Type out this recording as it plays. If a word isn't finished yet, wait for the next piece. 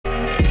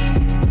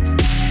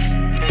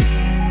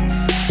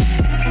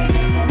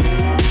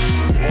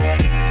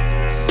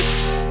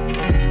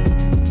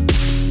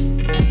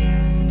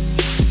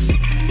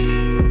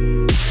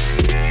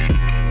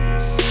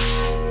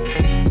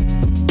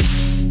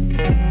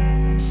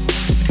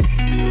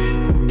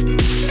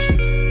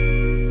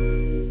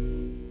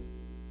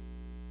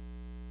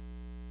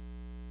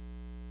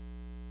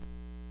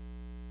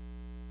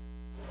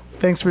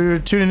Thanks for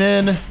tuning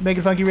in. Make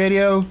It Funky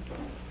Radio.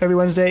 Every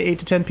Wednesday, 8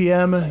 to 10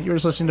 p.m. You're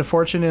just listening to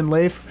Fortune and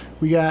Leif.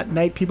 We got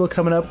Night People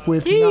coming up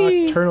with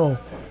Knokternal.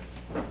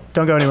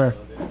 Don't go anywhere.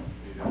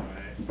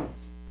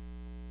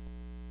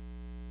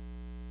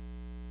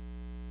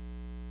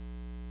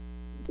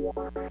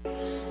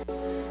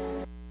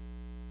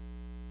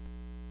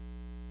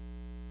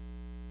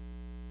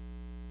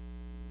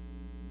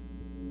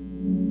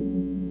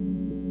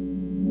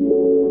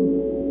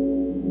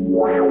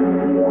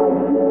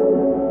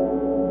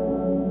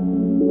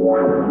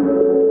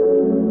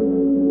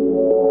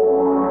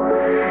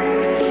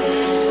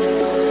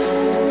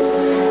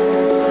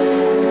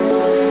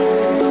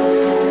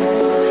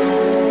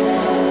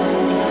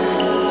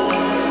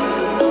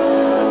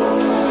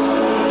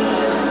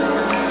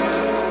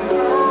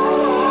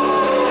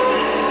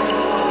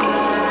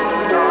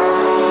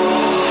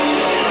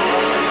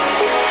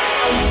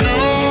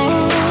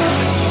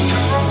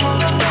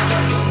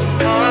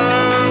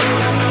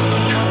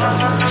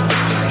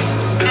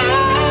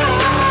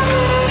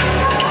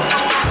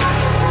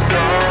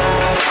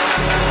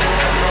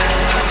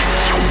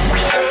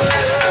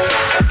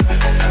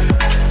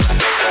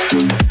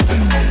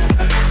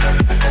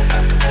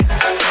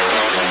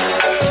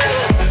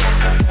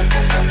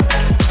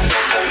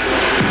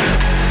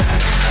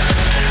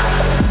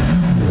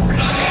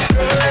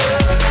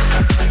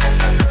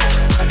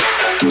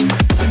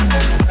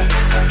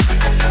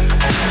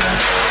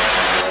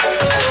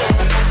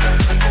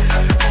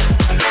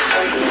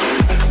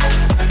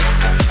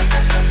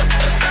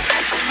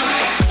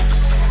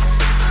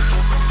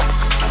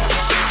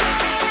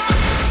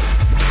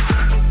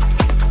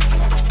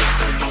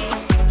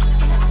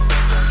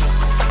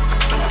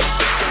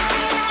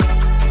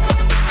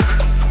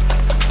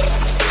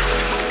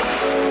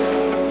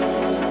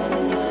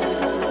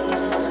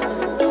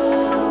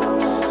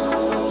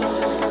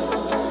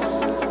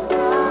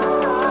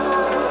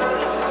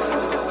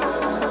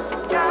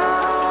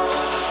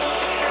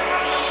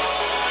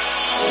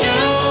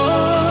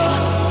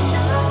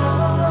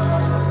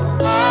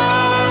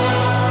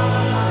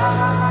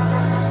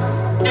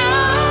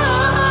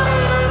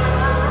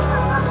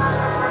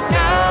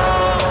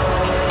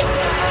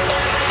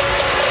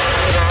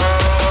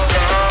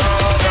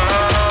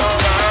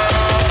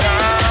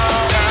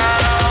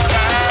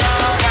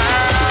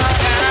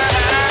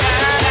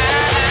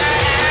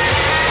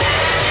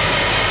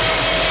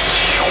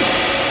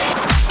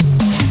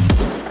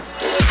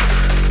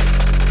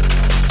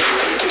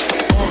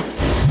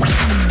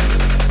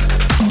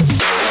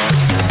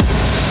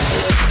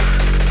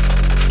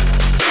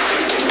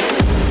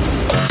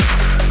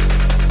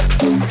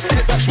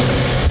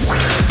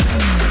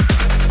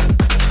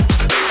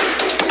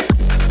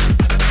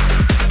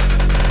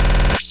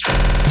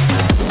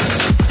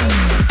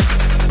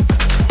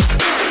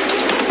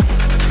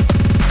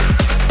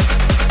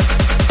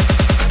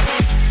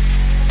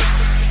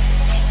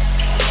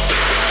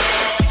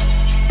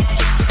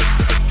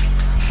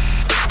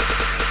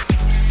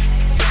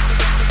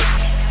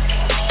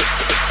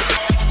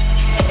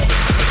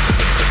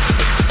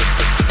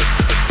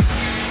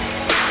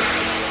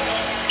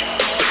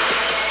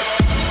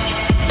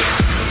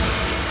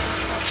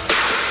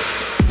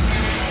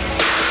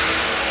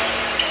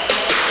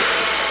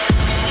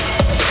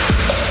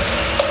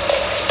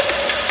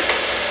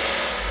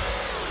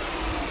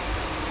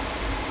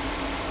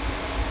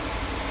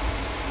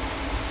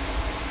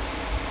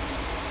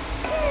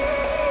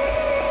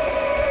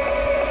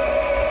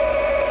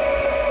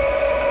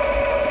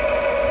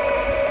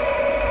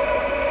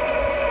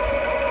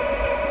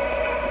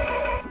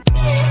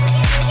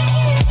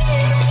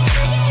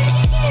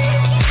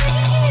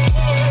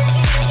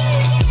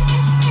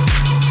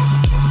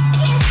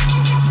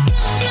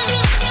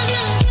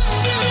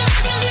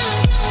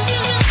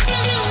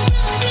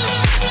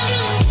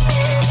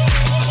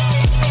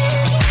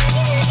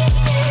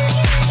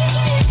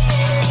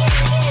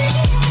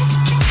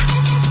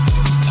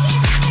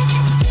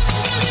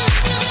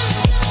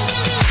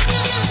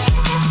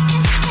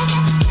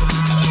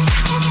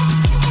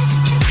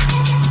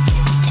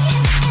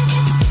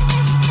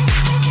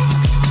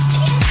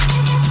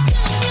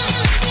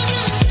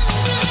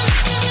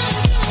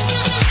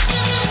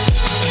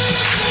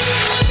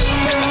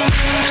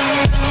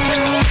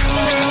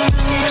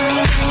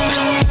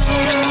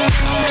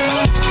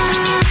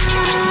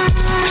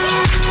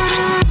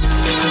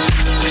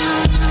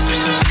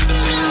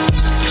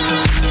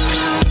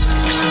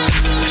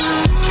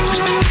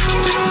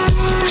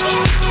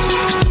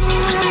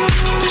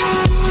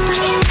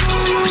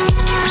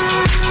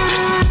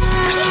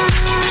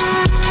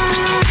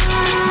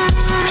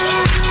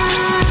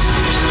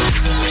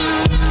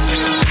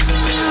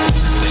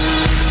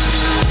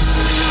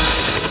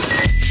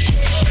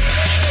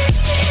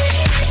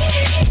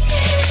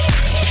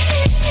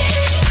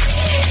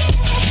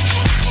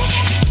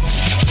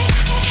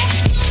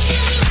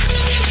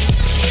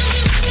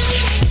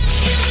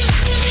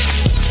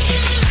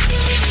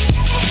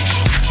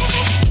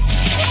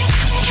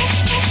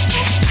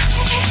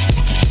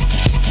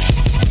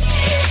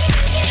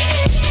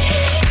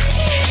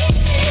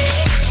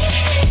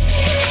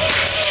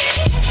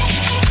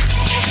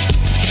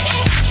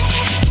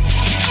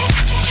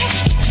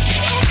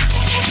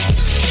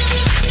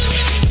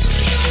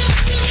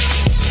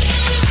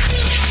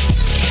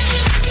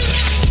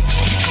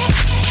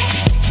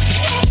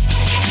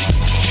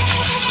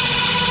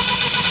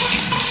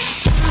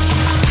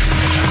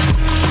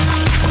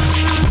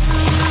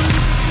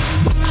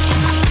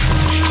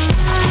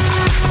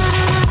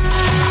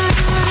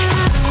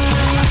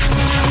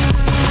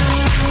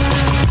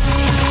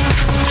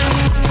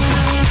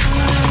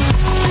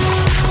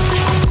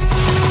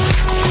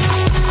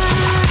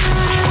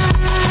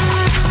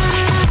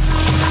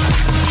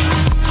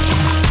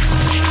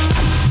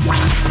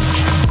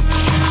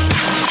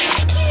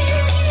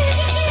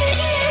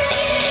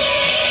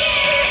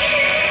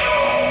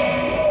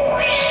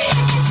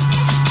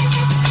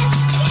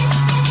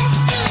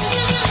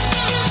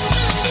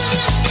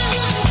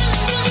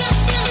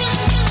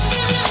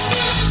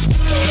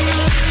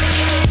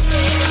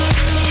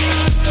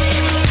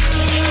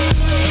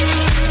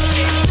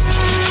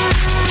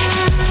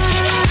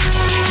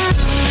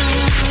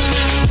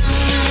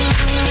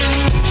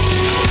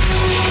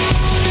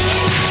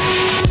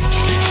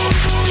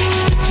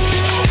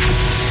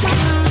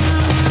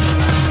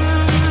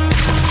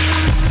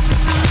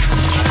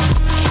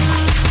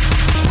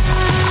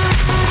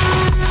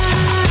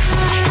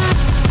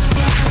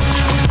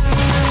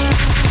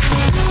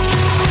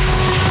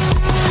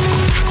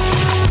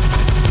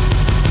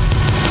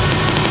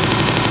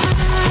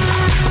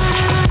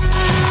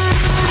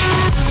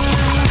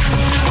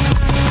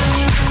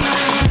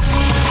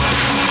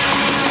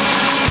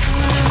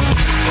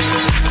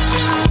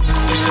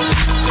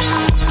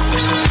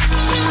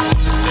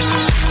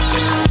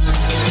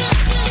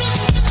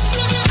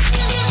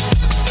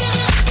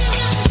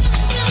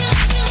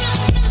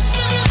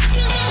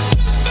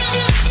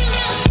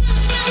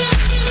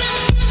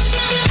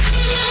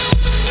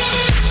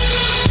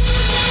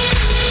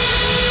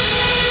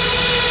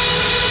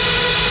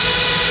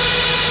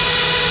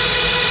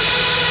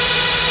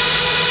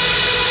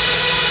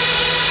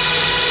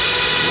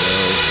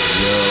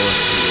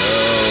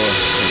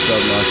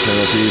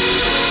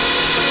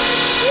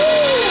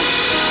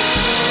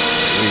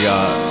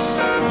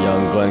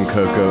 Glenn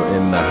Coco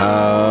in the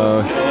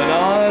house. What's going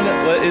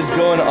on? What is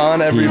going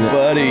on,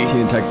 everybody?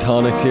 Team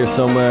Tectonics here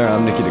somewhere.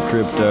 I'm Nicky the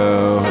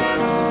Crypto.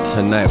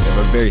 Tonight we have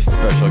a very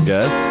special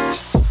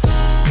guest.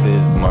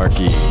 Biz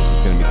Markie.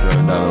 He's going to be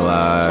throwing down a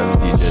live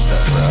DJ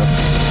set for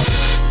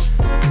us.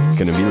 It's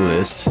going to be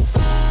lit.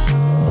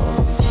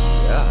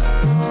 Yeah.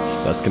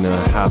 That's going to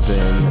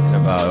happen in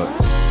about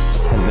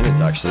 10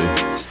 minutes, actually.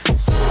 It's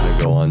going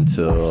to go on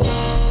till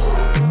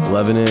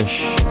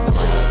 11-ish. We're going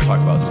to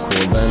talk about some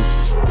cool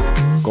events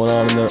going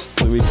on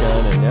for the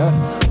weekend, and yeah,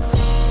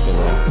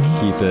 gonna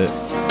keep it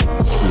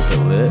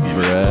lit,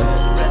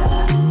 bruh.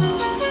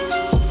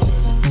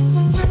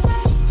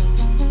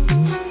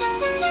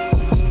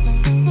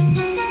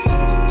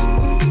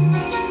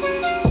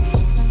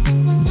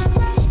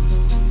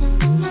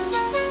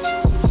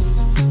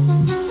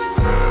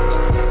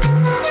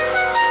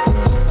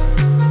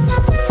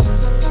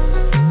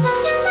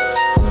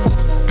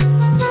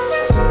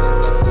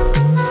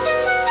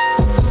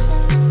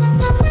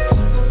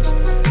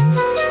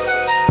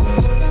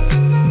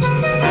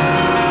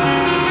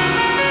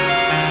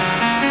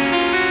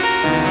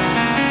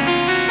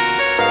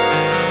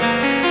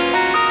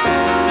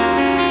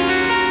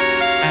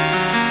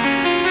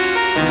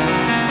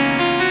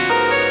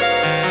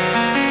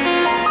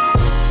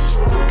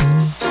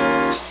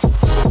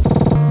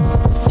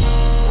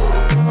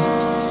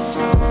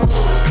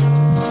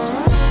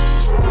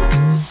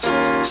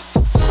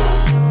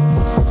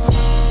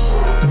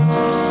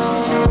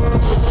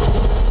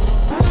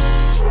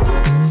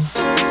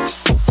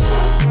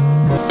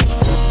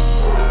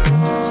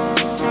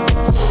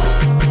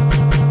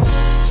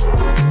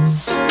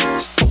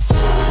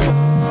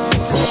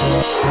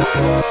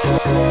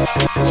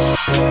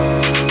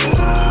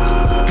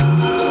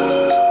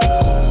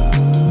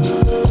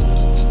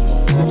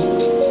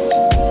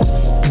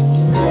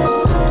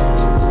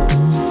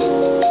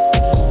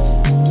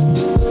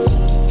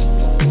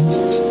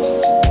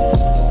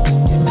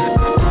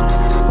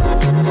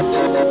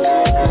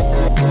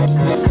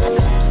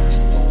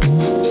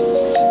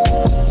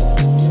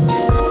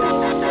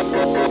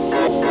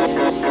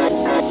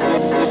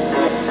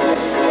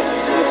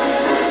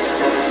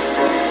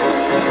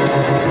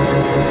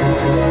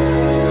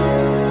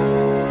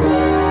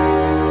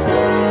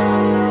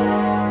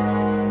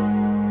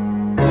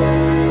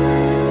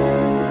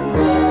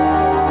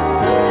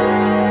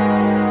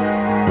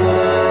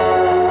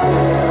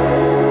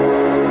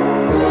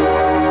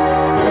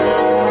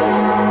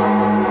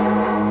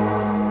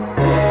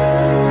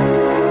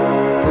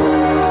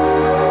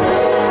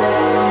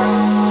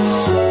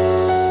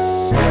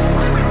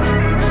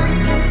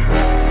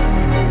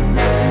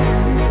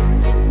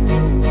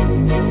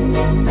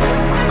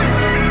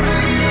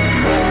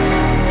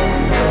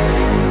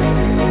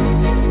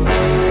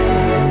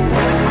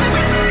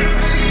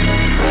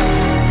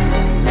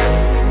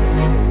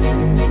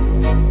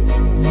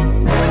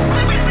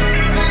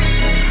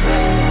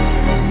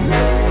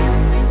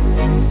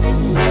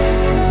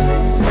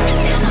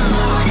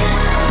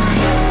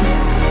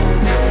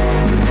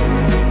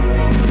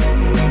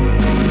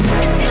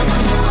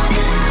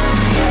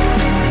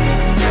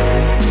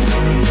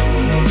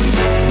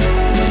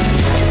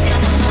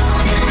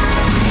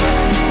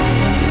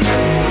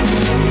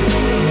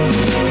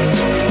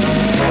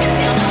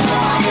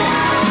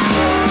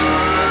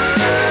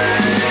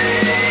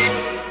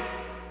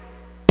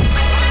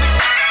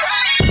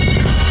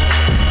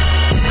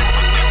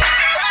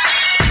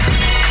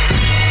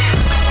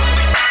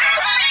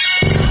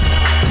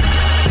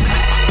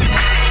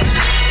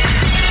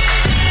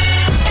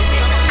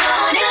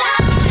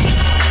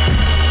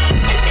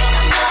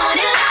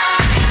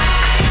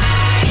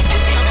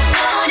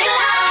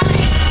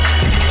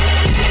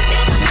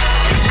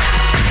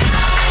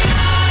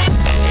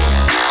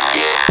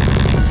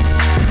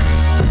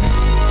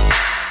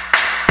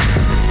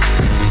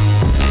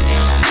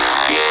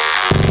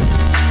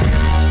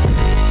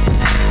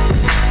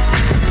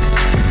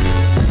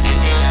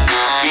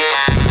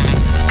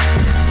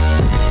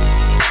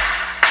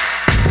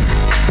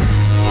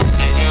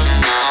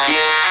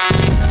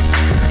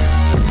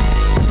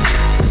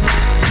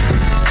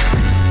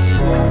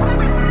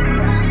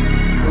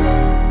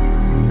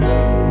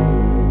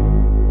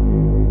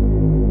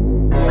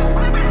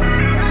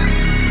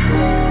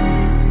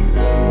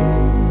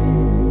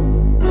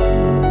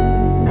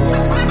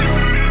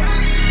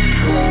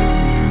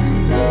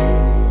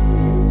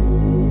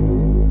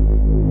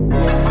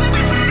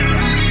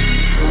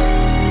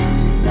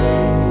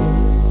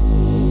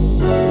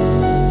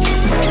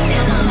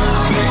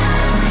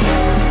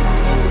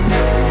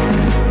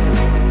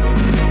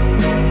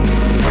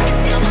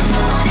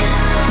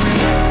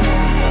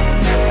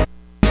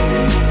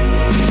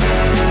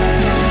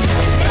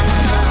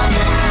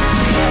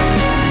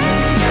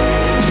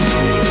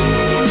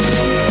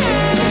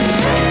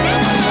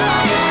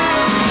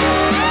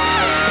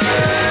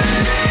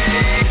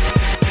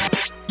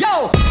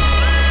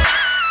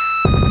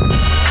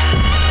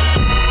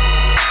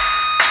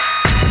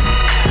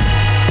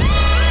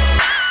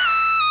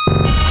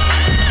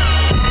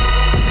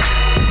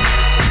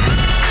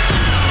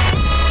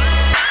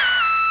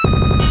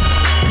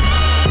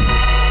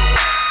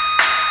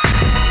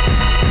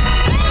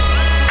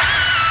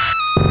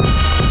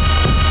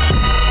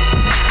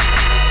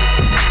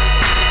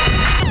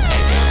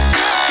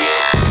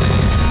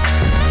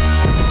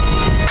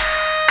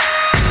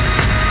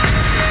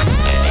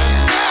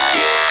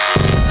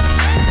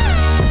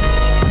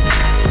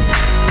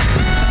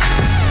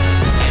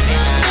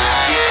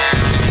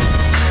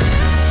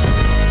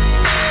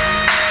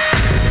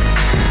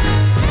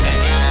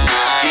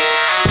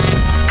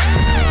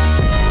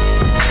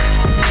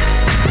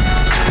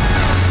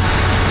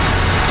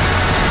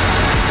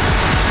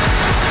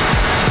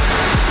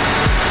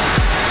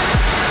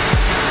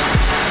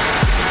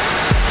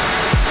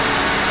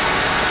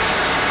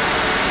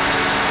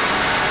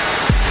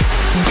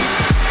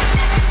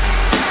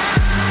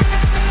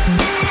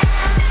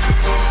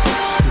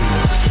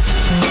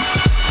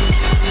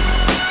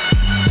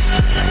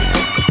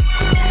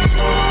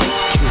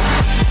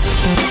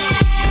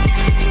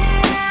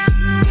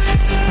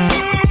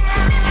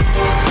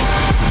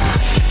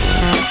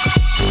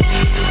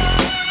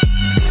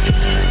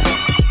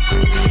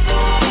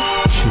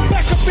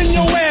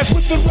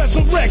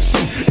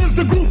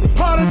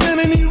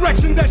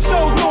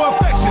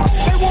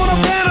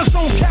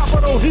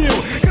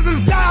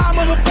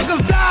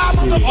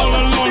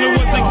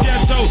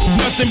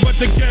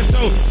 the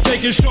ghetto,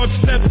 taking short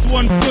steps,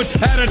 1 foot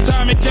at a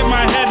time and get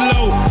my head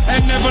low and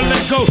never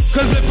let go.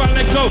 Cause if I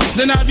let go,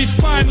 then I'll be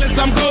spineless.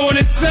 I'm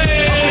going insane.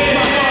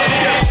 My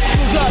mind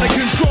goes out of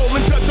control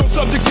and touch on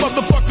subjects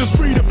motherfuckers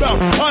read about.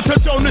 I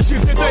touch on the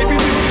shit that they be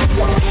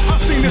doing. I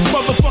seen this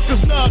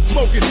motherfuckers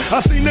non-smoking.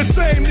 I seen the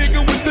same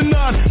nigga with the 9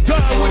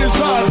 dying with his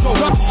eyes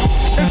open.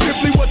 And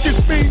simply what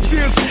this means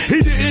is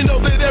he didn't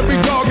know that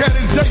every dog had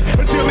his day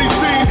until he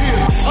seen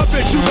his. I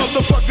bet you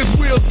motherfuckers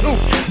will too,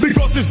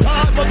 because it's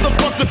time,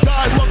 motherfucker,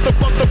 die,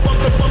 motherfucker,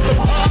 motherfucker,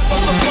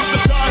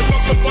 die,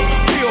 motherfucker,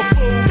 still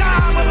fool.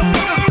 Die,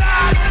 motherfucker,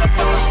 die,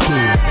 motherfucker,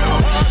 still.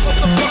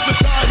 Motherfucker,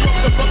 die,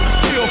 motherfucker,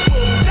 still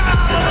fool. Die,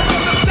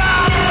 motherfucker,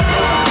 die,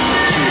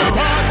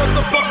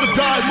 motherfucker,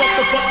 die,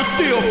 motherfucker,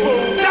 still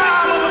fool.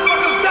 Die,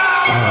 motherfucker,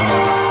 die.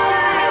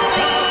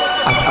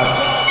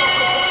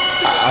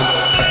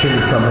 I think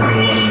it's coming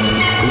in.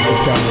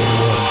 It's coming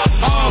in.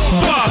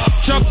 Fuck,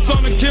 Chuck's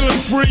on a killing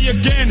spree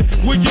again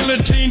with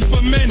guillotine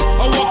for men.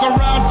 I walk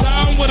around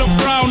town with a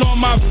frown on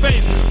my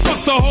face.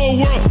 Fuck the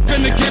whole world,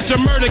 finna catch a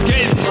murder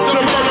case.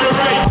 The murder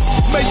rate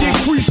may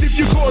increase if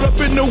you caught up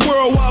in the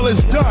world while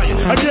it's dying.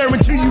 I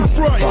guarantee you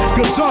frying,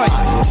 cause I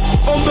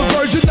on the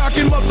verge of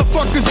knocking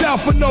motherfuckers out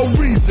for no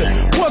reason.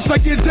 Once I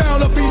get down,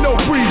 there'll be no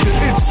breathing.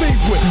 It's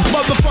secret.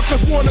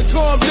 Motherfuckers wanna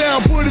calm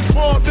down, put his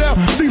palm down.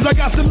 Seems like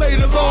I still lay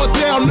the law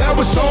down. Now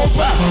it's all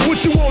about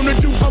what you wanna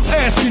do. I'm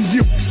asking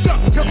you.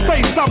 Stuck to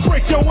face, I'll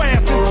break your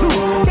ass in two.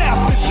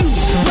 Bastard you.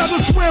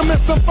 Rather swim in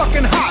some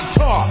fucking hot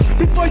tar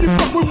before you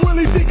fuck with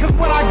Willie D. Cause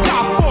what I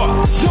got for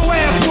your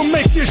ass will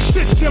make this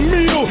shit your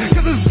meal.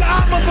 Cause it's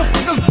die,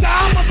 motherfuckers,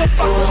 die,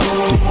 motherfuckers.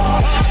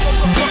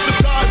 Motherfuckers,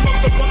 die,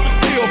 motherfuckers,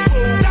 still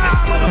fool. Die,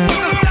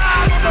 motherfuckers,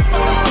 die,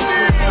 motherfuckers,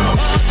 still.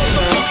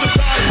 Motherfuckers,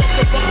 die,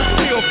 motherfuckers,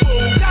 still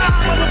fool. Die,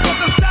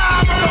 motherfuckers,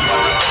 die,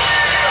 motherfuckers.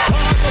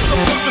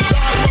 Motherfuckers,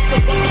 die,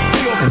 motherfuckers,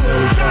 still fool.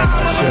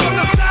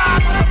 Motherfuckers, die,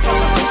 motherfuckers,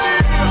 still.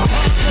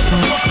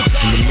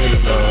 In the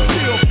middle of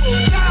real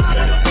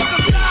life.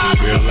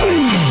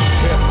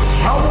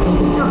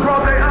 How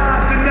they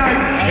eyes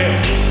tonight?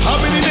 How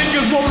many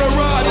niggas wanna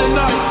ride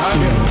tonight?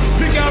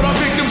 Pick out our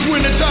victims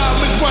when the time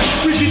is right.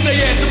 We keep their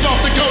ass up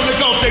off the corner,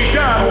 go they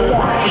die.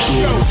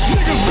 Yo,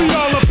 niggas be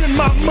all up in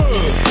my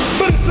mud,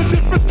 but it's a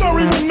different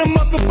story when the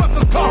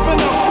motherfuckers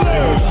coughing up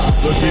blood.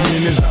 Look him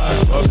in his eyes,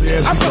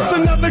 I bust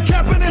another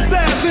cap in his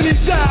ass and he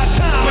died.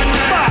 Time and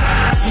spot.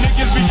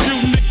 niggas be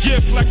shooting the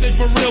gift like they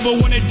for real, but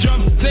when it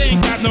jumps, they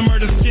ain't got no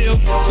murder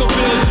skills. So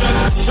Bill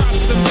just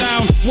chops them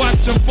down,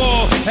 watch them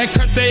fall, and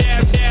cut their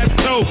ass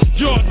toe,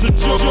 jaw to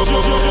jaw.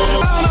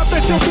 I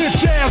bet your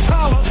bitch ass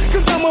holler,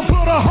 cause I'ma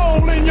put a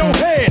hole in your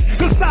head,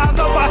 the size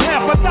of a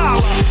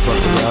 $50.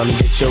 Fuck around and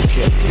get your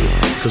cat hit,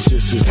 cause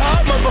this is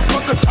time,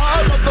 motherfucker,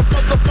 time,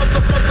 motherfucker,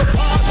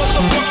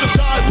 motherfucker,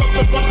 time,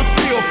 motherfucker,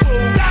 still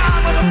fool. Die,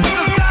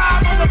 motherfucker, die,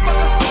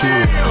 motherfucker,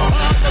 still.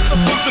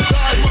 Motherfucker,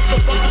 die,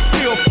 motherfucker,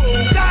 still fool.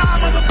 Die,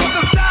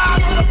 motherfucker, die,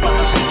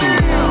 motherfucker,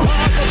 still.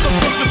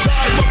 Motherfucker,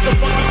 die,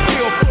 motherfucker,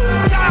 still fool.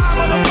 Die,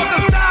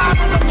 motherfucker, die,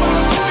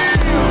 motherfucker,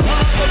 still.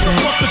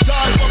 Motherfucker,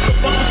 die,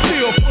 motherfucker,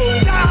 still fool.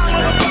 Die,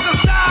 motherfucker,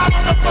 die,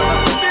 motherfucker,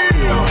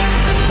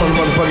 still. on the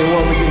motherfucking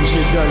world, we getting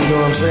shit done, you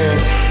know what I'm saying?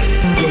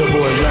 Good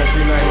boys,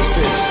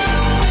 1996,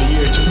 the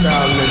year 2000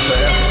 and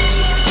forever.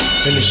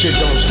 And the shit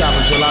don't stop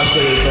until I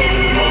say it's over,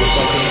 you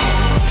motherfucker. You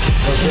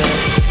know what I'm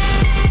saying?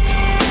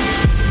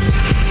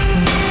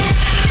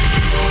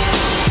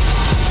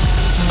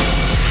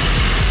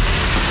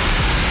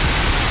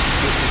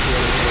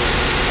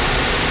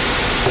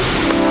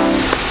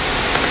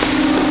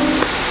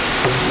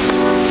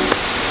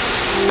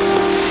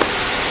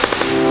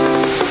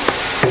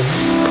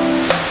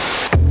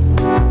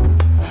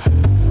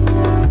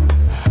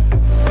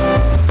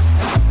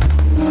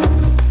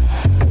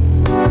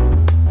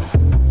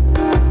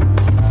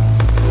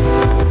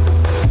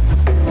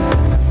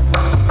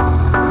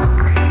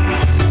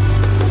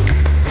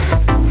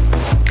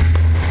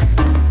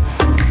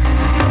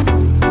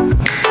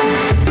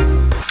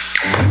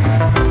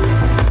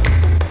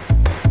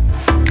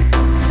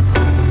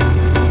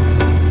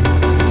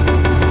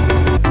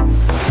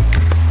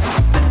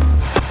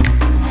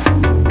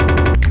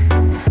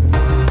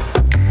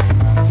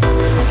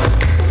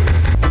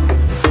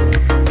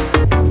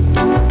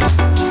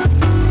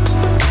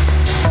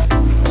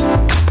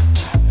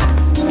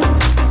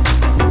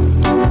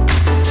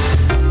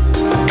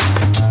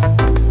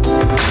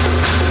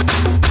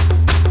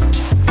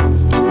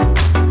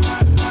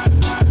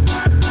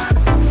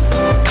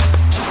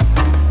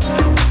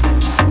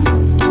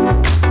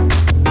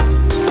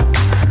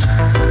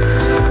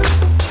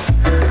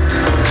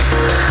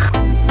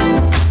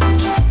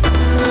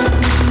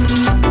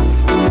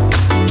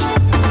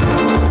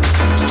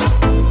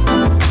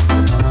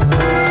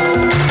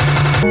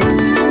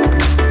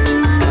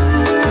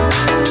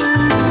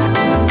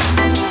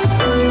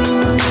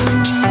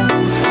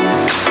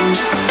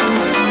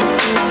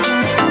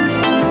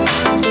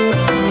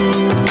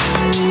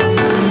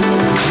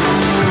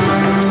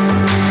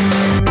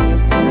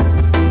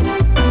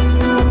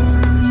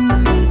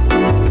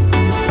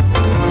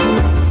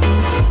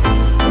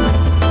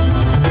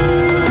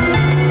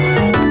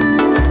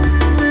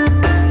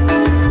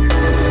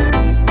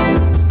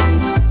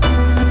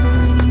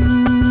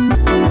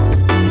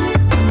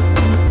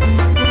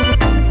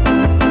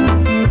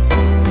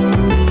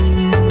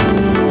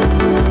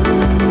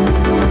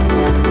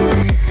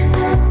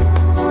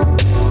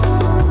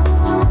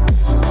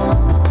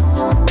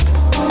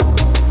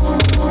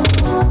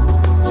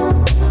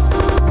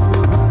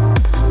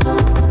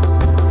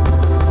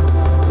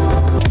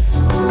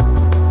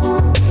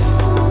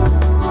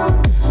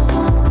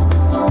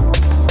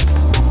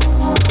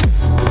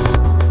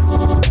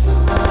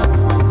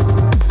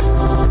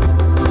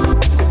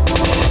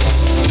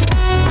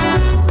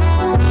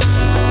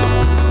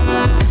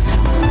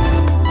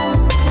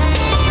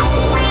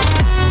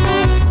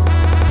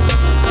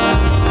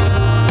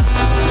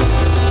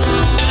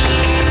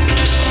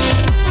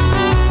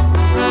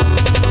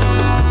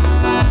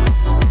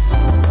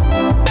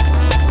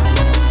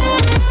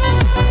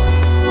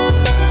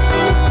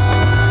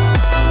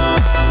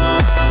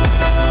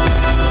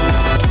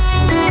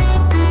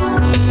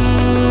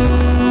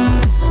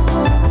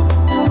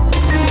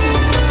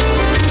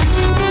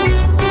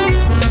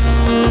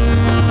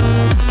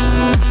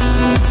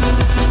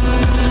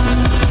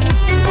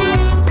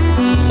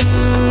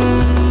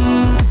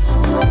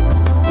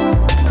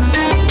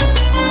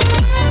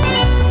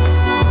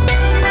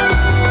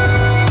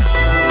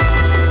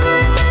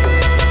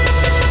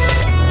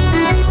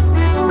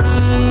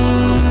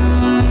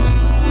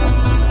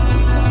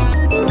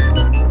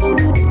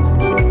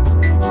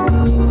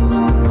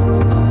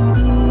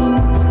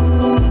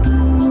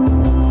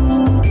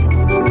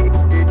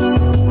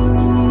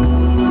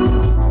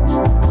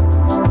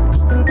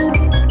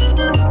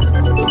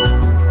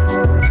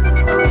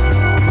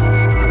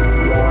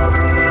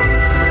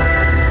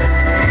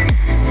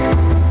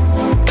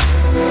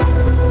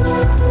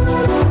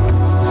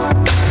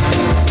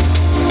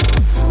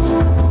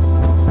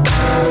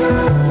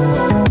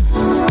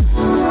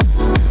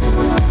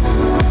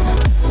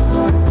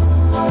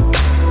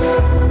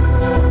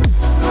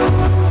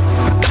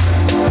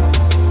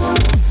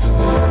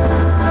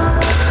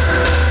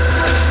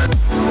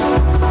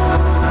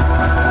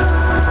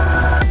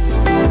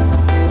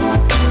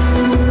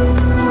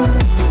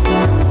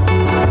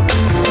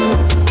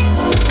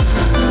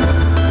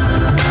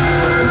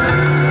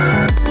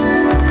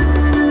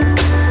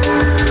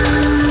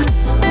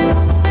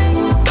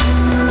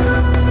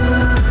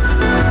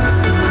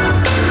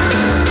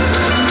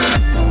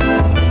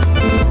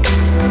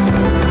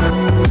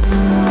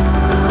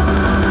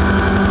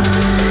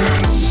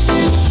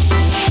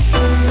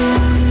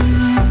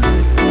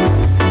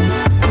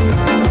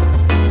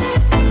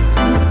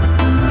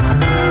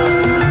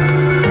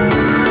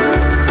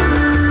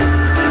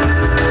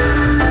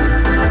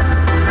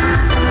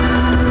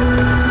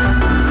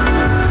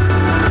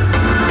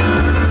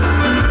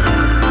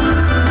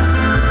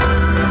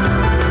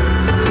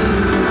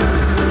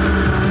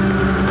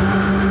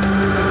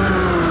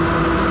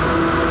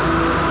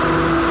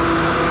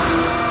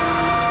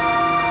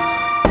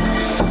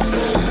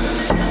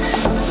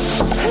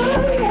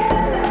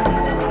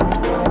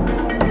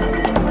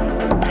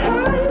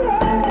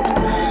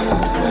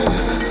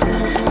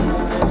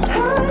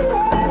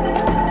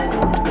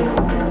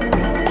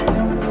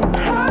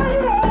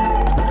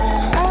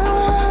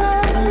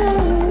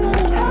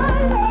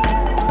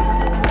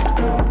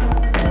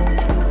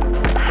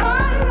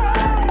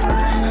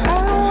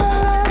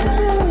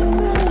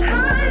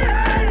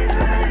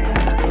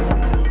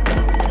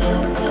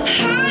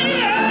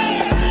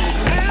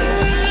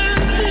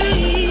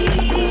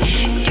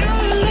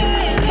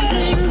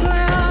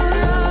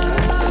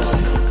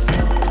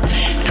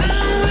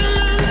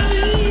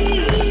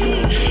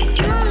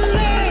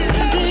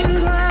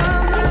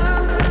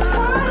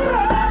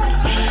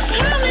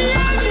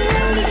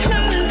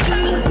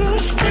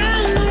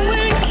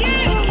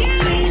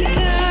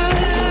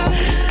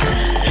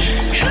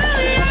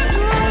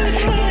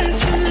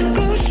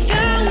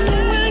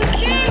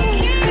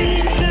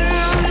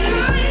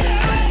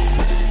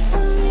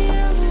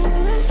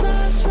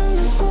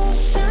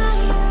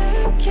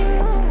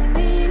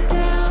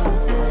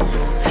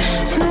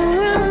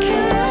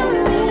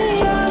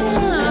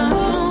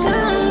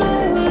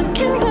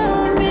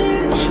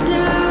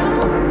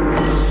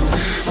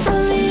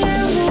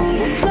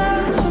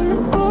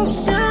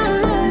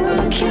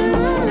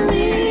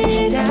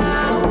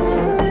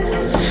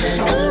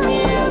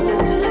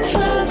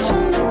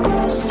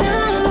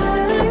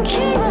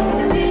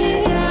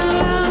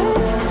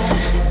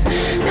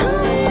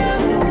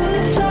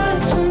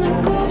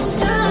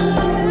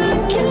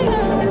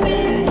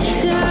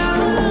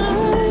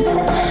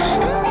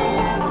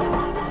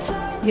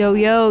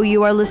 yo,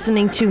 you are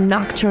listening to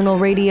Knokternal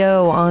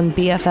Radio on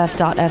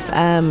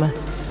BFF.FM.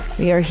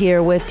 We are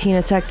here with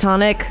Tina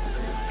Tectonic.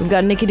 We've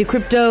got Nikki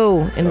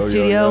DeCrypto in the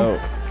studio.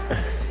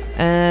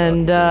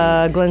 And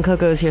Glenn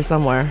Coco's here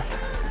somewhere.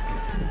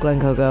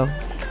 Glenn Coco.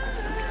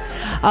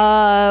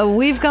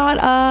 We've got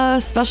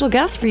a special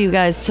guest for you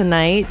guys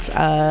tonight.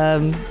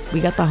 We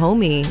got the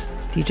homie,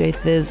 DJ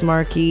Thiz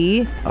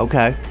Markey.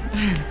 Okay.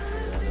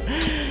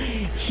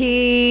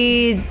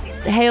 He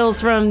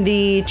hails from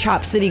the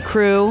Trap City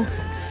crew,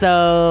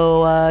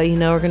 so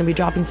we're going to be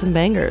dropping some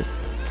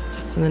bangers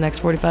in the next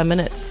 45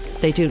 minutes.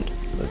 Stay tuned.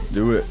 Let's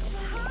do it.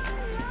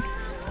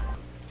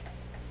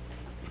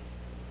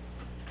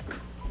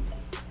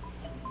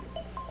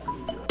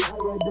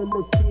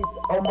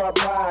 On my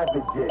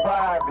private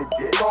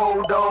jet.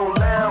 Gold old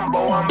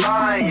Lambo, I'm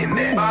buying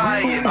it.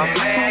 I'm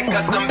mad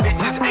cause some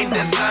bitches ain't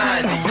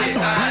designed it yet.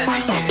 I'm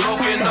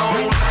smoking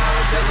on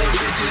loud, telling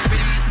bitches be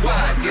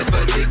quiet. If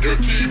a nigga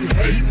keep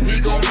hating, he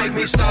gon' make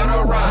me start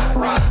a ride.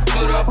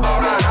 Put up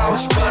all the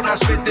house, but I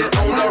spent it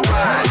on a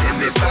ride.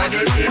 And if I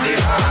get any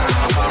high,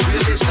 I'ma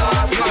really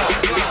start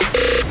flying.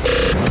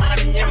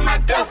 Money in my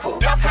duffel,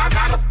 I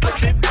gotta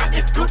flip it back.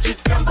 It's Gucci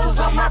symbols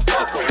on my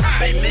buckle.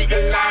 They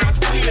legalize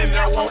weed and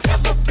I won't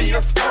ever be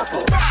a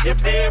scuffle.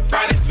 If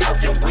everybody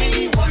smoking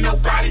weed, won't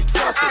nobody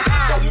tussle.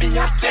 So me,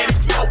 I steady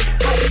smoking.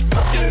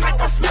 Smoking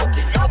like I'm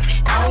smoking.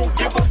 I don't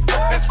give a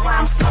fuck, that's why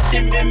I'm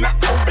smoking in the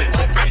open.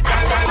 I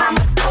got my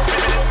mama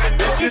smoking.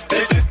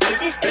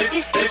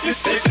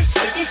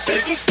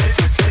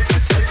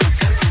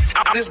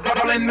 I'm just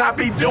ballin', I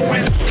be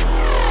doing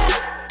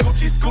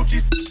Gucci's.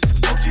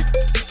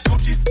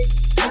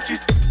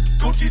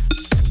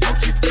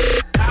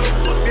 I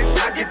don't look it,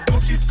 I get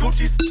Gucci's.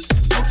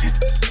 I don't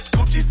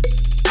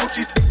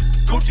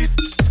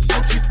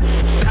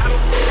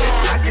look it,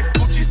 I get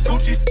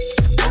Gucci's.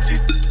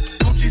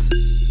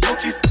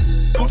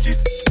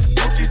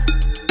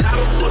 I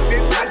don't look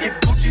it, I get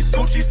Gucci's.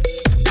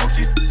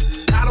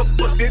 I don't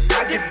look it,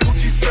 I get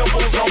Gucci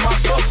symbols on my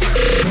buckle.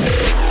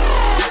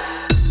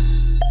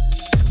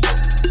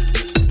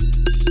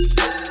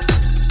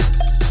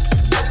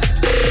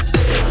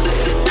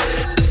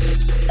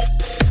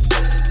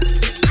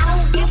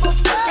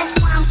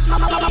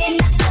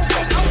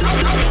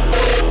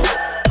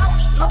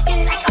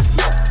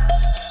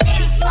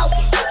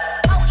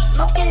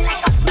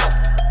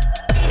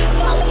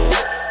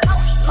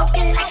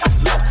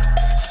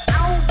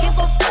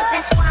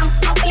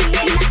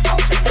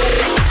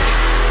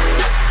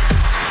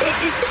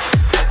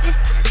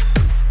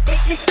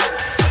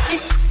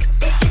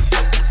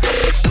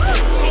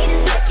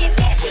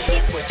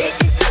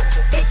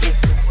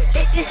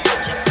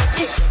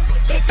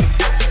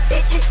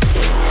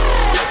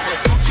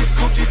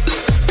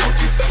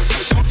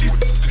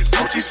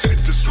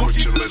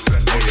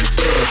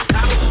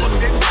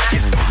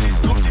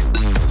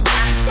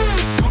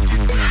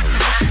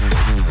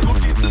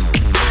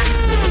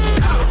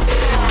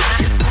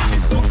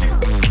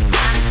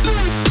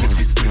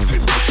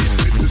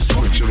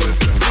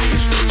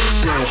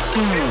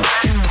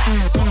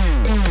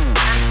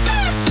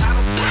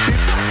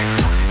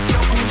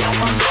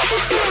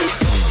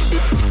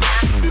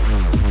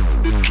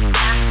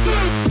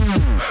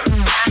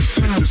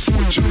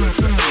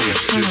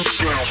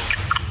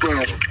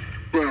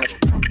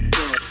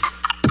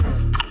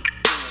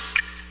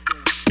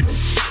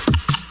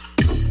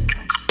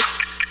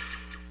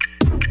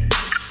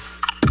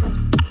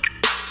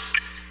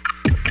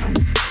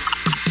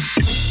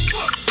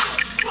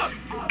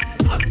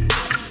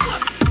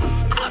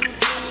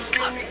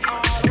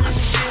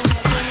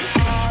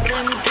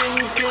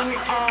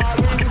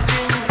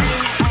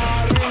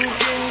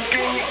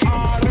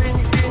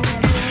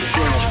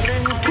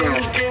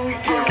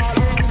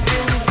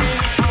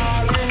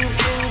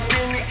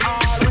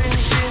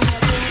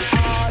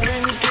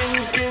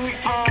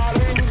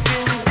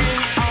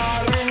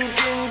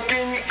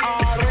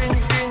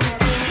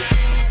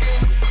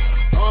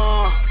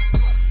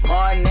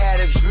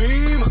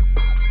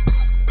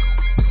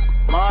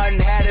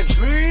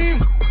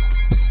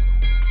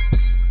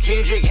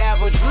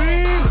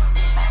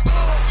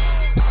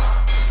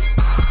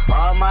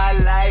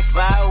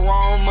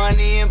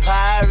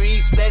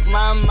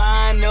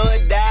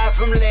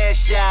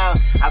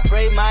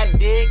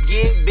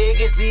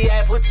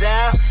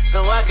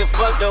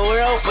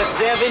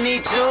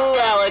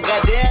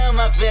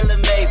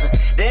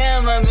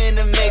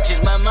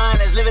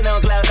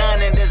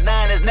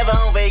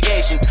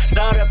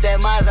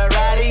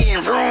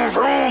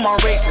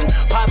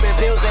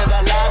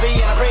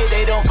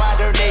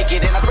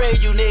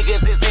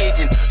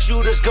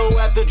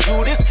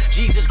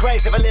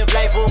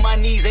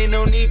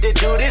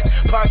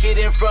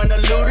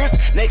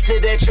 To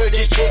that church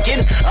is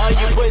chicken. All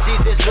you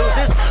pussies is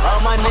losers.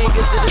 All my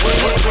niggas is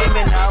winners.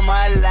 Screaming all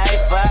my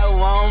life. I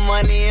want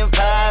money and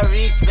power.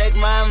 Respect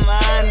my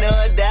mind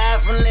or die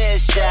from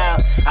less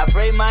child. I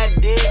pray my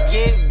dick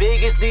get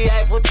big as the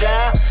Eiffel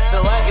Tower,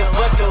 so I can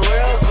fuck the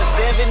world for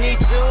 72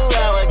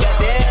 hours.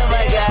 Goddamn,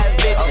 I got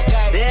bitches.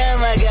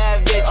 Damn, I got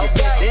bitches.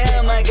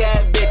 Damn, I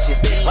got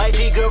bitches.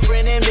 Wifey,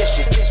 girlfriend, and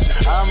mistress.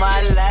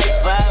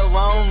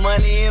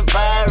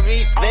 fire,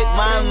 respect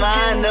my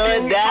mind, no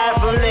it died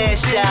from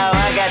last shower.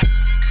 I got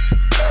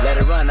let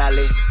it run,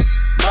 Ali.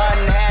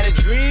 Martin had a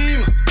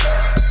dream.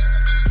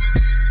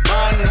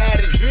 Martin had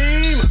a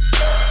dream.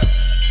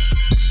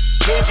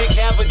 Kendrick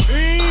have a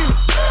dream.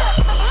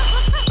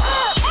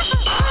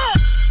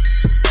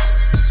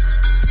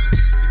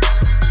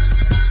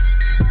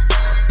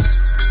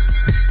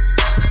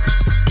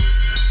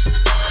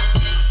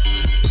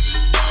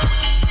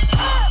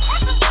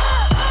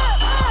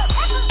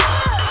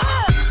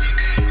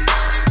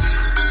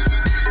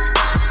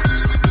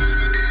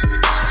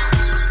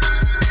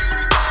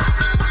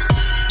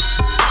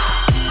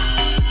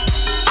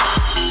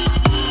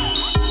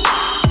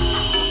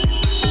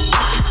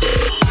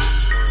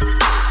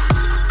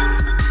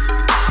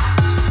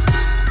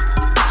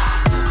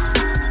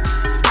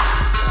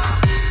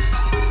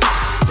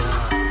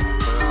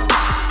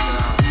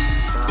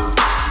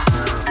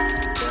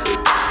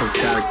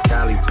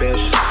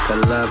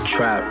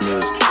 Trap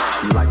music.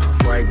 She like to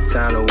break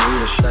down the weed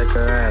and shake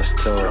her ass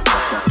to it.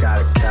 Got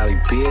a Cali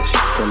bitch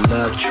that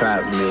love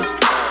trap music.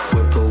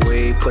 Whip a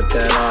weed, put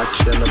that arch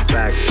in the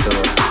back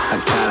door. I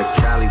got a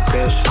Cali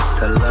bitch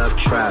that love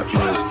trap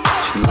music.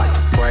 She like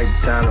to break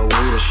down the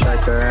weed and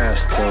shake her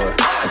ass to it.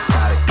 I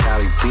got a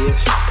Cali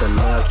bitch that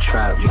love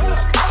trap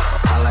music.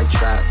 I like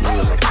trap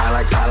music. I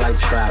like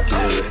trap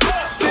music.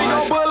 She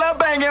gon' pull up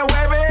bangin',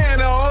 waving in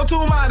the old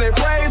two money.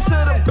 Praise to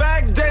the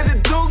back, Daisy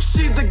Duke,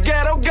 she's a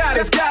ghetto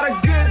goddess. Got a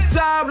good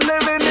job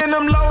living in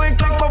them low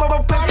income.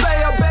 Say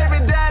her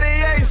baby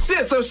daddy ain't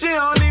shit, so she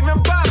don't even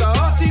bother.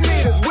 All she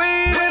need is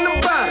weed in the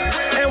bottle.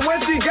 And when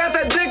she got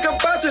that dick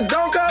up out you,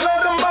 don't call her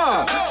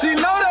tomorrow. She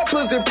know that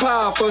pussy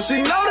powerful,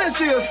 she know that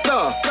she a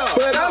star.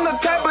 But I'm the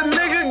type of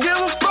nigga give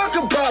a fuck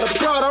about a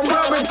broad. I'm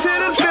rubbing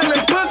titties,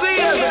 feeling pussy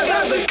every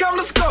time she come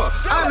to score.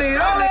 I need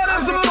all that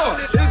and some more.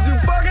 Is you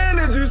fucking,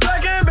 is you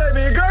sucking,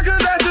 baby girl, cause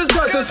that's your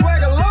choice. The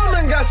swag alone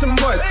done got you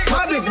moist.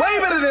 My dick way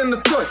better than the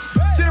torch.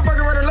 She done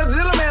fucking running, let the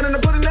dealer man in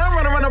the pussy now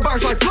run a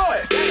box like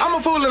Floyd. I'm a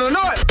fool in the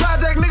north.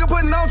 Project nigga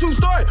putting on true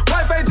story.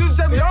 White face, juice,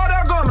 Chevy, all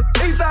that going.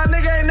 Eastside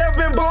nigga ain't never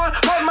been born.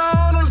 Hold my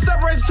own on the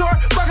separation tour.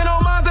 Fucking on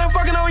mine, then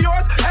fucking on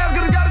yours. Ass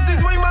good as gotta see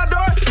swing my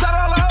door. Shout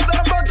out all the hoes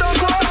that I fucked on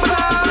tour.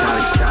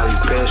 Cali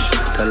bitch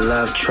that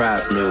love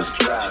trap music.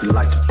 She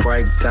like to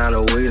break down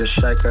the weed and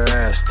shake her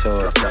ass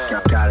to it.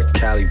 Got a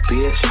Cali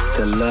bitch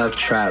that love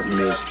trap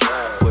music.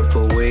 Whip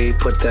a weed,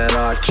 put that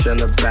arch in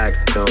the back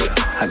door.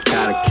 I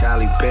got a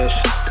Cali bitch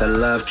that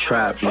love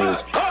trap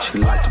music. She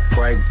like to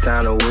break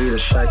down the weed and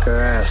shake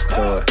her ass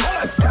to it.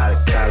 I got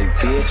a Cali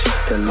bitch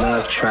that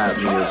love trap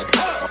music.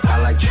 I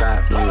like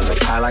trap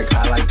music. I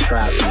like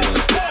trap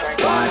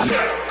music. Why?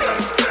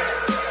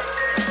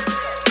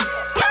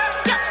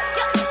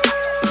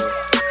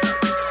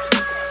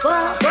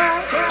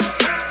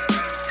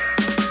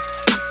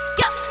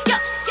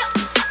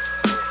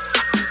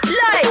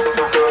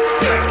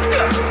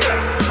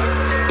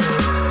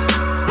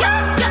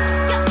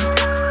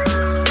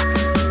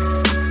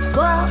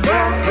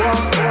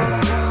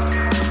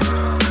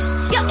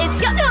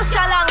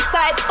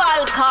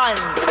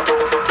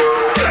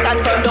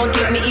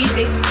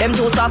 Them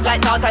too soft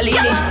like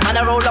tortellini. And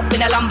I roll up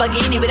in a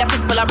Lamborghini with a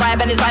fistful of bribe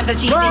and his rhymes are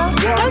cheesy.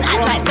 Don't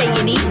act like say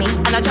you need me.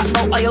 And I chat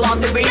about all you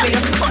want to bring me.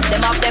 Just put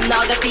them off, them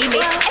now they see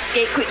me.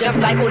 Escape quick just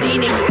like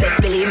Houdini.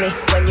 Best believe me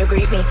when you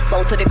greet me.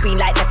 Bow to the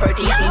queen like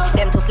Nefertiti.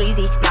 Them too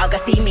sleazy, now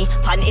go see me.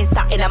 Pan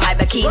Insta in my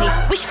bikini.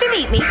 Wish to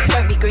meet me,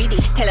 don't be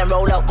greedy. Tell them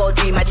roll out, go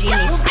dream a genie.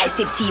 I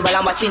sip tea while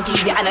I'm watching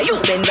TV. And I you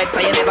been red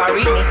so you never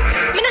read me.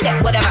 Me no get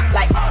what them act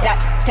like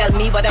that. Tell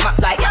me what them act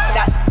like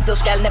that. Still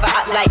girl never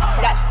act like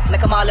that. Make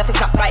them all if it's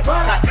not right.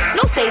 That.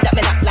 No say that me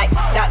not like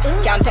that.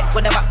 Can't take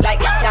with them act like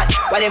that.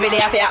 Why they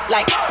really have to act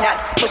like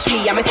that? Push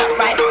me, I'm not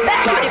right.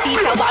 Body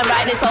feature, but I'm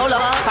riding solo.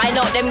 Find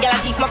out them girl I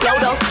teeth my flow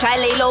though. Try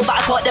lay low,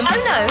 but I caught them. Oh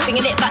no,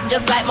 singing it back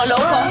just like my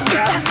loco.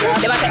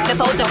 Them I take the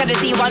photo, cause I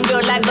see one real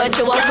life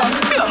virtuoso.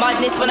 Pure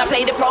madness when I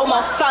play the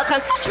promo.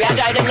 Falcons, I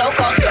drive them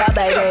loco. Yeah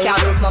baby,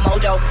 can't lose my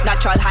mojo.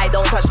 Natural high,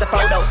 don't touch the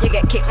photo. You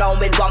get kicked round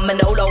with one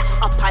Manolo.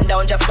 Up and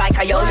down just like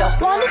a yo-yo.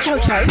 Want a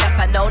cho-cho?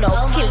 That's a no-no.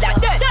 Kill that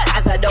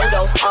as a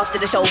dodo. After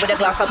the show with a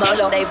glass of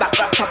Merlot. They back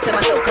top to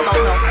my silk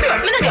kimono.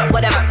 Me no get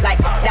what them act like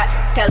that.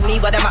 Tell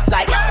me what them act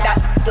like that.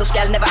 Still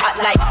girl never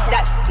act like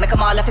that. Make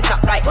them all if it's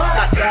not right.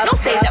 That. No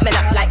say that me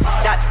not like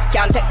that.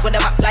 Can't take what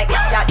them act like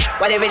that.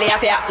 Why they really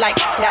have to act like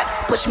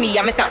that? Push me,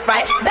 I'm not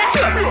right. That.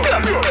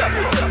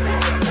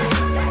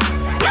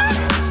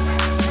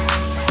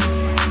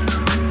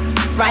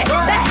 Right.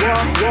 That.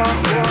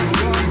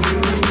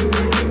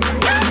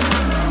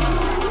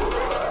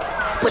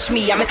 Push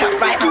me, I'm not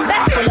right.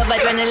 Back full of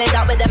adrenaline,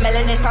 out with the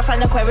melanin. Stuff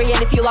an Aquarian,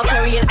 if you are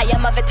Korean. I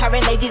am a veteran,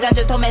 ladies and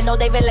gentlemen. No,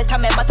 they will let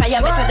me, but I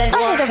am better than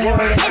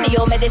any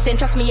old medicine.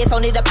 Trust me, it's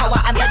only the power.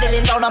 I'm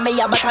peddling down on me,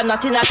 yeah, but I'm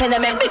not in a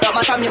tenement. Big up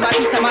my family, my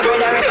peace, and my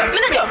brother. Me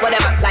no get what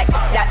them act like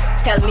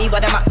that. Tell me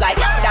what them act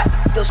like that.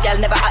 Still girl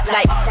never act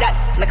like that.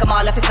 Make them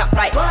all if it's not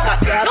right.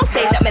 That. No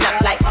say that me not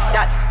like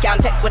that.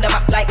 Can't take what them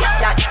act like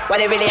that. Why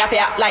they really have to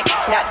act like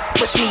that?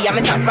 Push me, I'm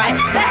not right.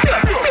 That.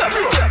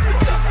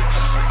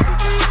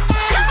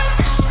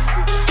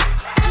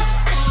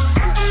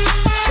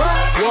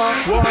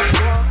 Push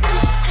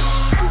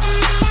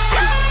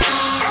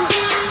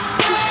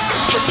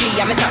me,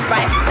 I'm not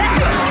right.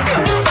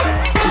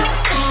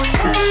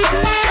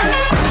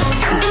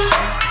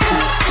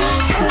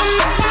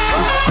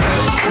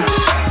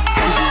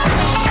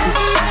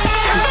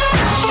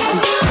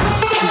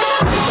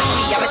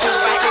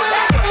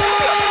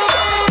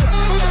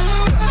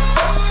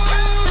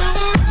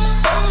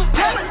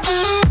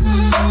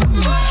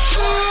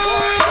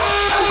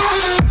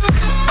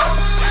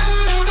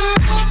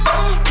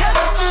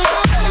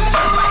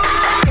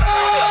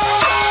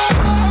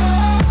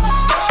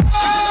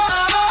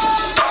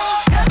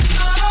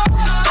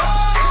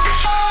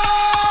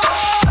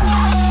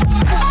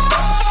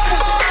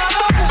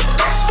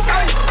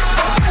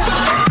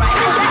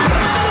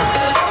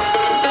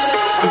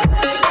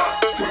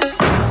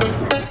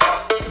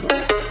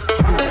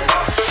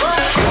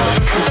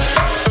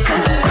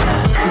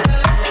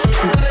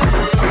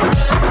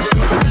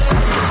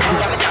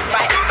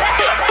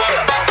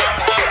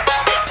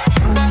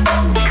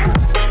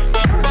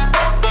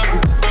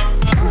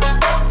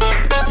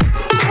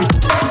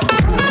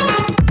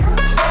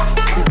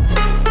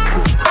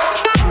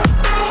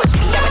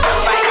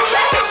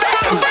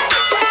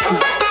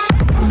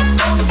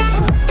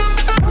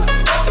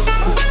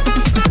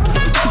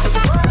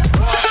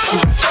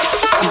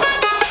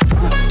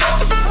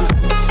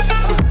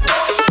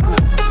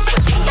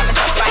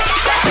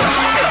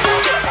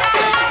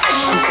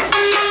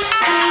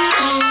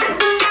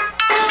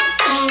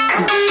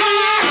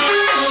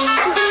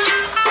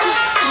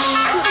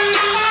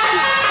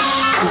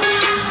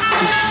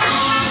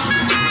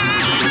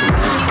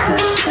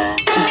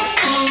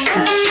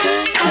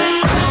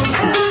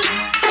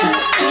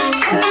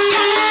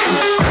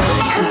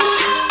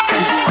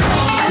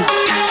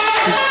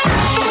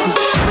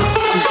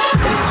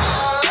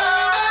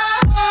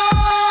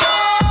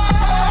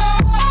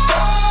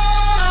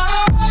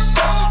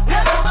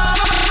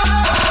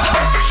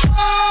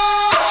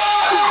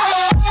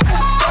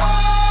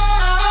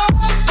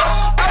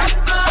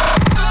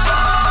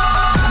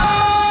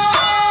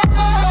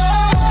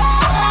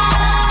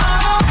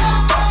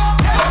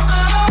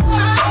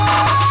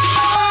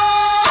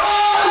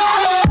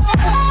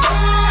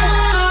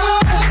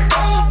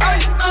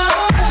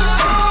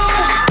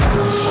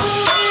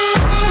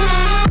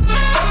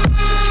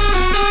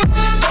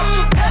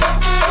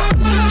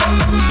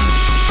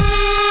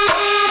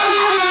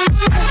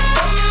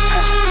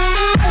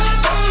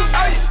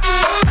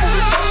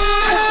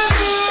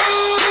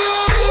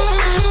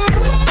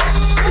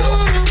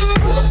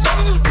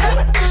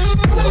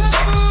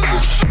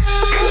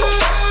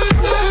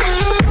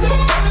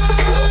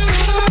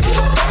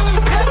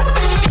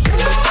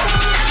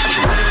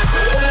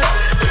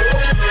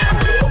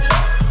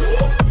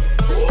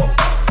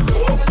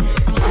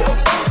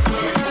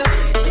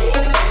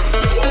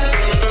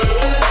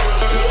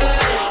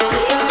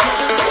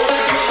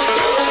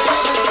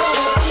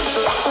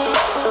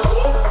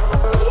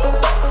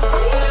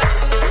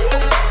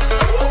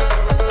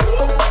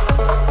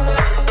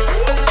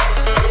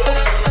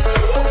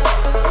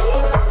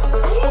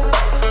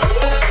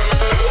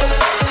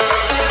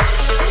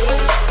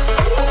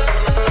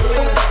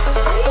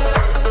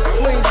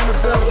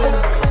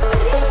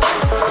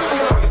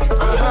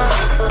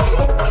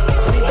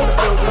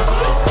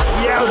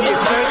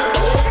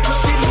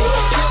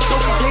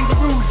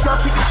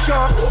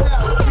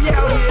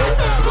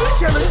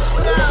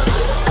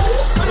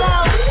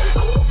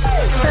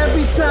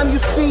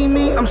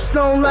 I'm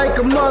stoned like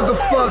a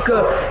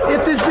motherfucker.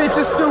 If this bitch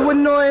is too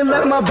annoying,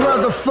 let my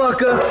brother fuck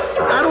her.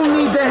 I don't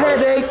need the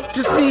headache,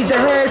 just need the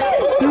head.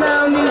 Now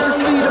I don't need to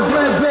see the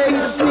bread bake,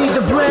 just need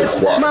the bread.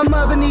 My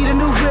mother need a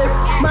new whip,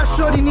 my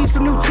shorty needs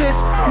some new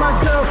tits. My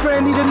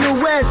girlfriend need a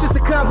new ass, just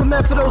a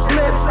compliment for those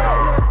lips.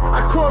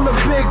 I call her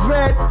Big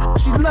Red,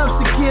 she loves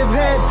to give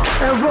head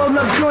and roll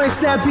up joints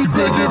that be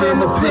bigger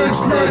than the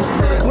pig's legs.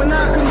 When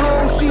I come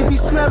home, she be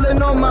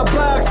smelling on my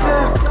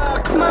boxes.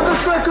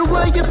 Motherfucker,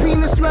 why your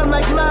penis smell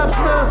like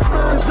lobster?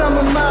 Cause I'm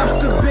a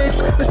mobster,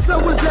 bitch, and so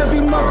is every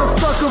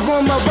motherfucker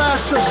on my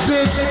roster,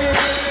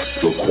 bitch.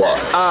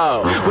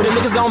 Oh, well, the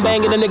niggas gon'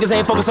 bang and the niggas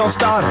ain't focused on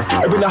starter.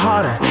 They bring the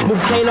harder. Move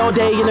cane all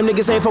day and them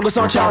niggas ain't focused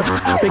on charges.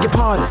 Beg your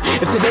pardon.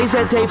 If today's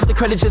that day for the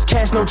credit, just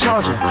cash, no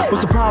charging.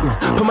 What's the problem?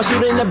 Put my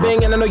shooter in the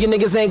bing and I know your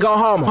niggas ain't gon'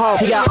 harm him.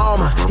 He got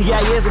armor, he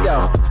got years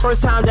ago.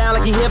 First time down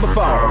like he here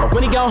before.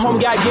 When he go home,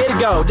 got get to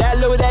go. That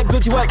Louis, that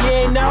Gucci, what you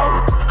ain't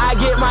know? I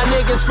get my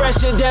niggas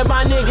fresher than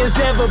my niggas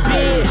ever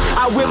been.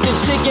 I whip the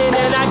chicken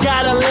and I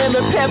got a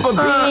lemon pepper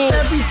beans.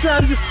 Every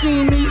time you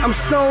see me, I'm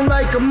stoned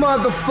like a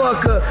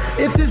motherfucker.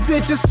 If this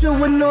bitch is too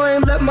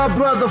annoying, let my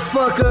brother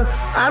fuck her.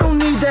 I don't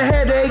need the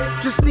headache,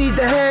 just need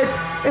the head.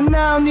 And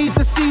now I need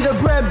to see the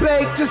bread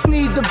bake, just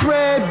need the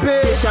bread,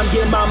 bitch. Bitch, I'm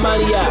getting my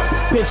money up.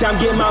 Bitch, I'm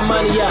getting my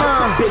money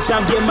up. Bitch,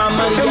 I'm getting my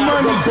money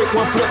up. One brick,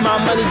 one flip my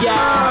money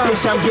up.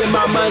 Bitch, I'm getting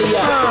my money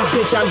up.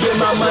 Bitch, I'm getting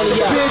my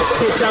money up.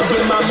 Bitch, I'm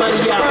getting my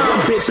money up.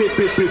 Bitch,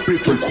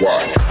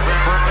 quiet.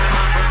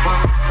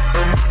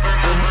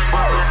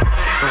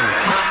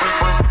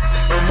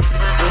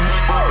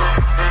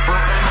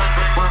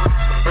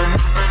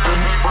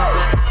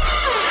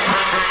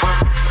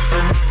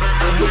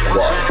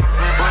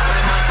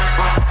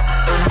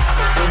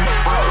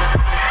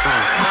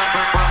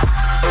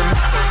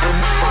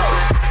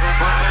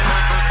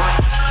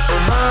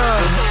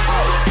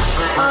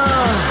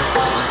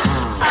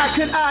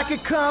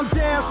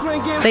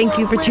 Thank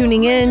you for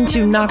tuning in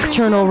to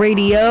Knokternal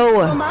Radio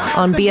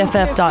on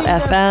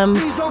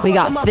BFF.FM. We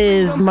got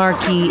Fizz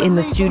Markey in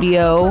the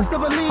studio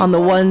on the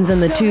ones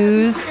and the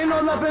twos.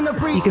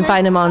 You can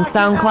find him on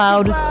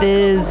SoundCloud,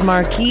 Fizz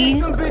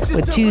Markey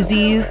with two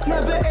Z's,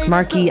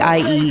 Markey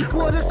IE.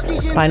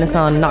 Find us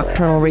on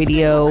Knokternal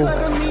Radio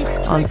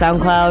on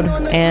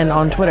SoundCloud and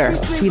on Twitter.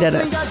 Tweet at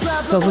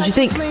us. Tell us what you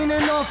think.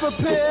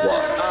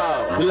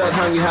 We love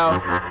hungry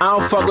hoe. I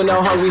don't fuck with no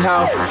hungry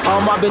hoe.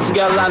 All my bitches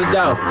got a lot of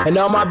dough, and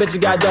all my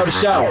bitches got dough to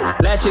show.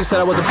 Last chick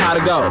said I was a pot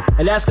to go,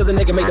 and that's cause a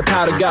nigga make the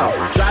powder go.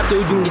 Drive through,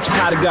 you can get your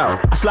powder go.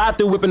 I slide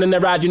through whipping in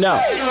that ride, you know.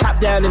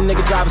 Top down and the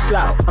nigga driving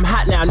slow. I'm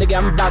hot now, nigga,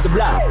 I'm about to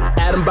blow.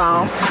 Adam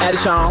bomb, add a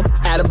Sean,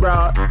 add a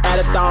broad, add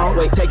a thong.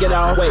 Wait, take it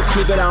on, wait,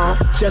 keep it on.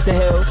 Just the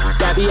hills,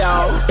 that be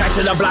all. Back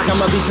to the block,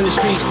 I'm a beast in the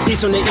streets.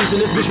 Peace from the east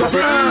and this bitch right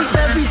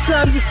there. Every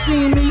time you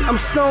see me, I'm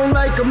stoned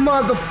like a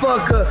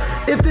motherfucker.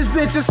 If this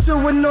bitch is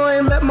too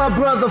annoying, let my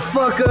brother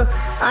fuck her.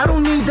 I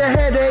don't need the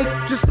headache,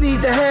 just need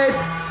the head.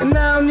 And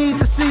I don't need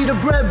to see the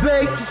bread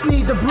baked, just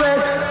need the bread.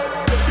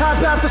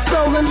 Hop out the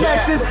stolen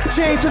Lexus,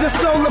 chain to the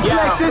solar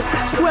plexus.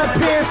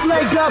 Sweatpants,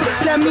 leg up,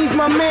 that means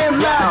my man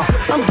loud.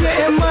 I'm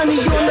getting money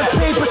on the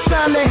paper,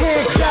 sign the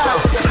handout.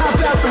 Hop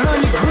out the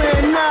 100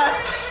 grand knot.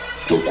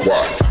 The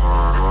quack.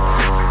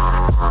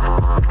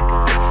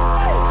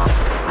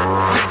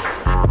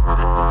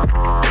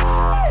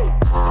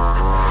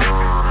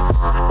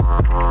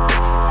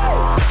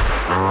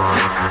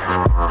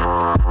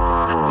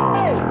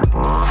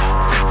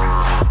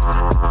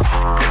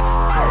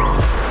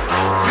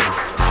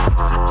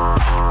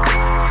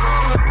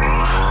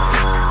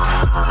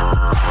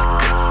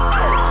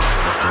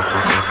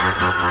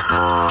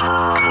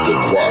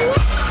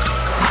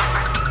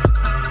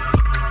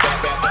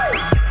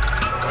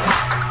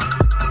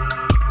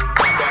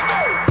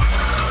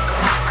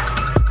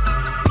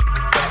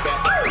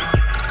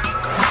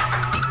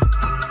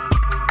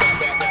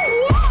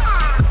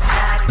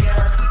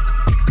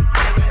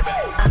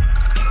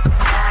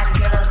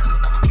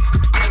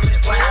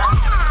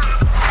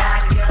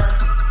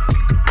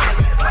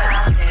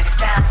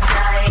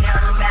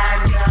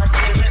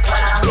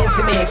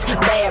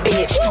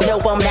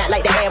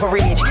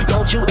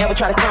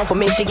 Try to come for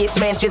me, she get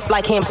smashed just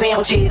like ham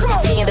sandwiches.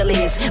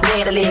 Scandalous,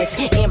 vandalous,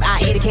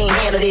 M.I.A. can't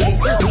handle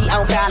this. We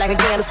on fire like a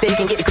candlestick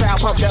and get the crowd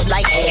pumped up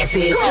like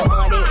asses.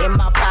 Money in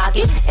my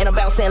pocket and I'm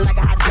bouncing like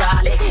a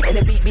hydraulic. And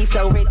the beat be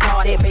so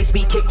retarded, bass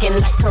be kicking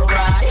like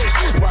karate.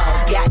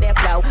 Whoa, got that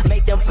flow,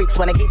 make them freaks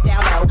wanna get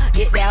down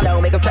low,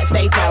 make them touch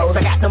their toes.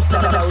 I got them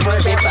flows,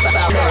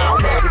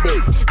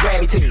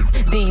 gravity,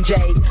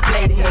 DJs,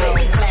 play the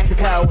hit,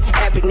 classical,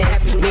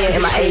 epicness, me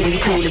and my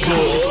 80s too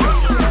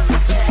legit.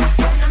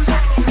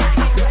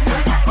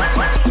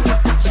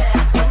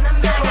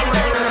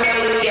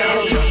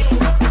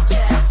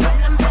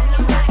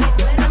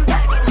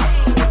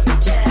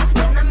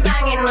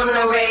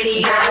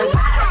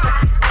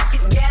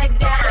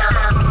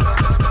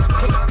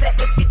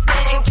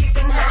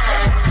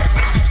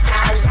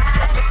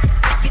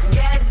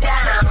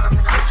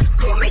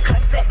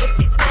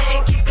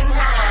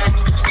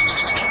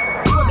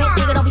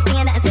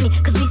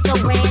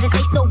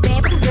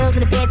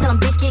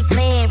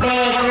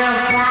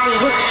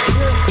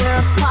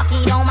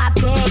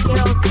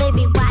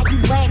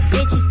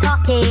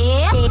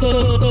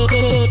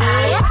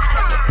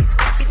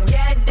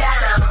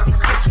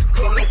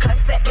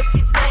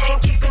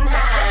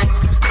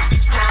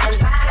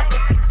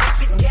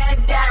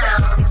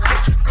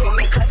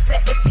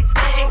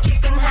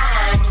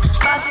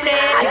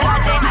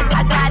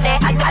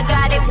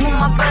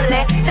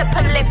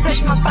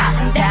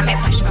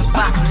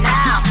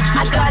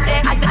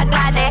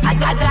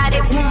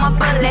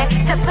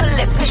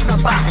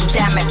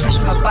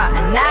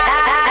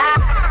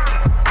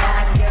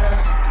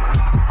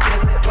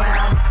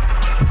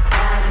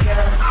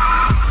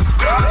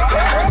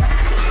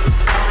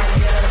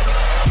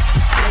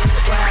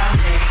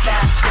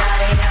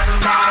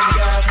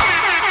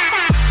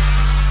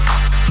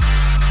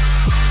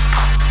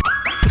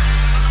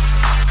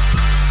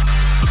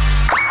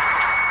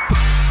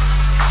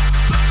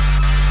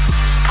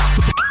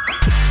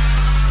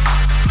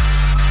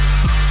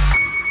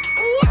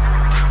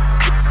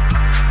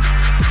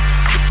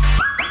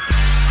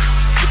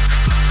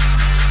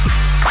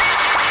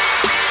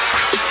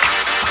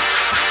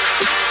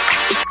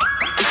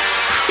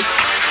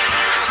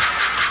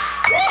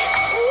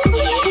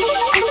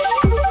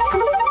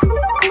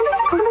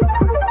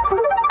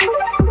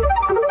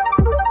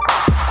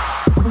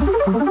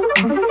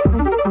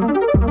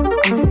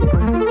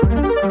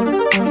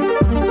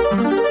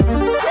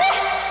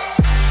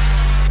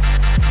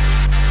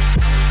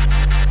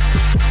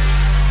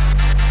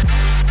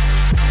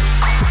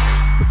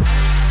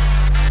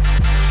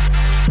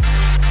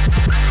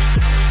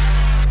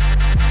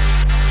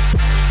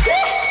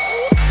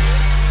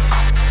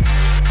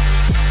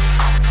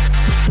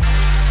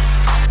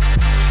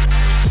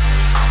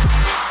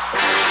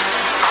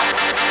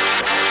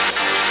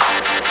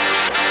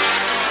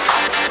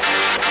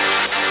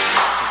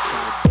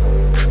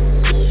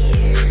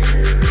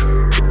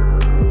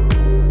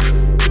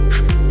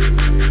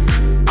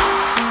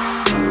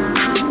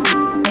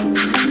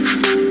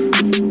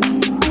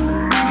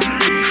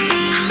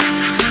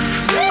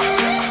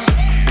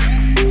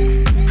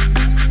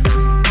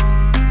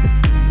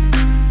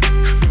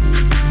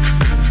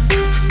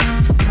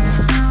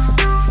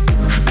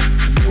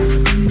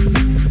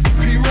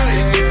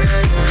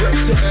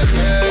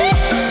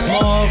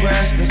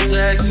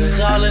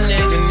 all a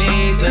nigga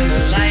needs in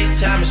a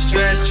lifetime of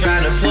stress.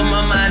 Trying to put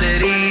my mind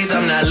at ease.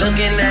 I'm not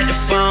looking at the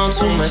phone,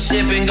 too much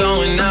shit been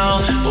going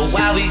on. But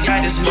while we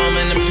got this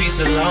moment of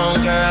peace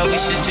alone, girl,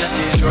 we should just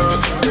get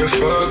drunk and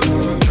fuck,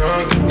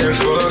 drunk and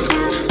fuck,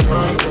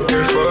 drunk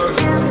and fuck,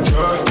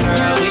 drunk.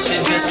 Girl, we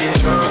should just get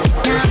drunk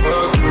and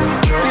fuck,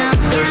 drunk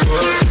and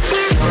fuck,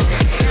 drunk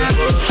and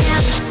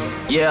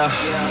fuck. Yeah.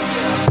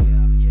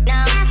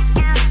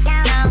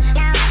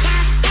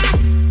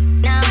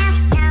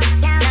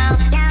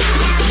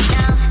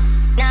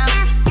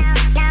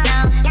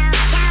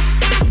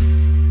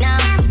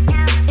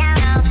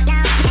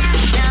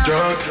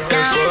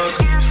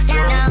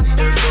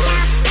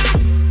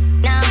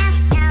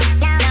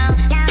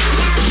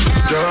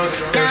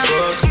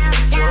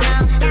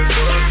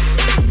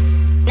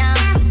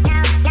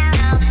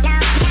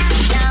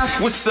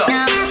 What's up?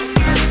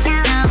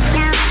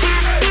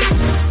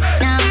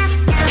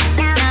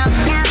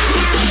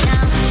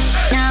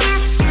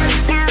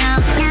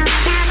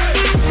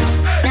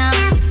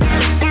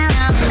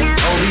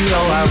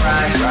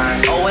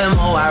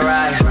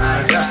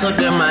 So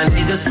them my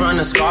niggas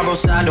from the Scarborough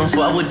side, don't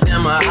fuck with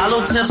them, my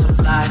hollow tips are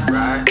fly.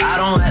 I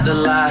don't have to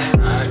lie.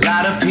 A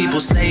lot of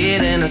people say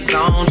it in a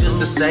song just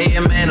to say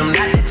it, man, I'm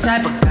not that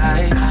type of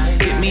guy.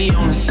 Hit me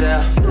on the cell,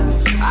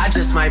 I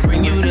just might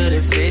bring you to the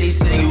city,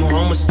 send you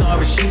home with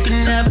stories you can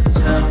never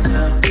tell.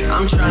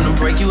 I'm trying to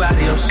break you out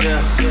of your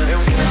shell.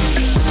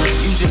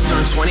 You just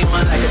turned 21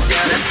 like a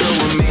dad, that's good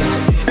with me.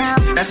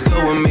 That's good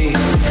with me.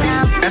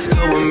 That's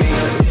good with me.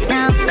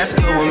 That's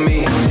good with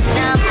me.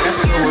 That's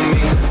good with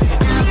me.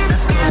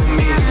 That's good with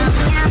me.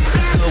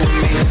 That's good with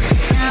me.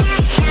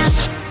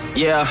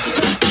 Yeah.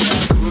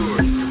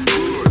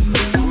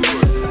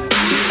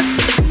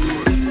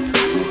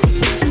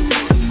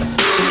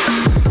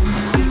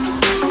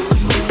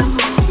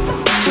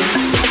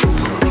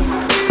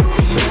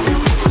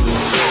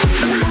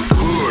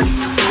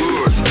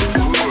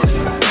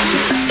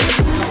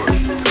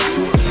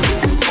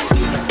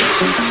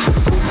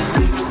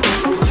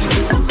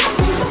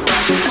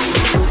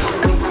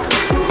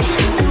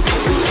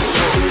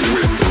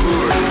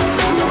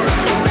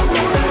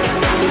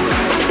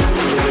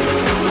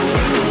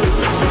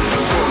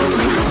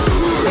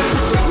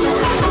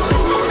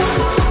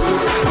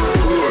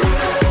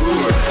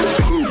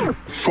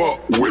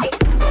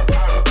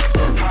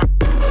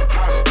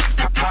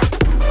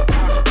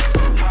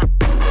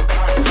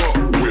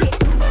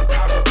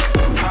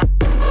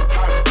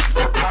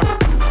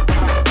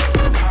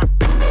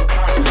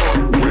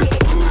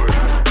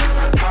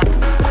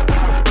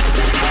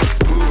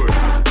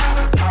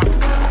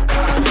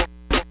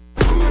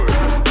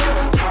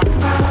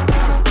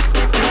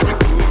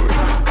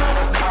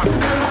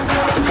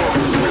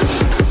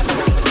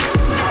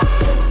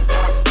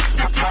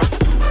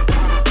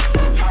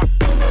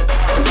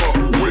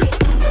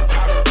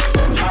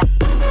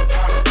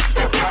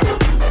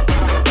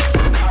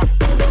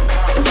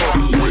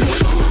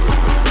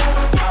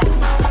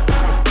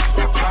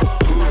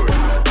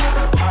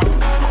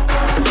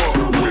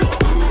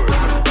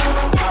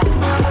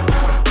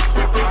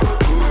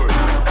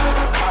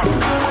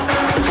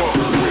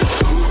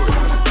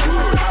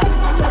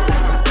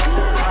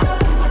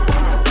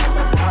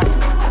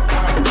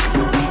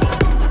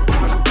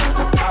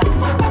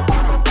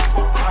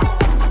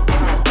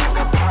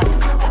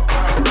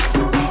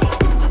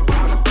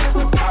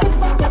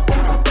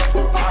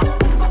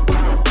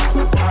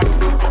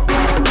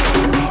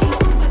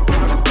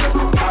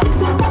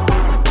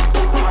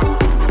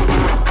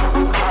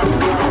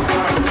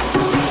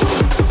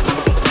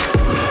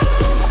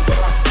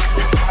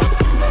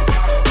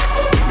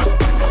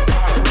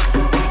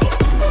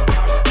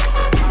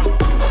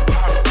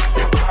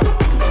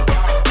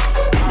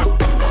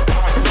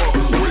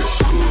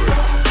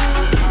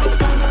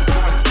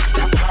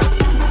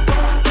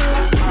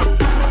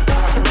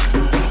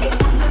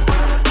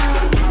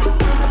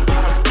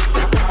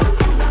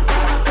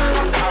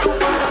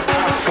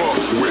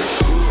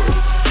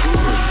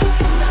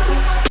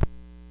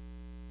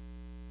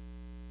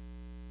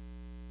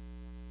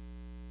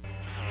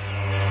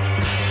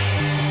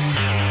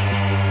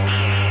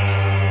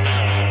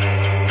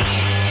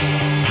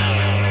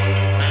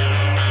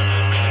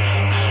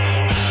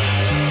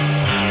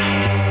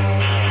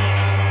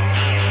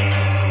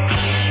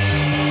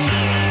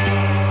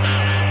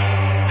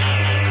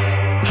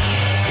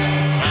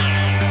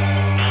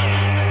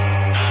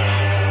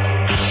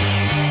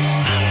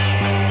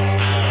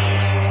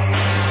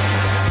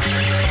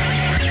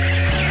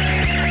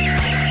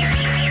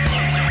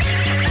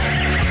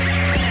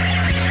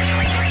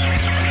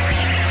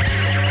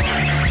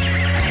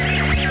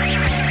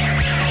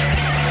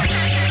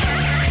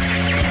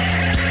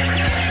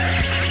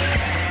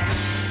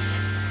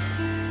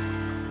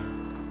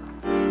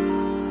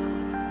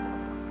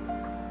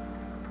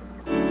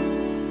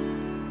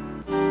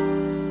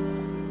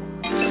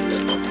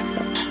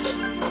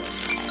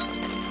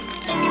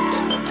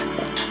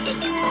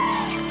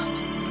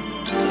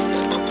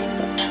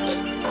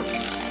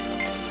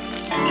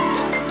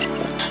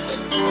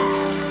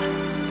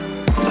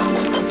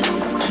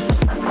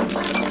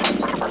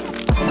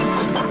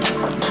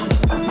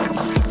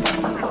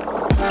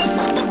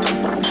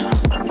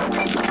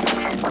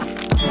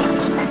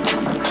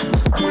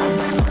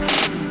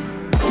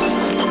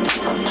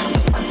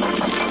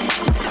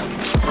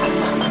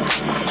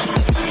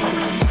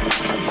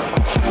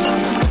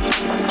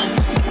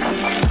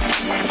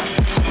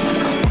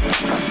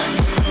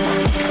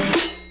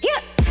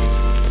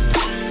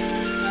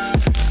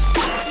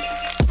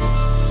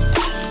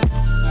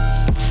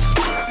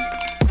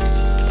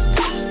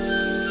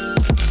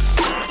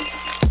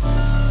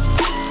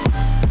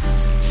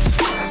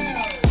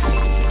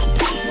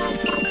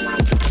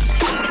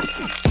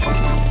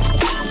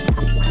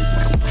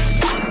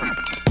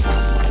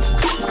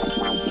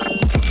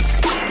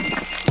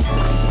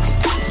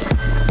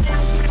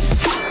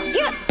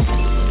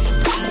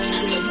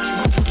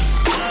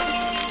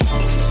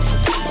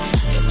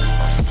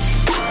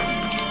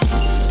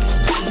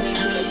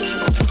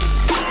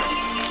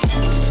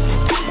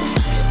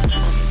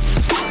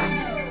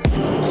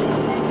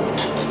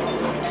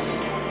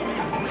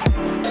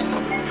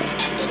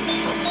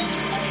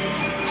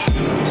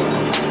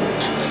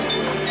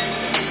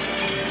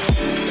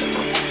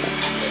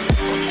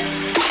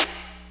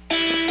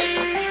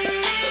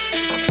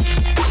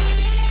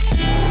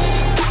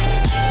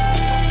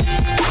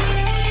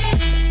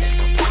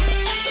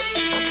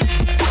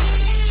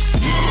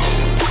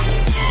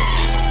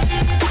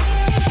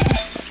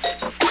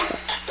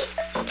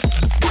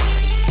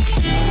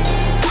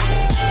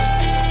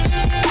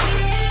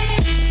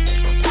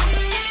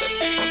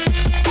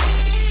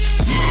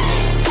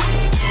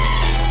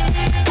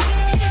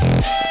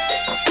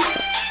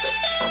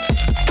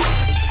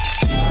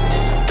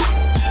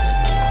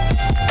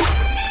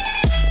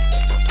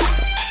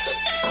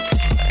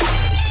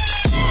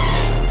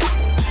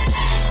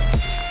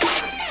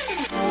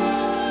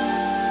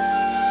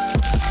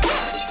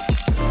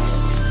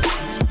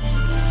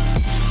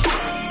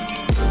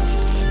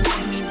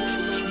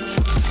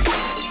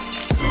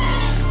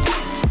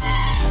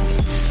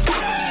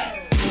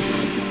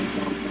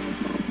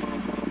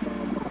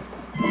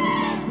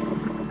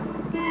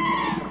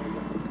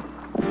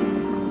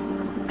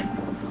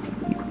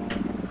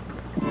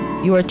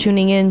 You are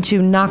tuning in to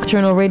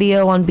Knokternal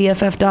Radio on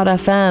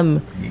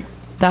BFF.FM.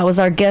 That was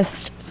our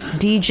guest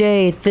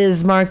DJ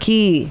Thiz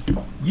Marquis.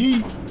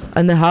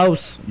 In the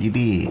house. You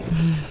did.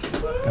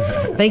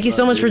 Thank you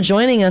so much for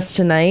joining us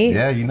tonight.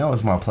 Yeah, you know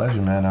it's my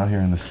pleasure, man. Out here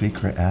in the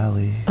secret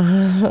alley.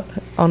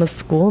 On a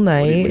school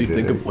night.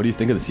 What do you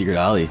think of the secret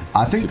alley?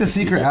 I think the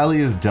secret alley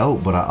is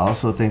dope, but I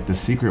also think the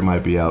secret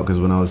might be out because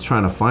when I was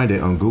trying to find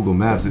it on Google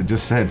Maps, it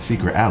just said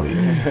secret alley.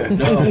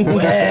 No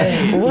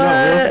way.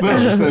 What?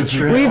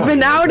 We've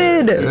been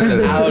outed.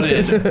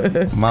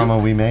 Outed. Mama,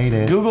 we made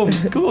it.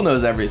 Google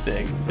knows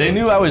everything. They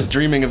knew I was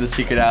dreaming of the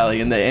secret alley,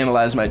 and they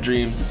analyzed my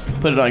dreams,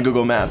 put it on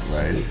Google Maps.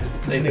 Right.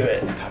 They knew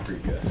it.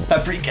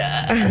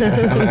 Paprika.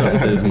 What's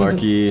up, Thiz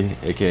Marquis,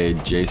 aka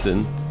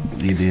Jason?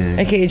 You did.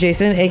 AKA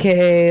Jason,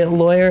 AKA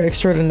lawyer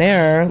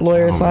extraordinaire,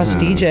 lawyer slash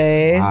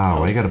DJ.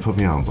 Wow, why you gotta put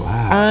me on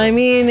blast? I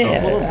mean,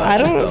 I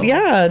don't,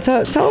 yeah,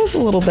 tell us a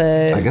little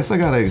bit. I guess I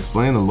gotta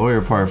explain the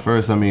lawyer part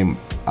first. I mean,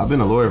 I've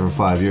been a lawyer for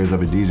 5 years. I've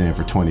been DJing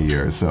for 20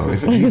 years. So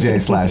it's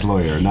DJ slash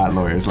lawyer, not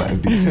lawyer slash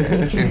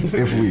DJ,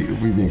 if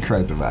we being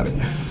correct about it.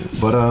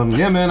 But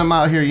yeah, man, I'm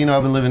out here. You know,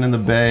 I've been living in the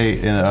Bay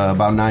in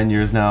about 9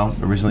 years now,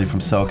 originally from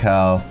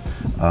SoCal.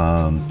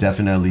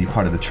 Definitely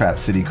part of the Trap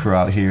City crew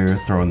out here,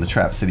 throwing the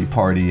Trap City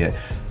party at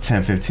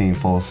 1015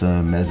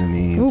 Folsom,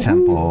 Mezzanine,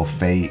 Temple,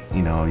 Fate.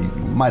 You know, you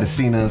might have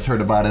seen us,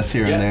 heard about us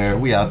here and there.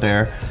 We out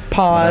there.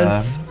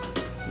 Pause.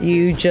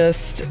 You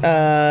just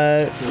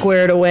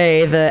squared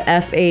away the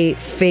F8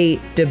 Fate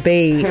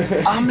debate.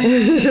 I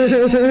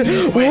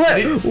mean,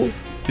 what?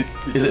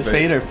 Is it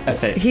Fate or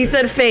F8? He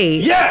said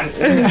Fate.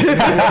 Yes!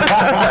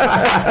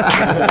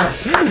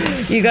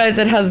 You guys,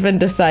 it has been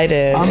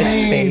decided. I mean,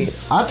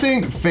 it's Fate. I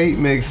think Fate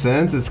makes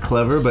sense. It's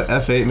clever, but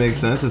F8 makes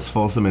sense. It's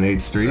Folsom and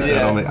 8th Street.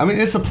 Yeah. I mean,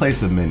 it's a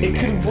place of many names.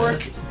 It could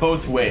work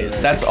both ways.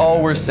 That's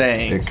all we're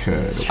saying. It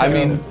could. I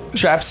mean,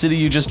 Trap City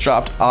you just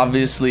dropped.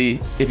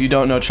 Obviously, if you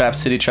don't know Trap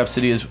City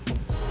is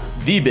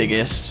the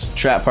biggest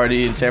trap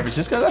party in San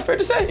Francisco. Is that fair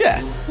to say?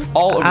 Yeah.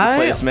 All over the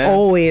place, man. I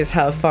always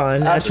have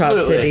fun at Trap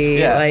City.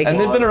 Yes. Like, and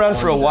they've been around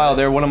for a while.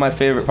 They're one of my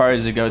favorite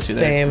parties to go to.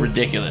 Same. They're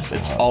ridiculous.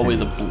 It's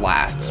always a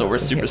blast. So we're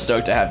super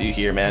stoked to have you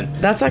here, man.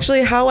 That's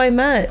actually how I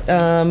met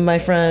my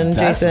friend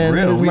Jason.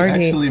 Real. Thiz We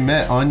Marquis. actually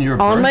met on your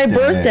my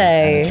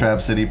birthday at a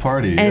Trap City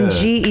party. And yeah.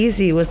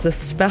 G-Eazy was the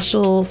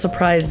special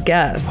surprise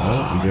guest.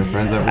 Oh, we've been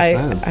friends ever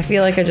since. I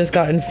feel like I just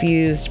got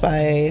infused by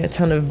a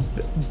ton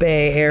of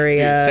Bay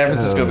Area. Dude, San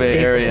Francisco Bay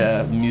Area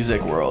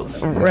music world.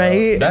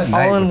 Right? That all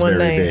night in was one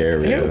very night. Bay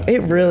Area.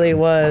 It really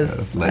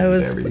was.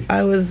 Legendary.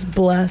 I was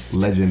blessed.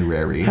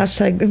 Legendary.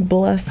 Hashtag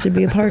blessed to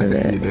be a part of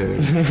it. You did.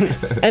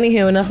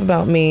 Anywho, enough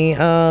about me.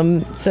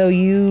 So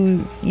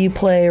you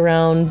play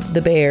around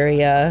the Bay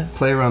Area.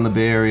 Play around the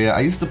Bay Area.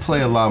 I used to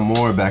play a lot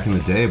more back in the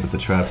day, but the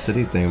Trap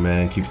City thing,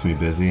 man, keeps me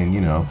busy. And,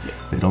 you know,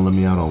 they don't let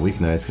me out on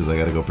weeknights because I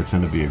got to go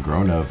pretend to be a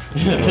grown-up.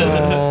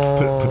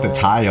 Put the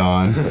tie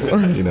on.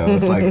 You know,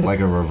 it's like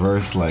a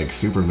reverse, like,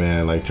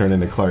 Superman, like, turn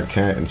into Clark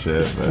Kent and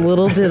shit. But.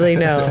 Little do they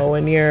know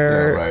when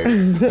you're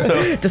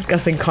So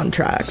discussing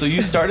contracts. So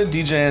you started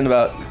DJing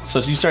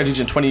you started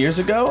DJing 20 years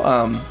ago.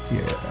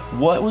 Yeah.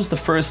 What was the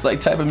first like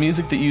type of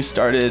music that you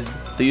started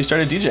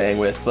DJing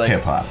with? Like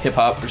hip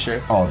hop for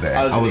sure. All day.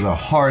 I was a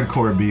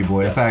hardcore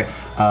b-boy. In fact,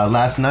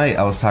 last night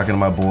I was talking to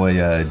my boy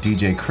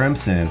DJ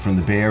Crimson from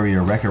the Bay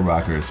Area Record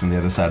Rockers from the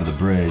other side of the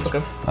bridge.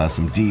 Okay.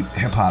 Some deep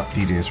hip hop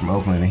DJs from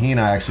Oakland, and he and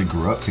I actually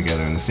grew up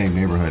together in the same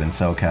neighborhood in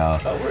SoCal.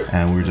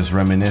 And we were just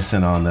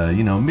reminiscing on the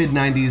mid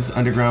 '90s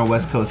underground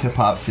West Coast hip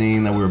hop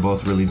scene that we were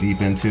both really deep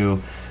into.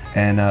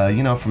 And,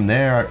 from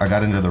there, I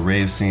got into the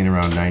rave scene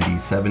around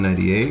 97,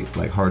 98,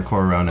 like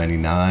hardcore around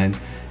 99.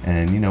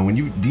 And, when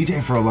you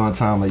DJ for a long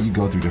time, like, you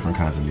go through different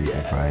kinds of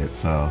music, right?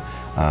 So,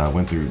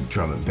 went through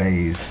drum and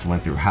bass,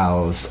 went through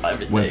house,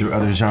 went through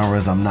other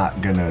genres I'm not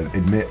going to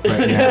admit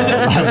right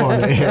now live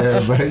on the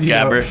air. But,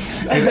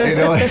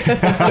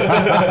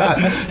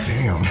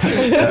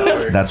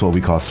 Damn. That's what we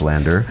call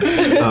slander.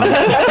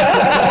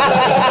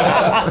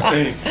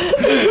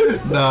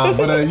 No,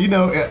 but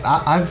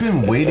I've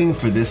been waiting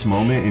for this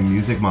moment in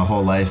music my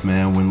whole life,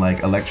 man, when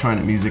like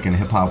electronic music and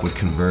hip hop would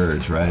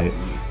converge, right?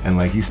 And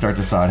like you start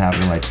to saw it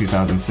happening like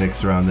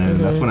 2006 around then.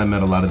 That's when I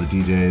met a lot of the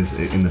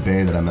DJs in the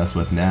Bay that I mess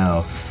with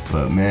now.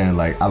 But man,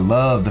 like I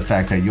love the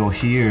fact that you'll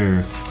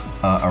hear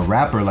a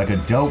rapper, like a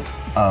dope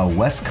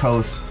West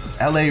Coast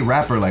LA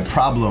rapper like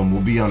Problem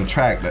will be on a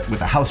track with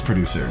a house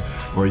producer,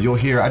 or you'll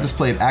hear I just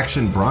played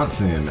Action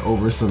Bronson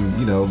over some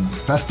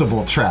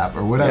festival trap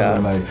or whatever. Yeah.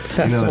 Like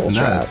festival it's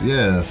nuts. trap.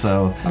 Yeah,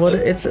 so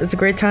it's a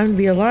great time to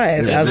be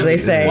alive, as they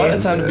say. What a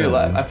time to be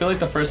alive. I feel like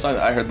the first song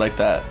that I heard like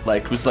that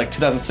was like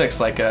 2006.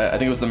 Like I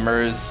think it was the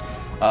Murs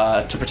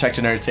To Protect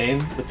and Entertain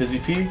with Busy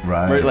P.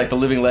 Right. Like the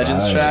Living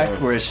Legends track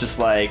where it's just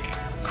like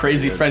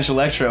crazy French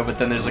electro, but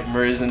then there's like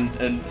Murs and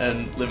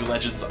Living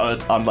Legends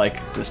on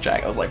like this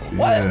track. I was like,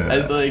 what?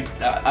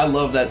 Yeah. I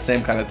love that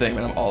same kind of thing,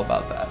 man. I'm all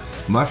about that.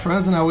 My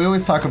friends and I, we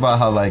always talk about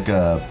how like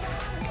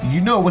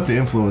what the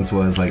influence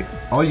was. Like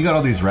you got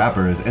all these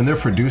rappers, and their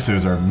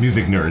producers are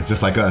music nerds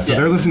just like us. So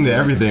they're listening to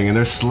everything, and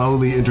they're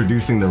slowly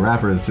introducing the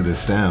rappers to this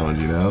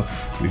sound, you know?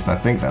 At least I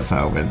think that's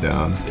how it went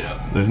down. Yeah.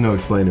 There's no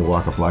explaining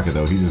Waka Flocka,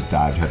 though. He just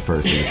dived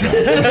headfirst in the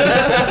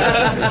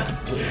track.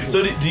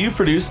 So do you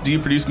produce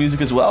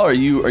music as well, or are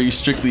you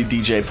strictly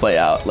DJ play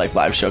out, like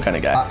live show kind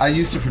of guy? I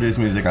used to produce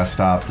music. I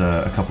stopped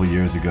a couple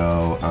years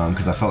ago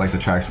because I felt like the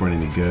tracks weren't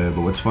any good.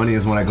 But what's funny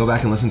is when I go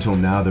back and listen to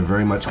them now, they're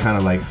very much kind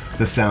of like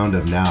the sound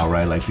of now,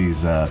 right? Like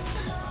these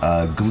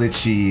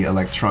glitchy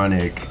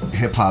electronic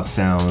hip hop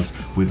sounds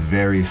with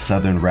very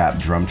southern rap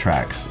drum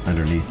tracks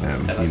underneath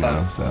them. Yeah, you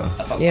know,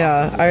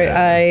 Yeah,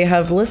 I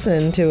have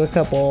listened to a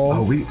couple.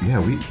 Oh, we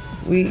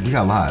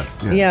got live.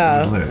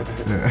 Yeah. It was lit.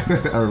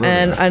 I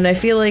remember that. And I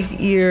feel like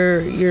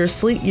you're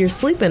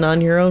sleeping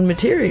on your own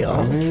material.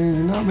 I mean,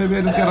 you know, maybe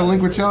I just got to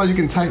link with y'all. You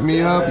can type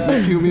me up, you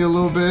can cue me a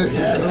little bit.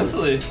 Yeah,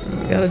 definitely.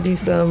 Gotta do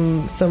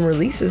some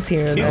releases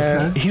here and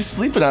there. He's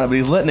sleeping on it, but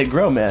he's letting it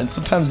grow, man.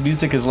 Sometimes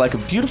music is like a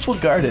beautiful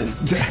garden.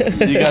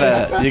 you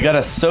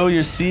gotta sow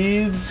your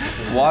seeds,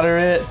 water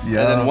it, and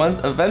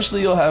then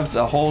eventually you'll have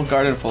a whole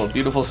garden full of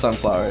beautiful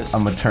sunflowers.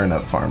 I'm a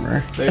turnip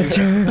farmer. There you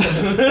go.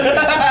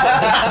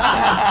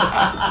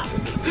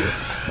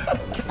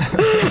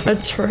 A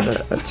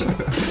turnip.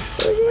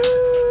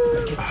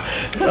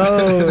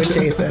 Oh,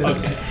 Jason.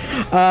 Okay.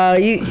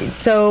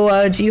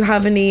 Do you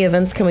have any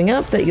events coming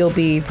up that you'll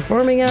be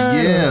performing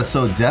at? Yeah,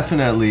 so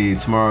definitely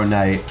tomorrow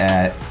night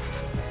at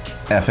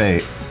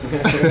F8.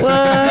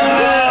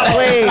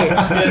 Wait.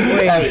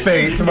 At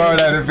Fate. Tomorrow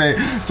night at Fate.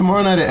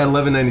 Tomorrow night at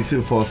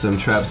 1192 Folsom,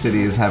 Trap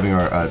City is having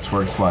our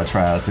Twerk Squad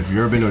tryouts. If you've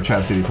ever been to a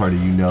Trap City party,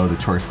 you know the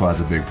Twerk Squad's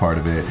a big part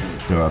of it.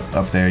 They're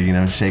up there, you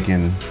know,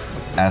 shaking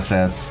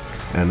assets.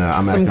 And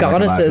I'm some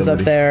goddesses up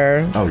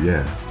there. Oh,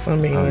 yeah. I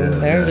mean,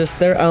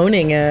 they're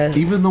owning it.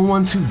 Even the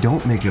ones who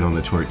don't make it on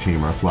the twerk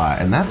team are fly,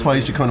 and that's why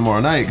you should come tomorrow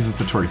night because it's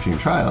the twerk team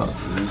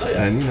tryouts. Oh,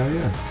 yeah.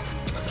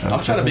 And I'm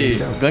trying to be.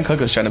 Glenn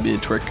Coco's trying to be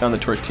on the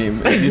twerk team.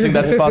 Do you think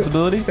that's a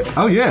possibility?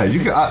 Oh yeah,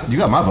 you got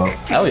my vote.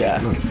 Hell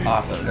yeah,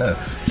 awesome. Yeah.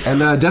 And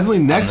definitely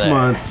next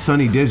month,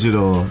 Sunny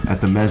Digital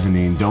at the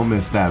Mezzanine. Don't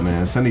miss that,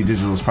 man. Sunny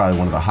Digital is probably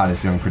one of the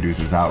hottest young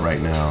producers out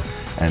right now,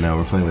 and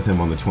we're playing with him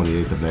on the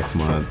 28th of next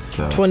month.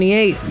 So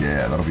 28th.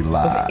 Yeah, that'll be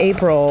live.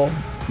 April.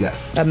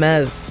 Yes. At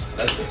Mez.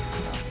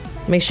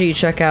 Make sure you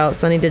check out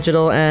Sunny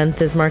Digital and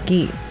Thiz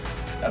Marquis.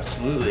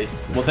 Absolutely.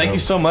 Well, thank you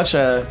so much.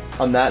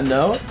 On that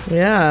note,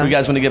 yeah, you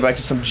guys want to get back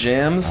to some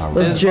jams?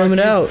 Let's jam it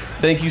out.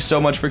 Thank you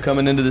so much for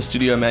coming into the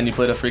studio, man. You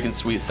played a freaking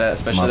sweet set,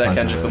 especially that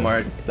Kendrick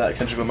Lamar. That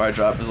Kendrick Lamar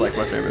drop is like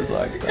my favorite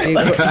song.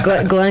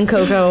 So. Glenn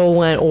Coco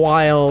went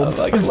wild.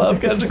 I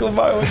love Kendrick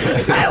Lamar.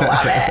 I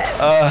love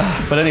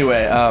it. But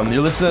anyway,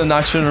 you're listening to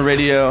Knokternal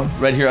Radio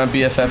right here on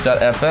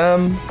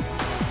BFF.FM.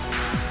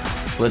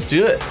 Let's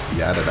do it.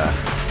 Yada.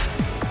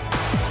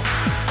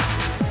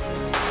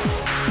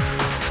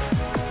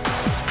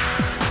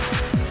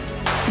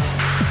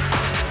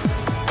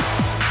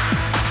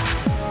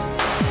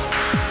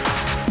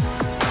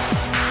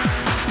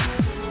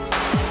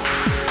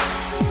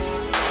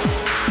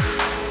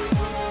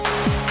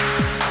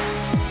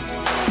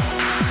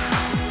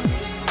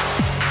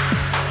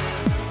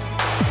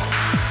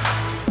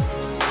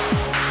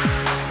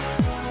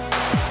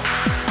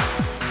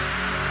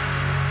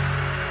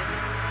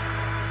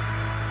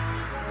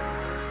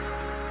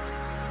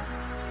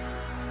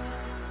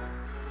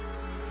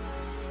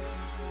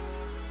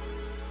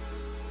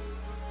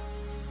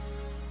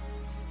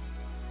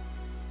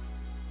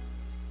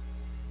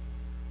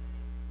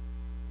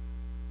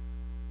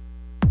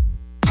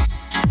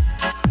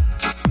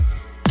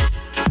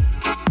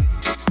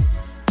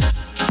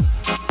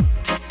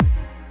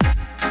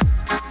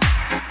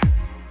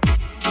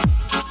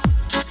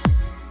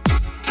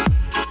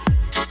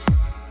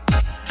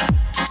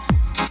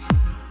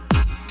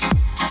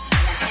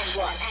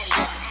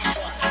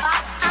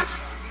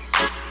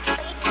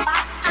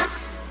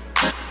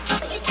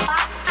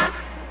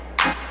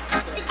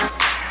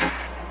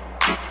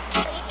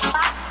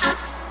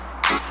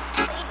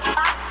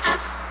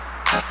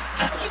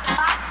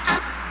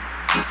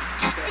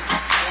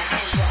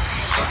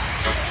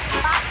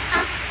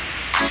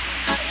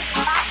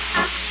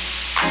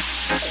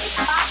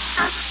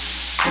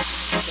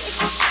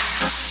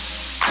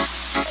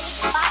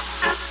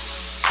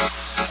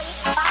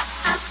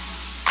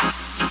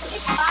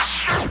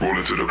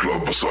 To the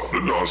club, bust up the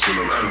dance in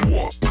them and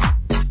what?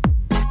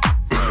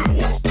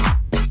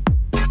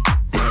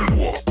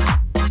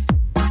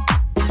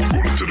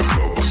 Roll into the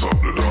club, bust up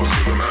the dance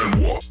in them and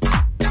what?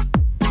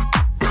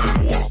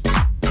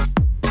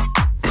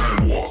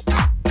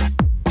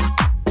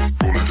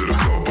 Roll into the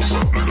club, bust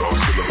up the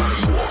dance in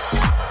them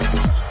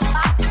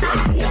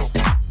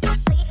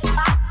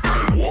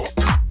and what?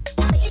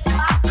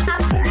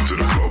 Roll into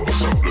the club,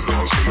 bust up the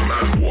dance in them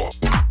and what?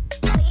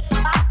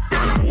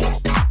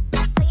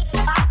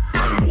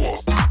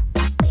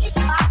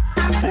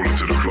 Roll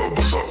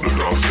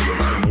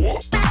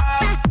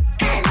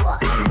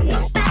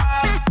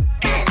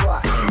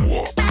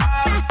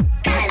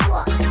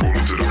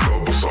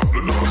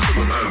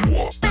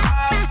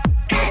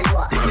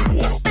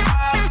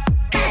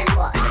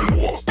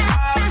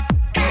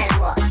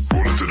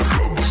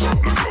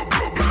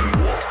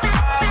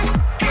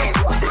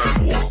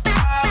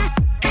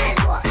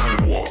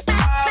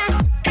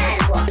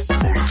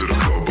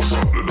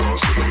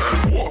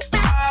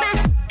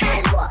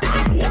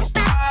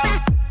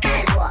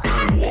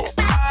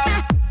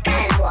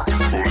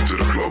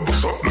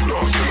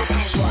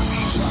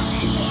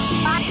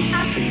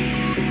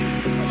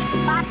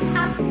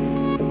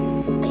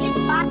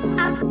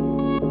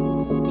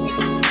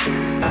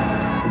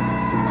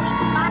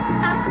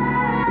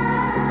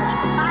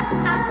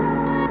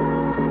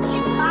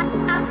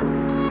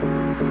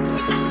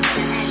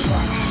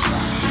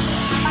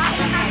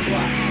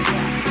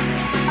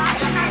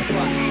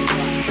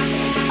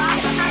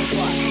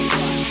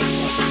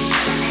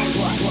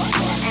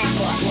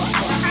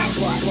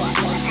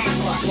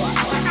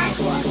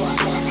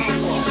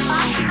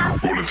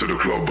Roll into the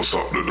club, bust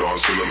up the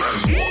dance till I'm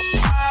and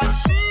walk.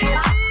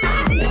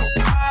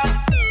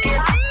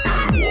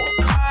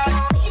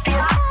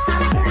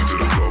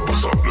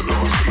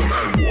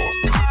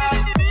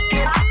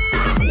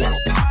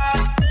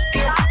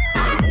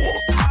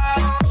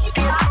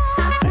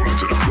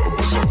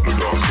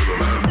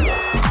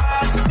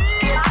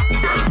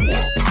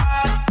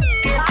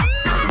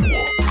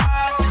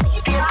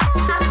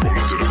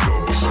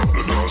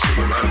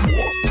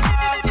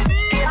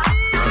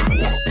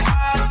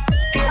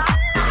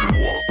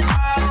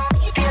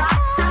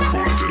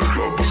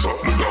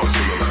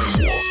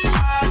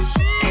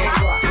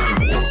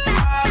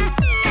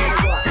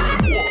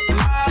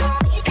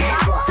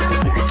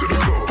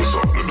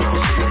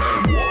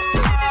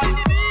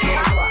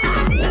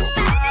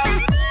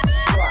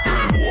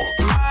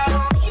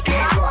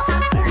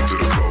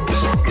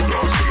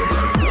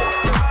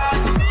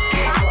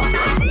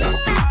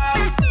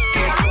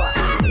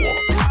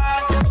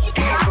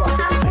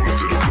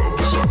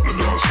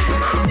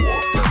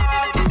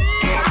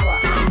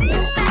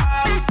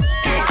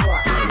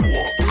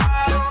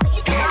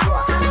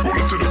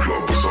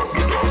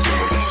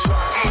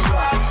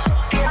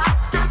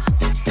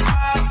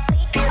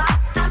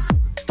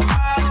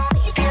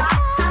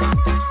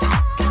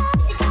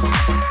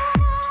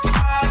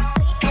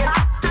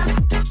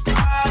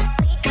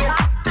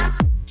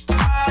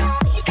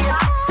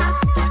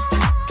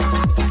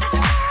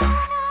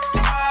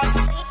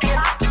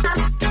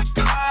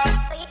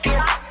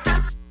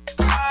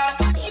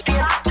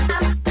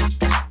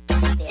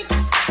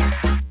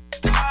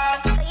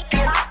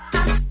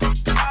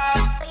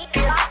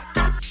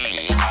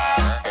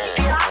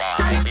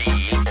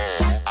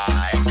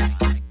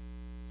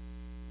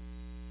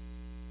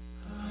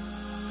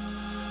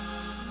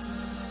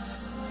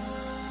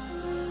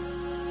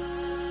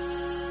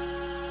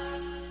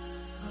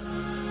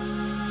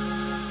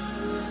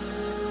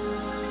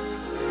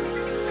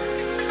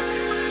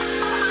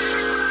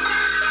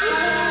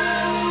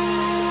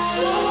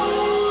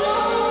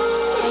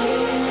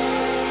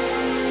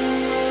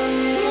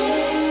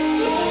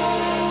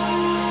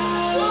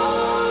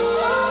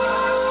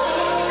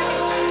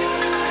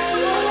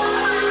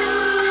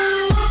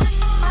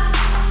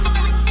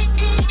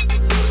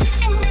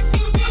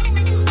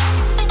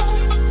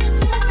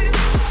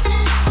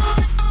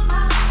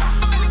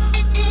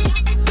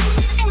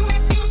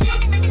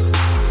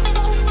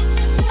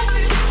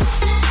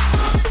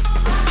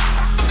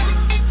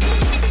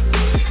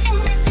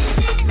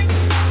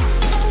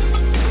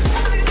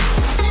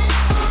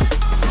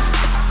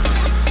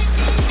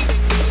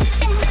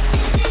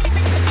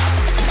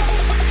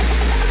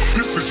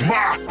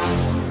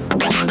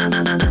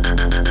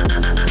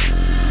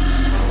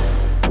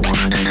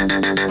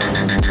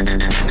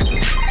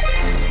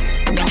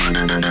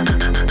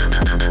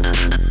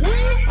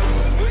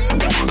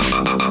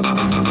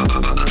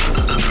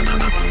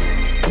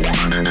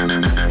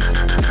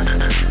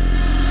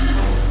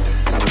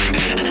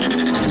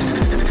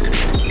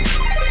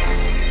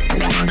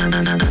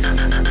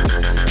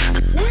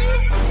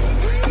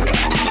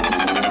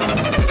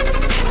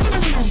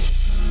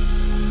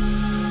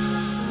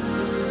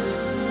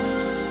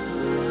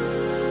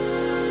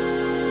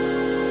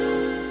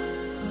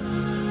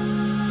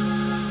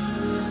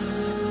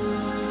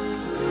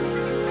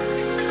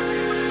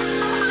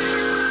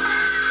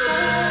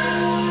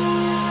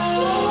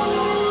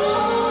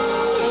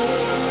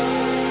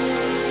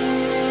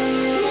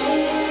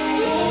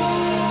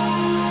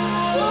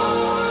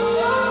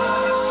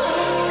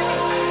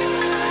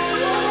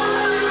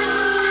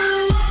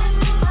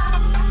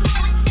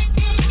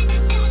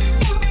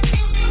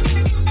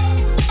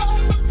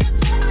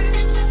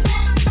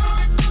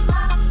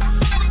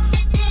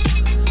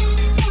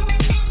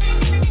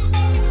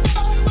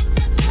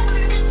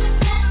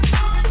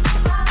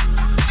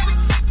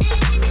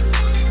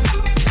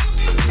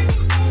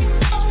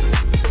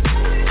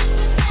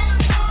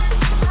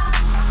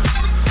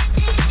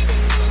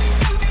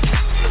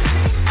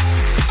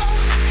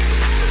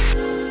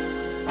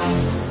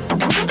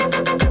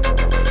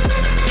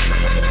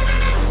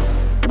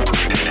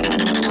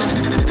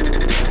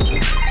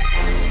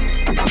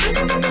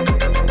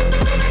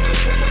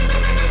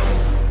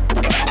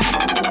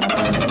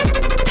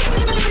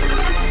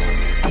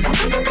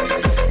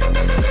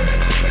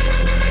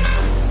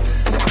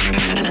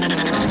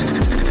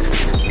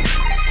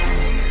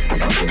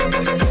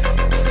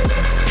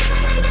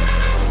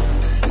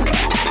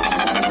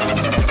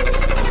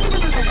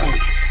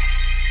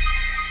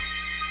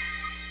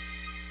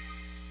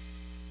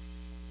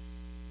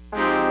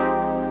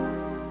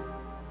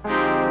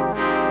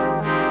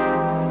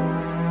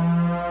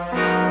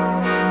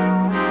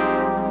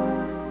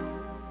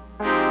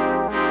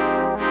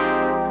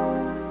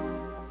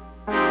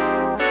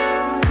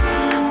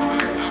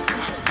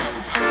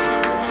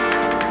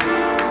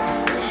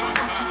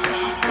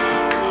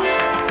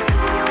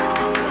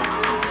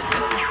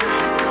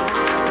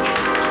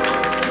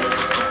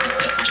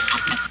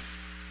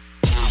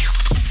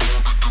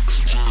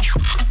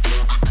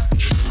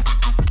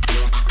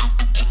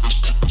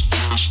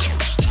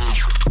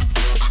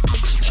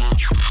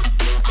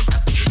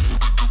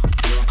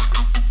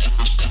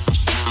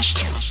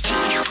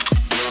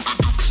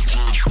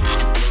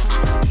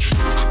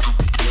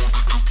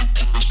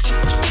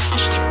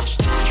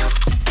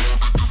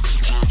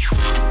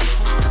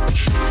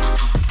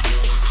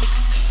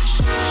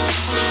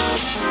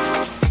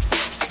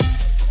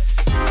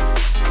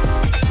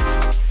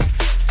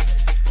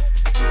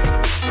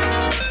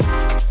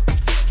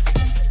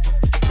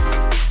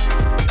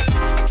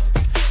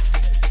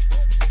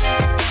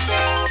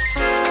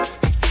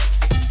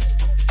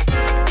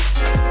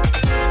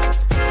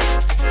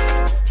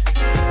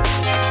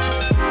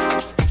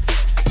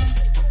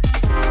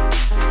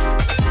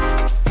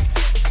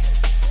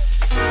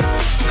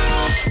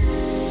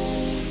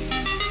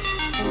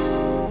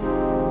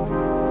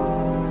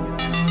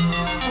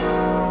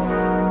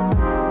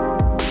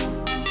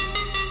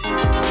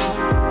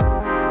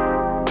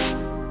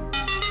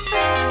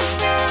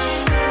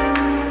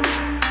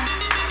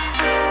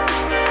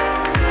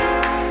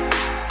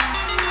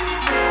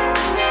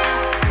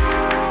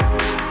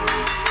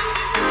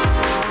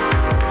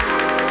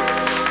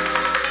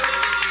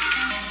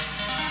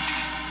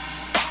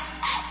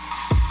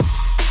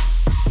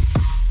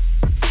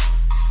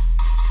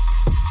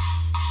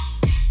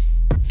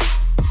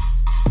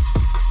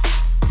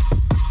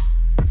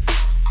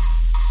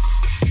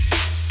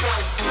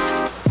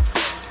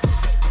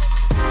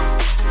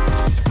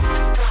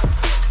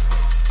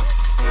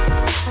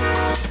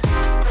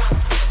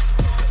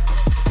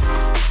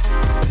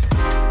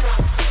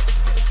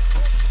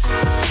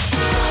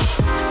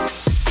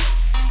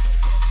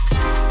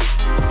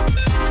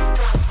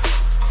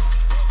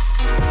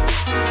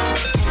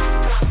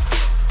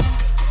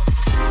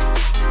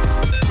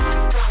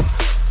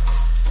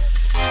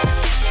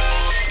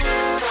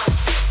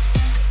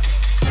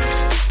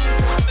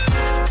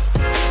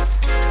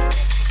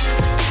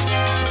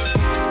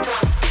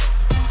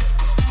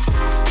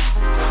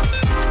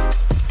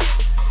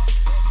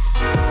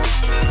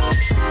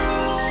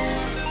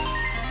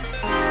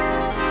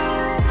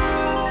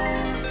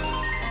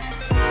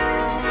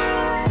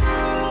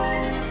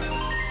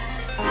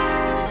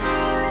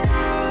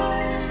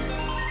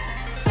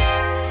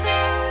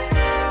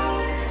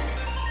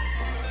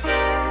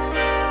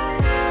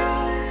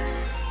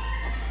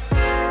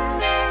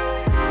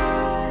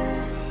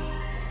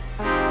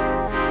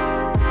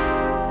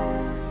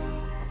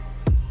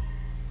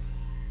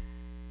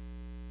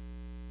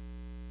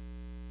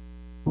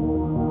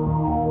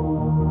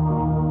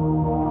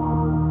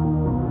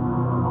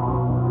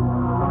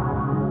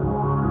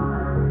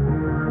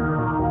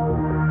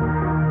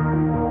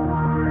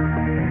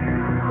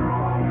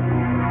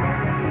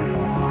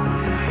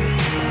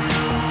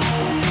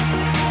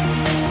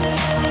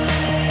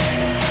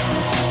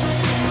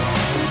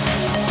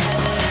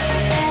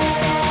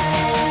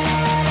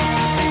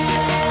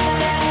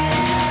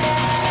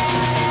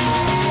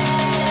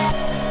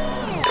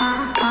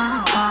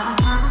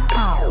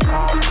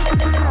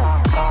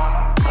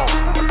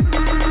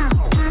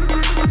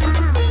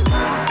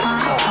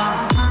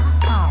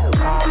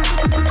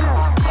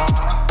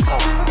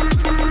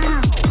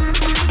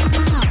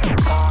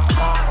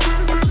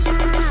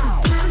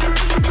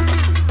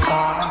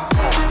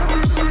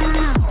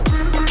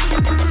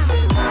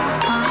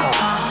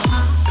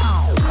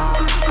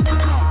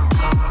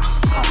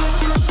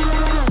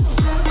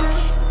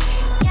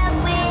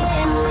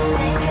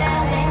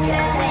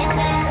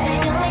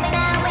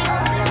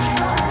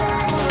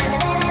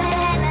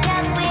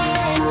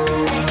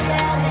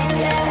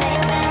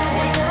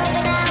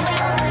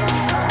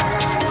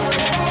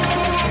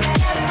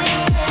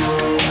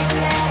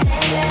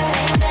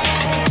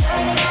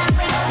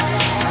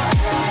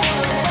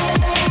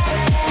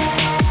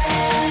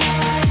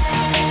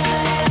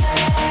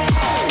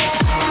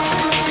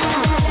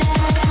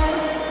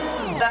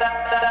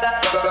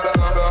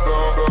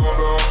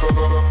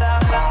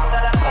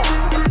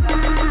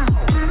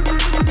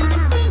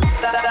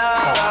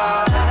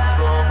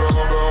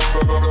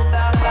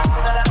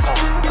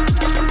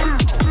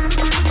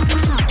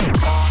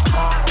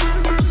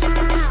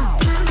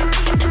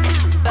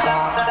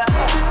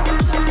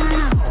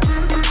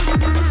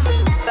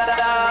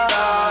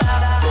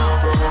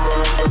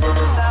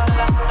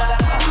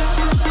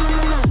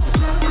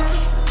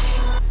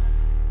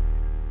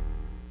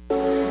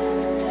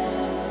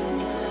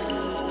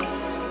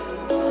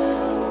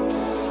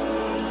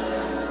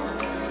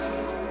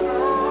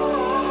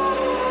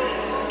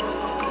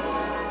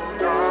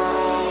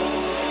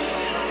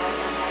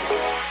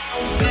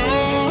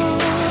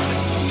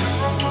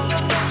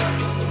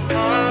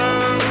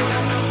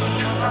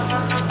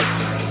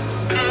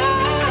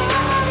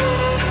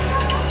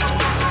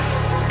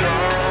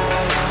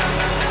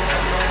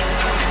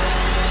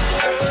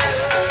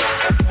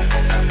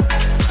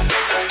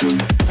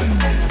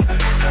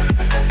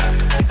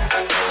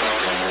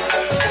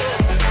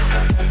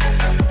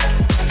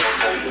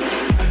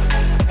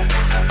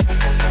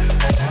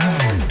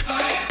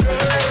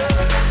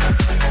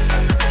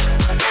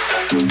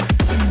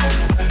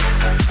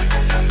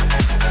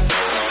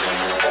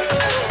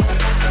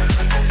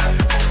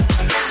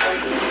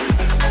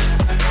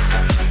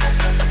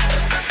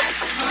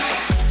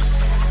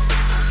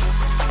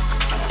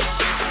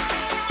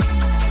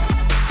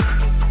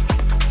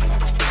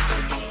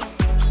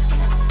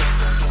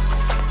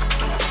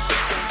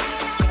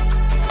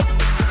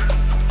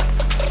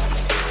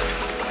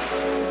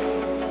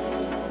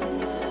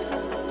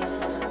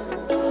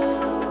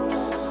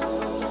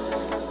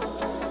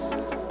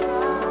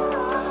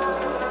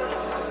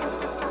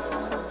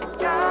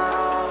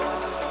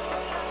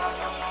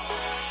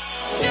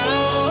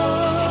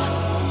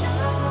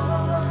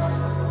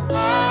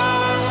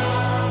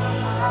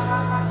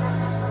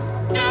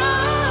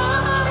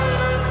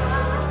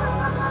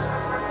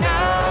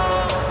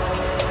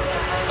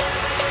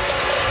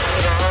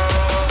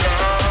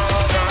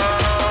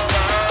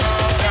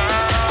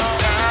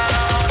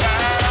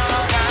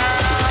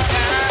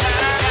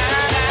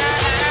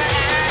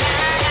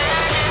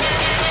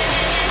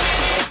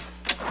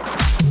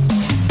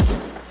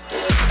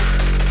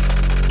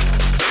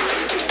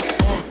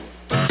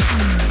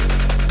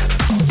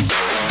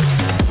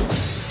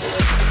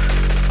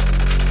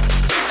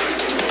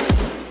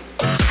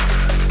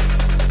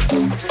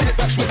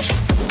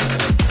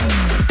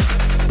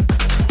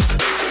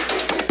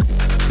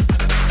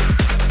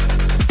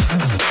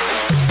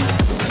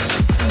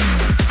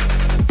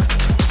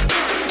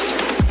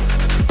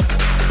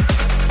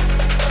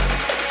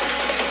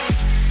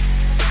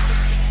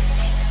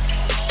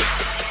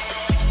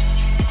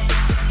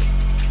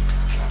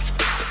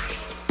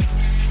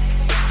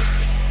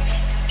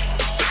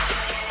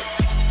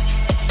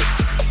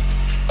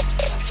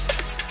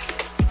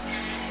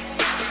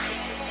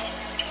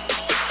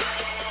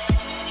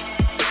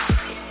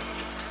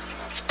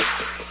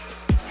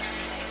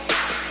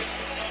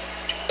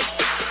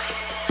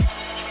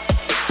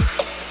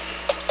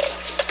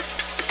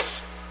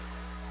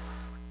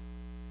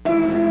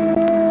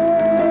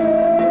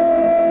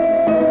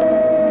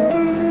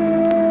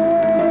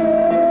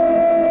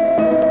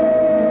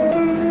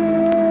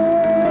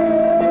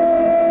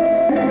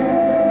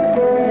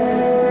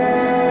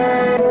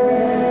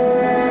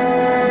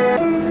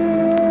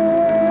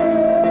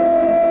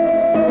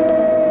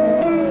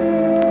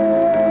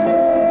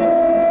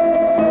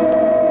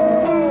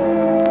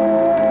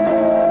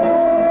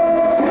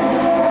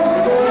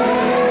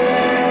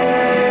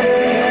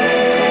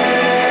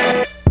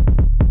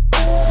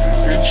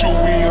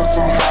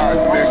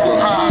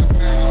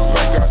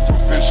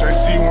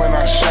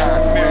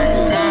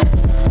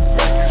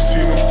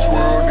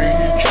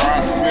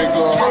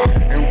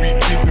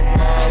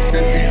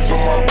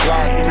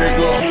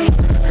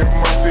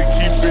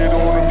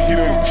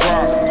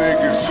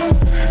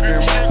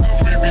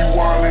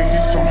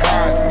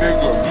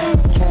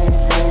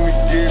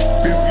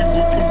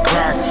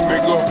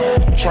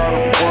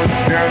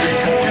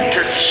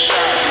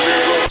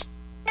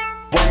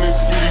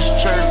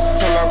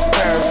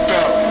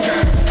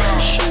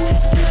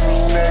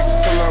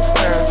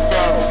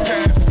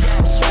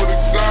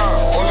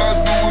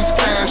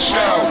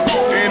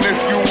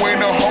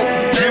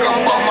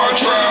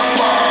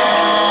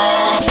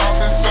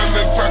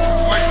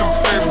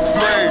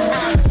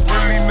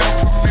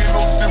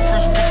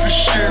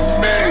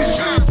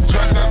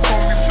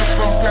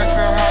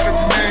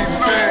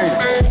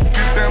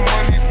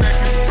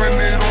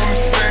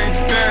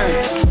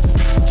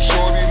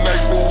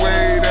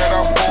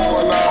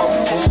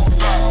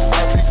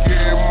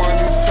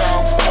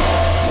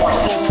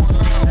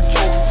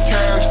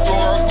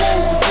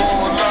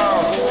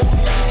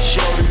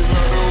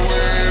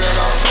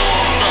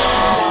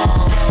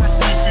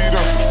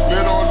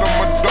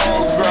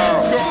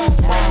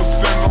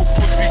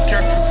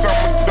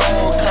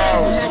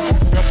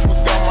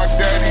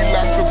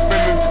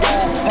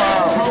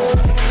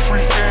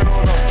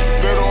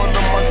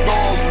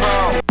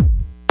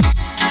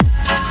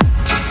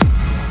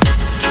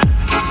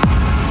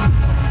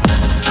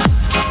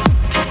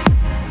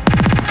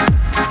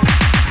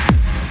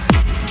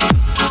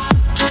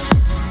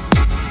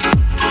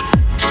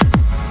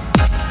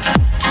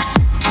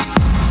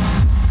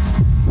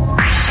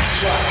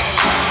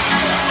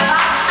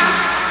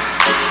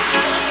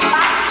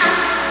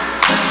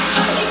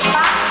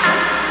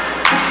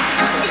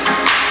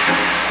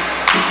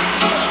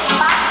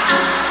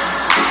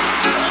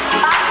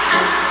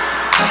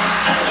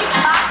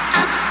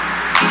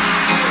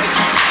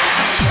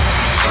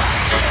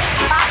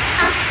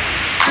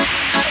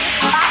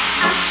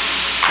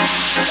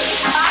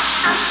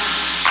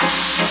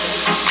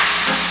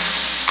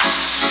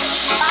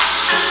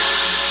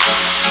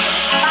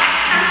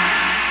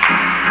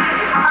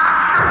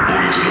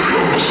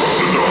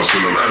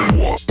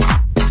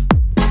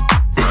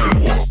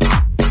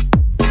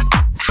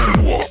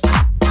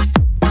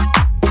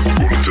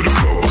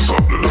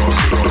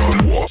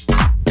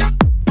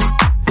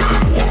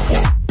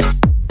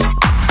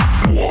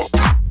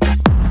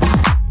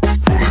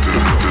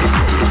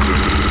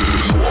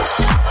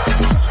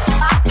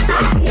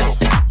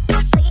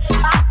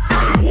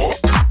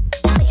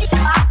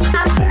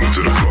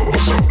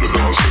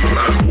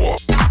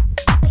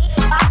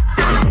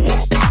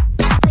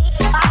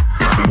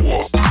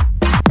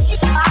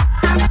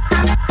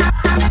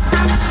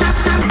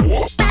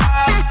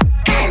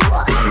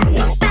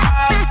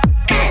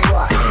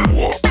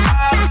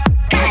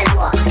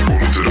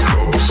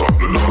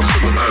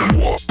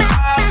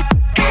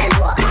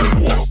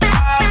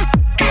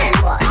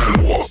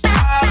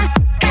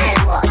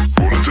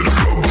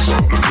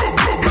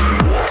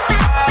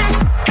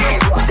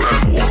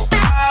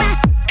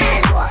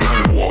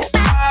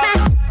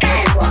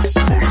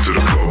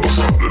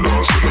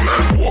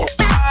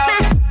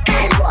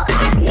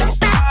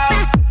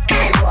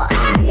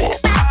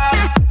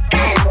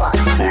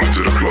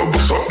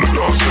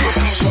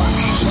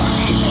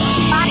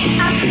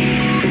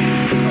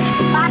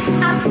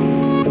 Roll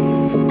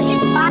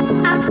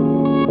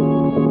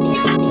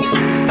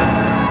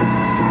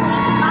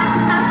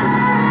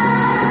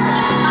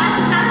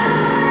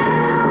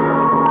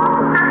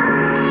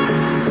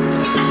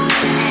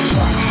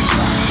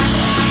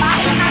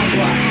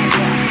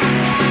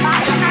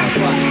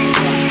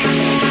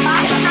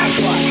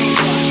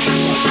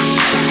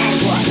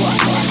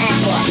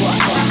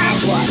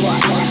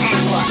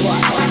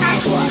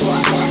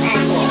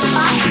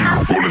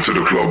into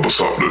the club,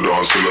 bust up the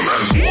dance till the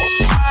man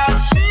walk.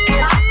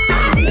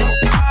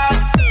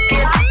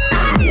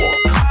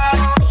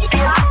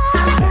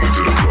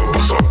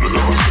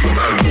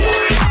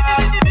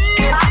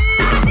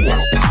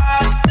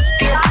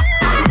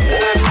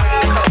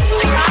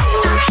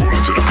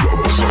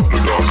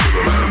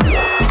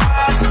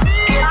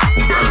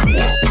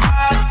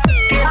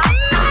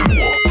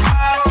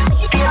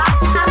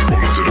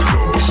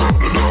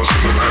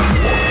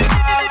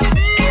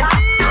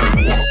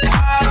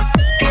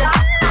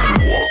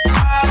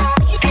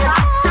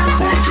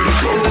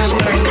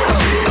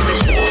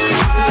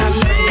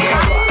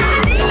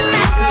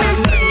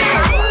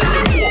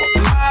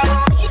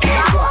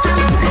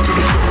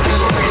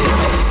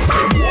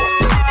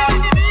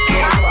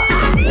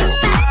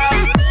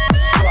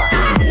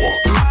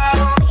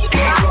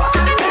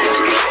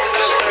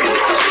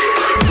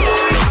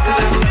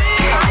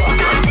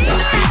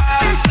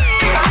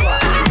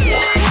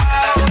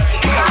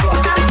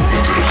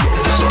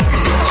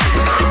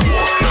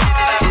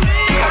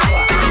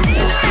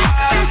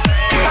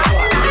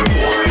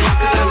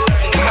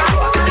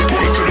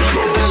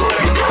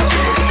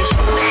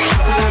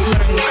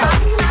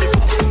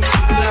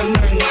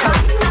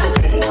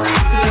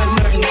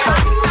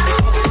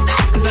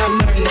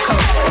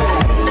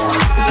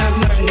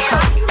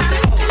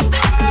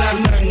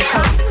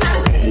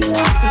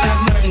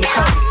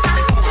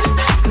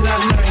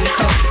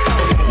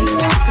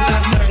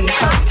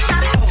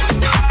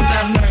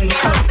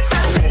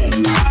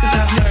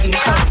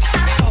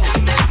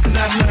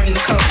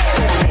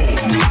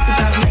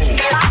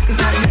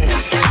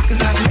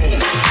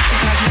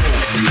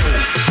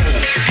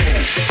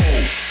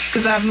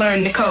 I've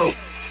learned to cope.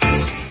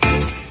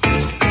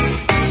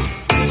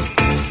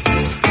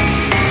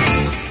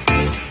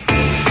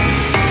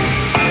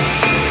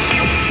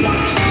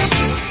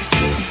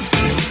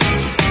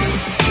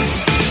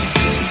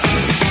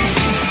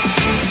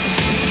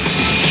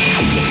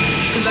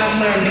 Cause I've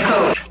learned to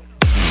cope.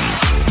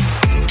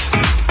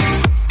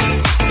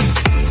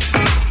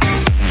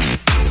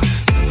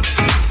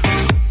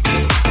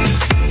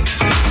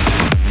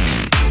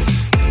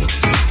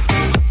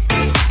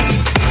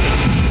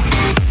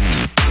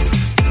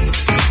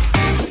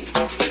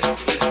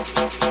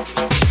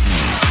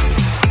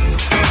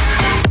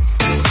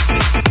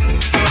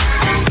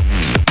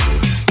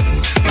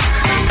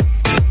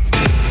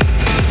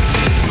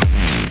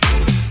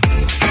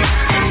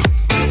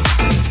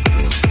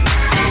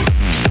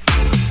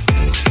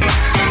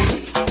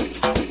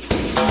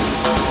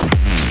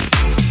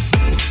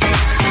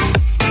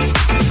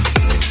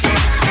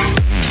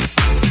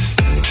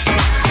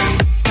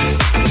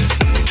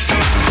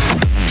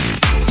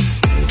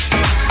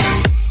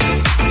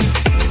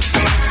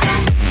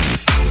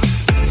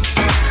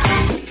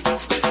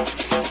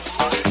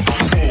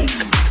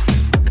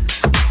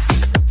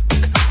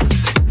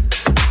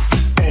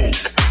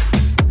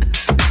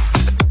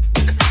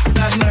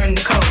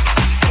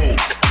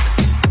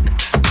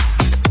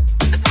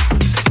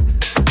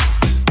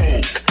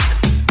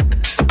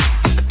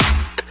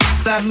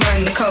 I've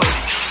learned the code.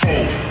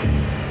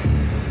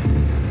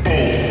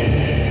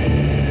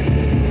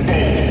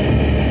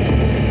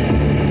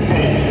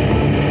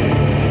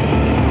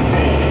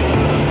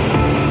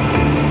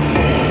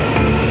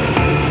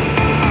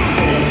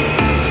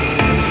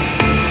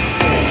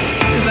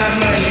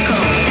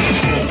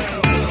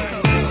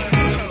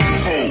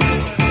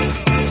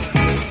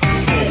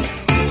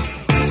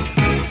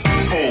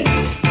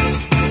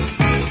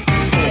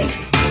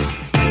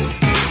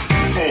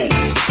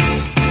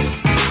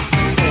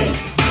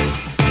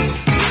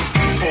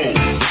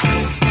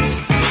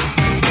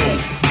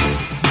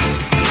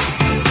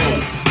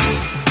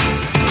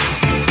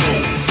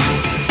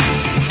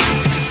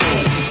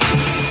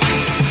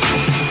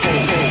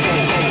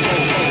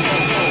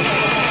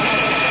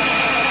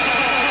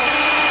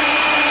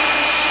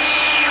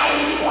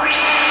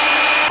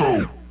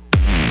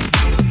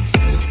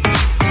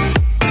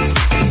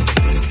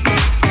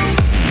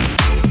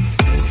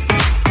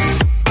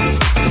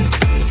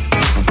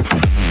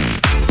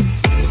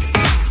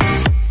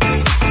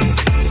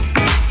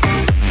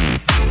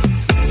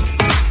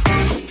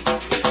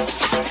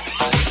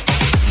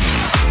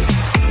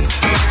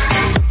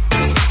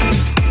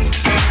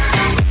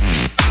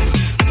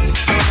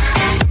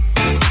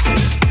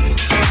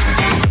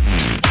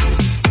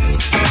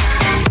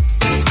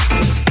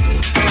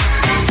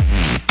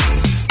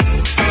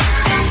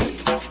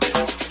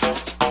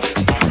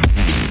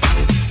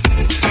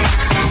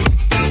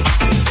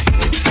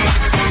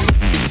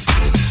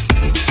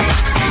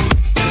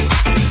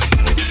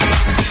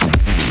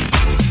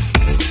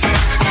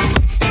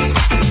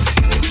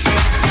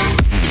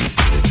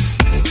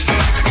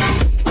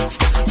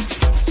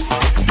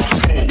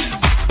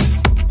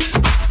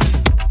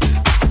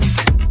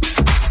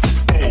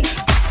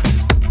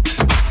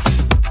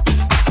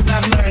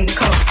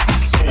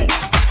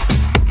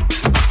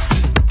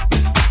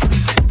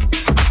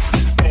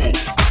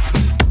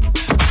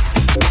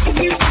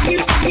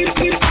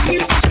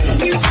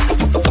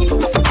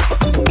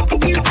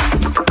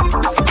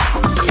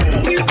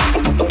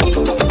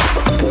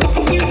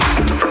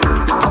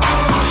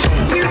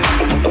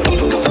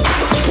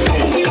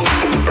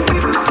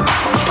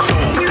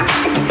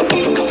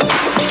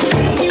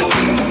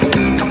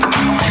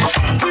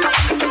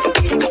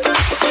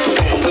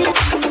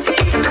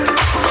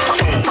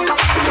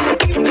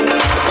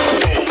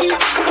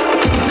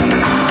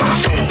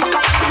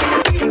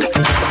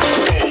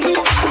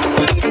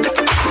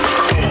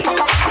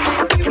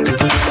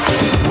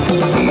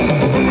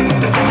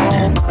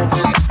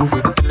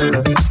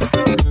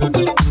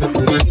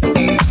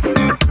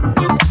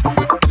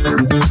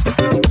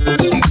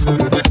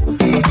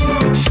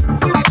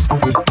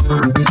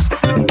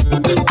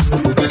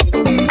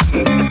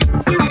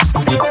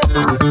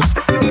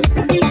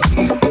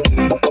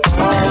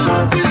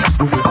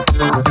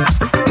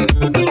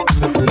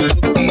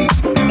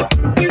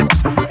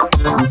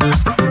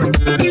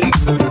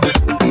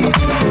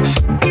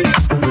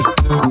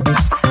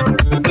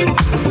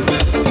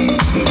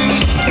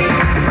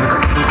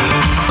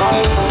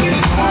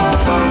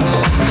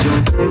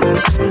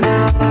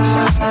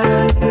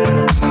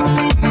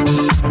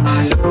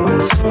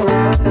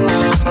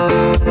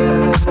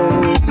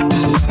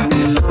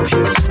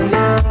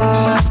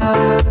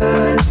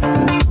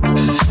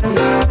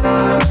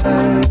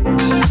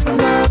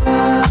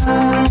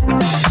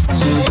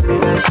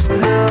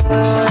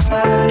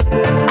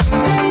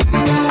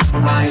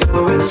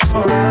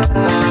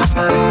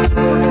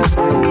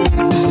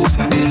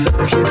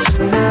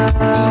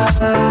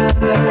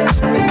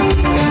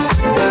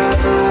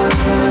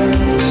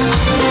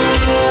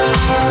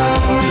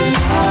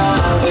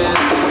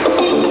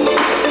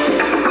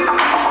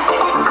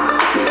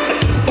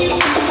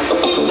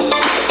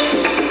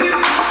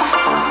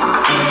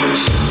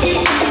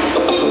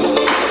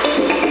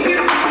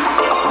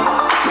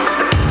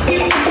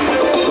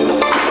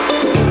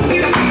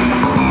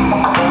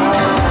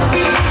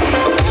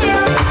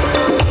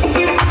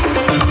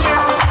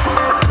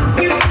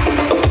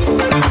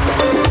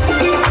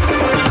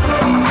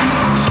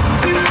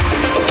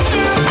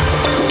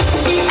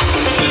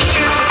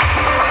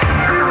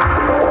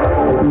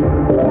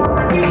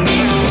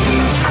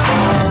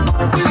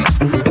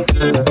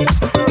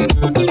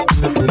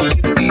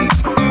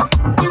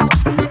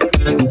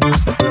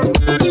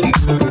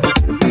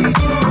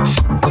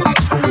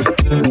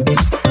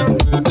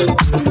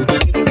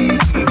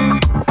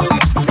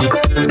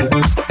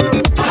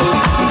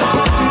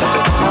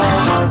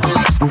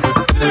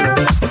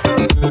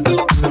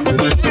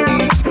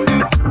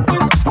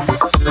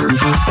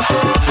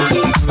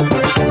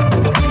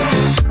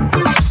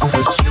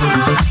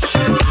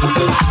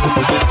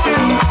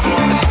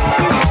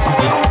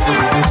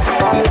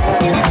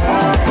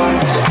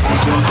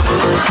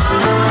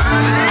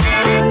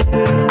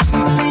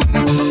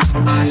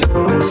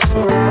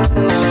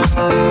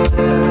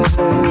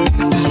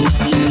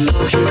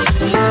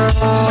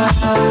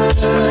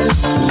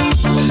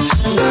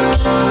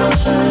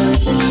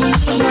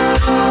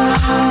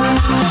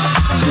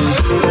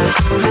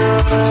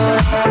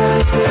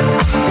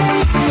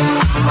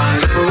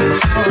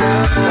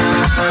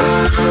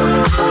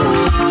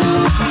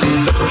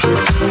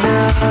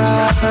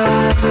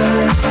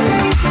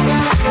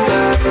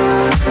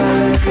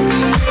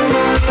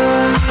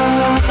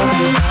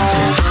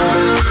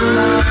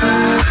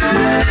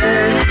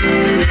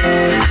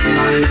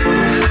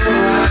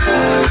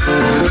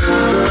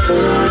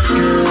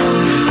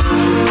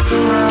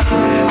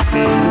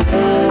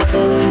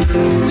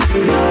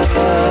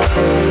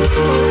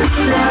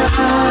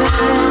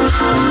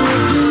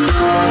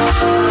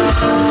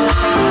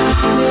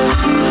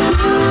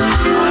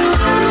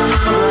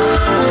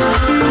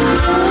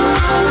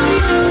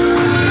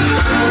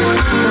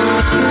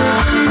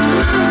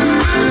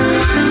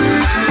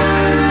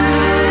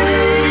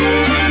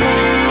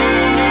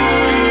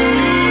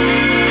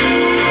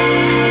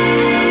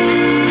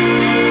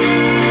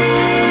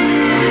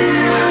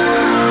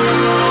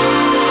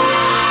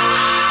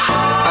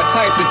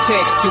 type to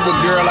text to a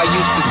girl I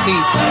used to see,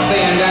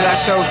 saying that I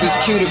chose this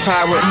cutie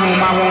pie with whom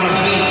I wanna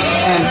be.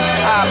 And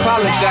I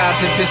apologize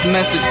if this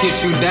message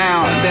gets you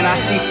down. Then I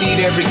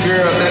CC'd every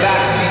girl that I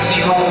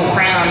CC hold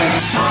crown. And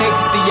hate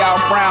to see y'all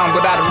frown,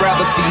 but I'd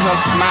rather see her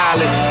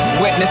smiling.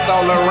 Wetness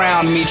all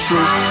around me,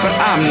 true, but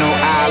I'm no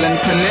island.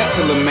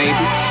 Peninsula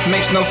maybe,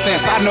 makes no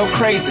sense, I know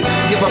crazy.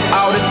 Give up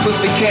all this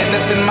pussy cat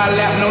that's in my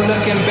lap, no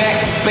looking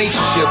back.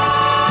 Spaceships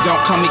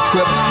don't come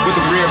equipped with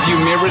rear view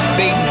mirrors,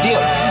 they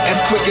dip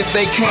as quick as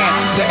they can.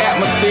 The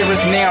atmosphere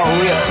is now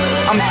ripped.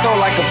 I'm so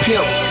like a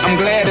pimp, I'm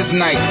glad it's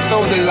night.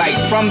 So the light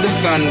from the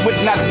sun would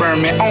not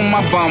burn me on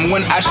my bum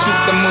when I shoot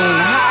the moon.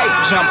 High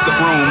jump the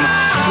broom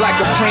like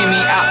a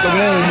preemie out the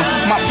womb.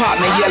 My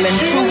partner yelling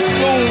too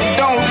soon,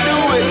 don't do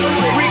it.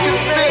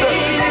 Reconsider,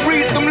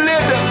 read some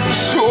litter.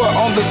 Sure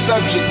on the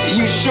subject,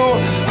 you sure?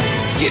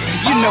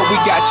 You know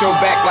we got your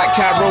back like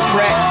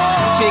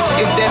chiropractic.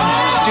 If that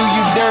do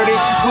you dirty,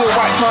 we'll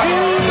wipe her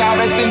out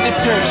as in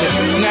detergent.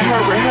 Now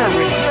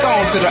hurry,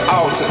 go on to the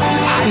altar.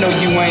 I know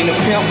you ain't a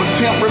pimp, but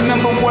pimp,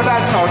 remember what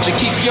I taught you.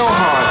 Keep your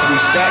heart, 3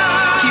 stacks.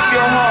 Keep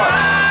your heart,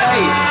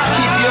 hey,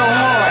 keep your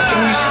heart,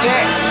 3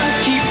 stacks.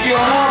 Keep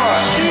your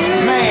heart,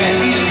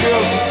 man, these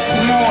girls are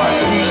smart.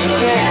 3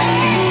 stacks,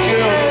 these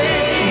girls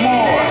are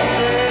smart.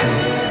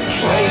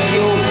 Play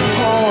your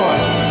part.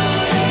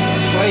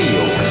 Play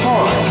your part.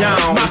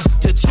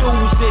 To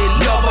choose it,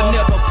 lover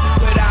never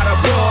without a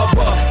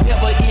rubber.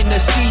 Never in the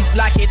sheets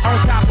like it on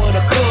top of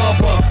the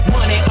cover.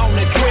 Money on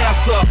the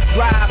dresser,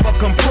 drive a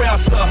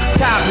compressor.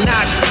 Top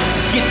notch,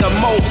 get the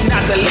most,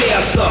 not the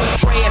lesser.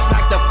 Trash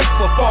like the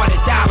for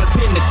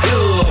 $40 in the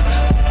club.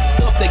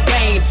 Up the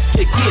game,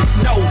 she gets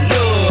no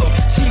love.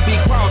 She be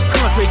cross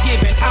country,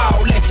 giving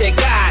all that she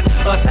got.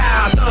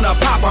 1,000 a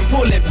pop, I'm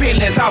pulling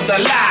business off the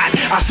lot.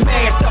 I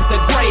smashed up the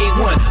gray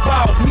one,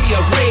 bought me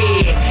a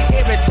red.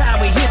 Every time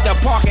we hit the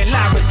parking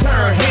lot,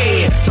 return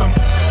head. Some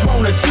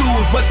wanna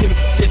choose, but them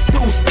just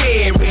too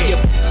scary. You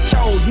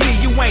chose me,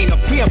 you ain't a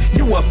pimp,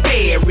 you a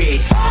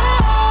fairy.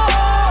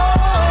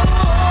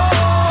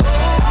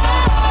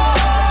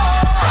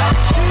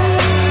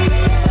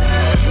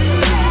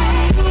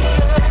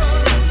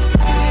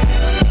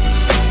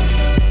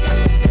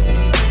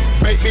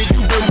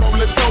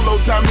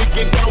 Solo time to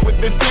get down with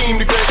the team.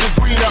 The grass is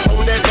greener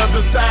on that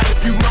other side.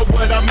 If you know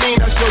what I mean,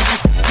 I show you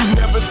you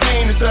never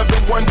seen the 7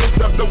 wonders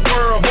of the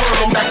world.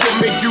 And I can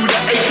make you the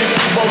 8th if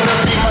you wanna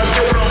be my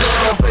girl.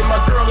 I say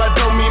my girl, I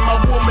don't mean my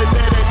woman.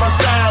 That ain't my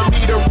style.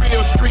 Need a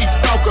real street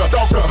stalker.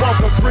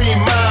 Walk a 3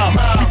 mile.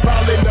 You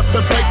piling up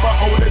the paper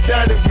on the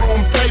dining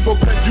room table.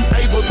 Cause you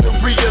able to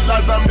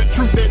realize I'm the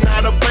truth and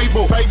not a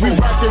fable. We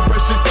rockin'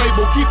 Russian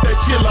Sable. Keep that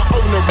chiller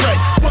on the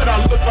rack. What I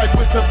look like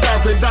with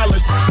 $1,000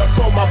 up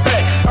on my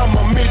back. I'm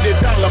 $1 million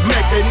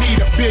Mac, they need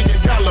 $1 billion.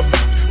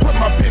 Put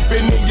my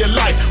pimpin' in your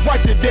life,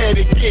 watch your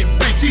daddy get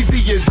rich.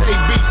 Easy as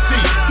ABC,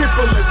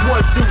 simple as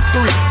 1, 2,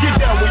 3. Get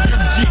down with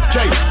UGK,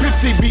 Pimp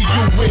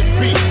CBU with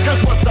B.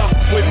 Cause what's up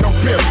with no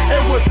pimp,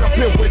 and what's a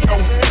pimp with no?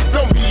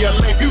 Don't be a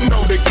lame, you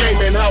know the game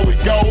and how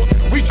it goes.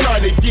 We try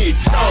to get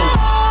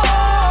Jones.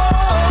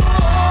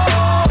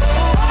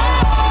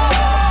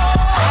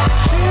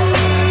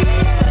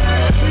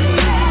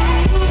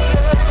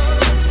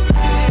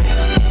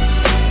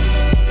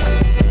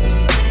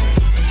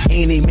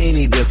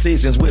 Many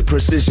decisions with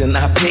precision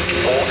I pick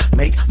or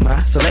make my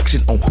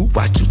selection on who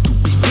I choose to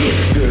be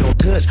with. Girl, don't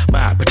touch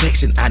my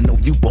protection. I know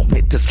you want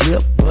me to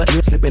slip, but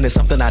slipping is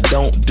something I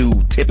don't do.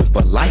 Tipping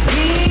for life.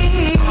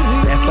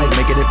 That's like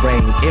making it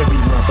rain every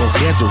month on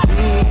schedule.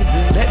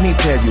 Let me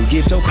tell you,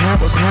 get your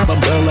powers,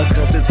 umbrella,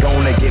 cause it's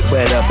gonna get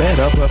wetter.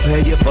 Better prepare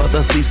you for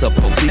the sea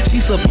support. See,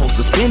 she's supposed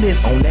to spend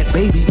it on that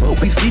baby, but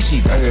we see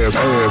she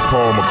Ask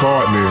Paul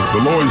McCartney,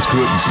 the lawyers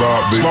couldn't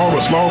stop this.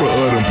 Slaughter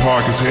of them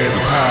pockets had to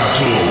tie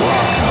to a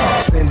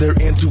rock. Send her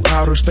into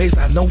outer space,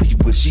 I know he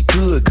wish he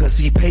could, cause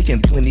he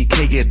paying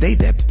 $20K a day,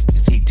 that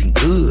is eating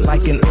good.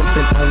 Like an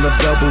infant on a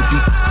double D,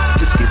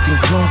 just getting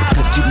drunk,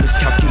 cause you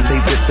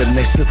miscalculated the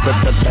next to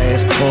the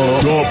last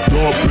pump.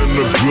 Dump in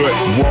the gut,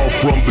 raw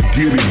from the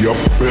giddy up.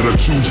 Better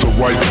choose the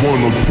right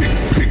one or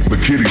pick the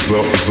kitties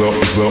up.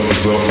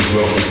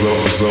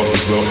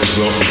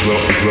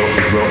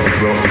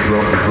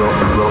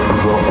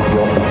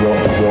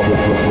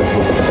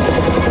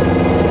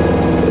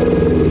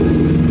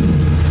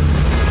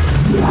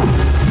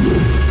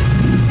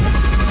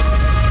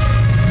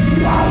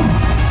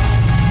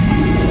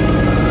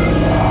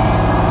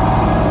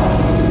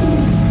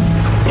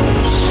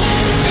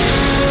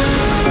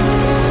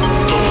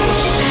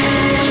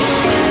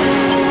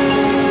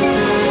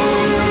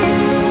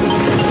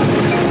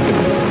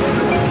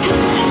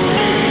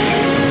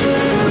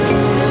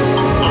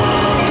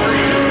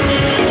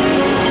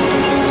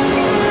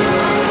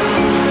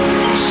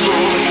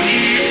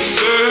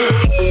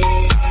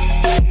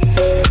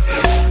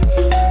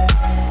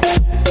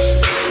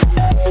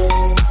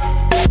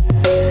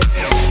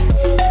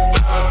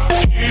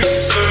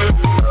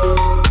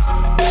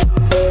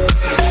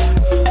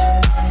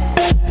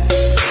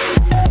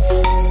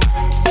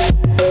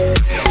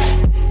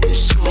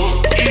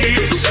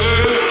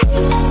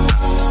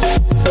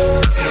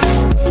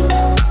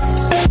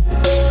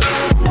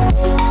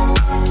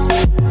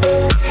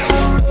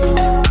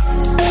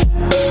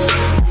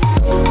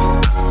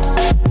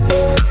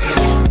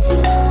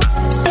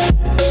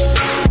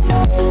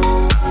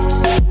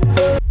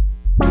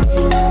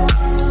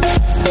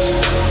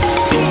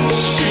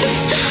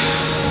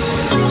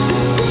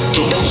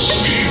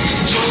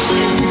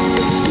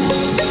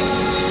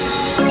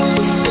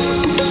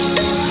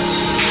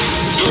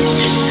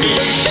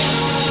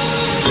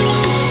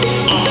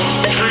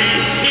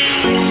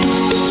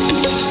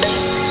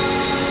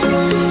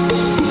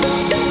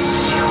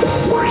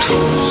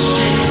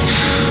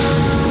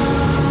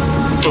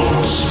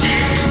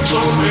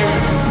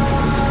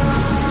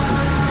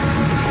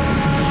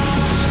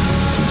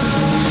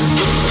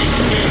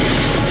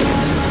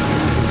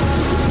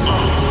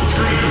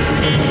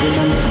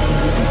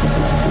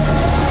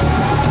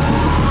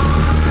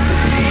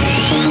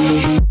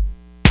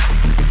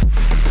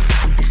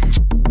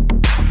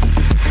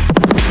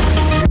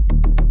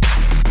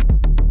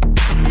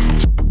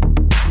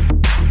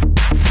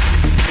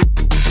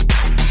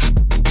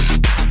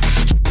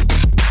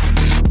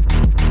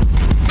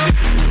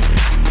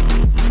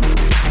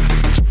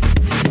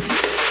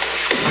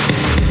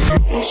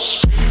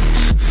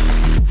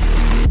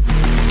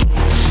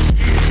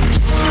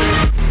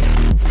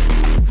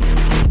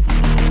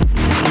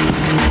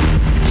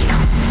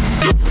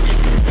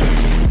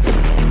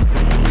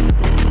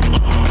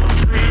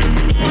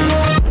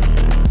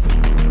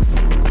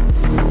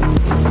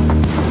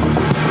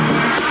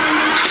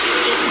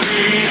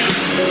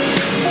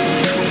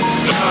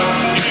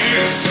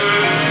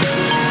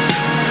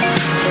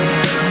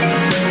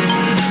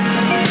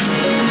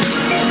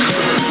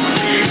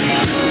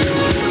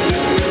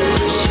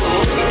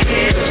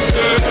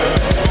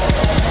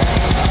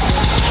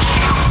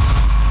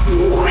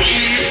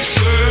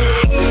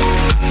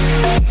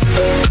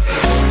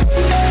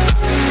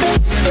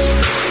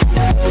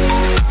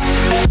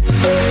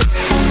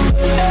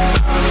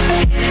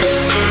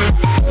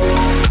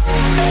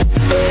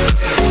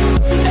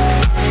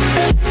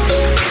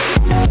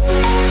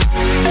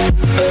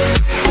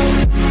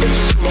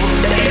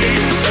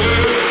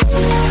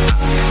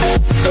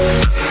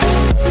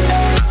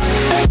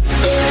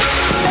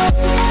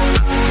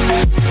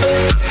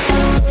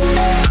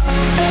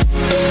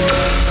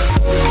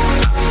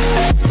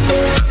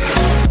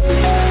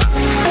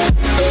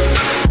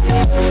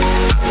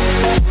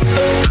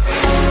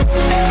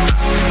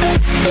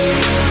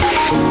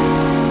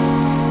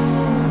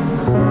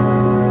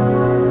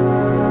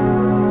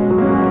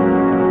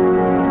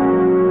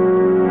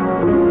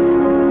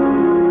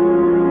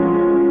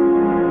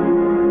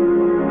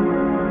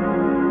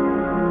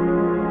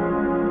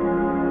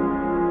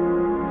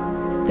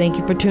 Thank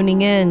you for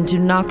tuning in to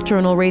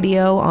Knokternal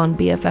Radio on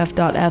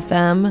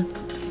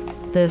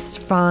BFF.FM this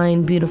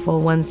fine,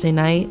 beautiful Wednesday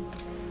night.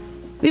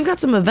 We've got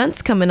some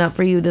events coming up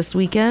for you this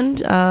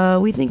weekend.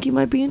 We think you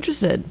might be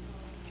interested.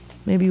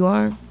 Maybe you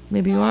are,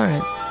 maybe you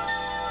aren't.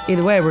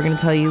 Either way, we're going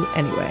to tell you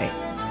anyway.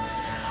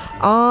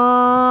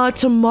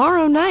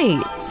 Tomorrow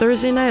night,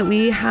 Thursday night,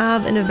 we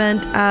have an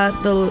event at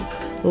the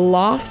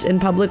Loft in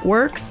Public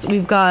Works.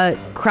 We've got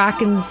Crack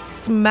and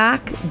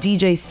Smack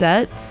DJ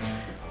set.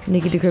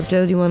 Nikki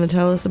DeCrypto, do you want to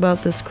tell us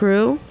about this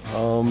crew?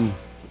 Well,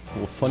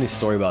 funny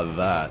story about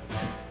that.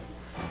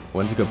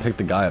 Went to go pick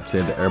the guy up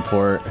today at the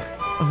airport.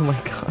 Oh my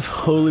god.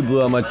 Totally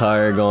blew out my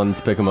tire going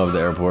to pick him up at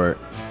the airport.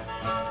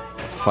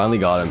 Finally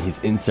got him. He's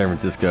in San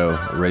Francisco,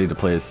 ready to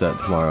play his set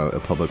tomorrow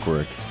at Public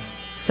Works.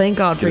 Thank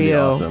God for you.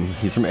 Awesome.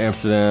 He's from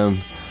Amsterdam.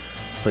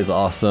 Plays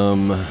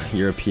awesome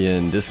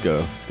European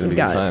disco. It's gonna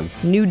be a good time.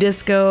 New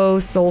disco,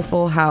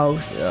 soulful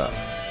house.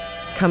 Yeah.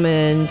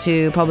 Coming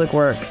to Public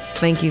Works.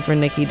 Thank you for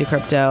Nikki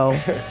DeCrypto.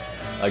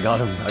 I got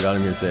him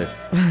here safe.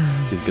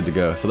 He's good to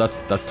go. So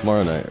that's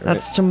tomorrow night, right?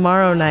 That's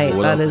tomorrow night.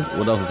 What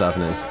else is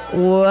happening?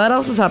 What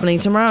else is happening?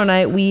 Tomorrow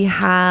night we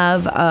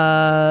have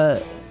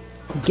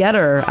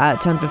Getter at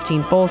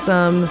 10:15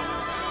 Folsom.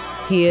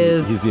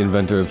 He's the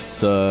inventor of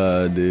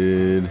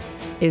dude.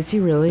 Is he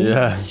really?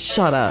 Yeah.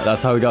 Shut up.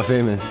 That's how we got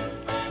famous.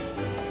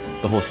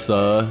 The whole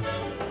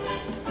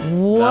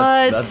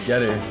What? That's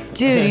Getter.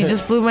 Dude, you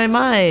just blew my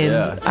mind.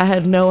 Yeah. I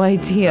had no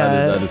idea.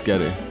 That is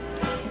Getter.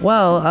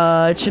 Well,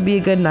 it should be a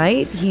good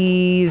night.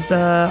 He's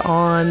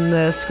on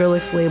the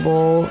Skrillex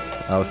label.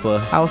 Ausla.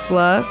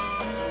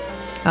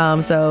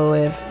 So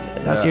if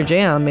that's your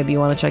jam, maybe you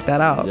want to check that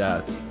out. Yeah,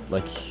 it's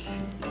like,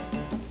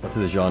 what's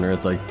the genre?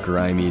 It's like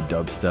grimy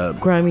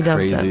dubstep.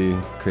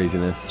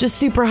 Craziness. Just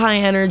super high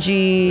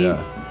energy. Yeah.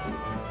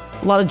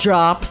 A lot of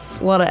drops.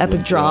 A lot of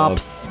epic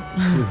drops.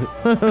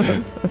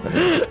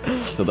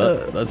 So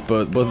that's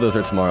both of those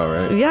are tomorrow,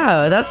 right?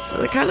 Yeah, it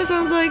kind of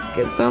sounds like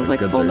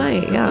a full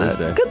night. Yeah,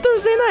 Thursday. Good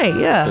Thursday night.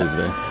 Yeah.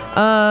 Thursday.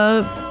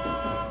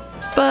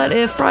 But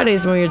if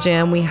Friday's more your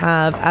jam, we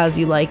have As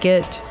You Like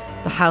It,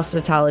 the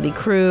Hospitality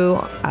Crew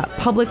at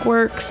Public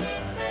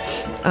Works.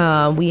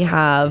 We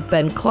have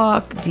Ben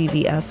Clock,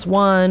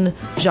 DVS1,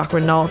 Jacques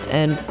Renault,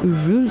 and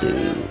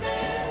Urulu,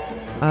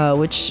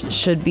 which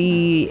should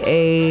be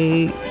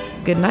a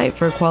good night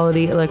for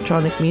quality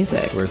electronic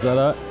music. Where's that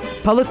at?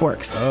 Public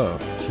Works. Oh,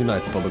 2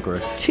 nights at Public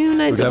Works. 2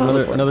 nights at Public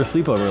Works. Another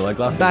sleepover like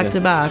last week. Back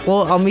to back.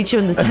 Well, I'll meet you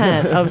in the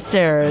tent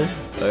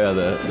upstairs. Oh yeah,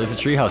 there's a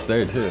treehouse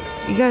there too.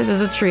 You guys, there's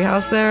a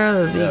treehouse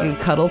there. You can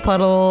cuddle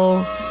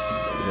puddle.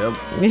 Yep.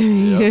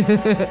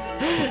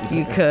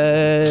 You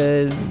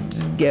could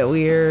just get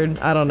weird.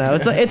 I don't know.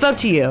 It's up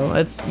to you.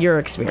 It's your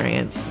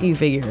experience. You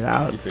figure it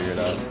out.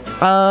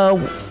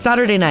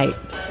 Saturday night,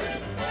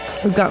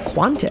 we've got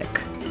Quantic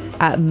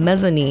at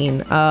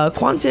Mezzanine.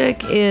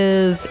 Quantic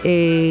is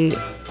a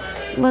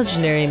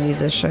legendary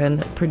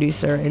musician,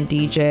 producer, and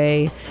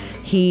DJ.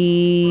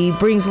 He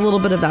brings a little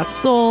bit of that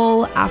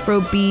soul, Afro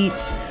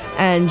beats,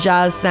 and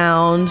jazz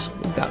sound.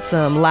 We've got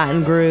some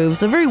Latin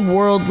grooves, a very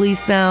worldly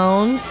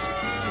sound.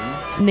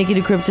 Nikki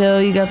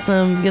DeCrypto, you got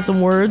some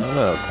words?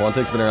 I don't know.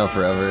 Quantic's been around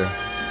forever.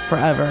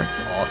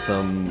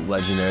 Awesome,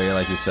 legendary,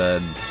 like you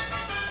said.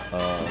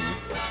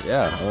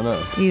 Yeah, I don't know.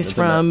 He's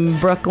from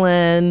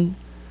Brooklyn.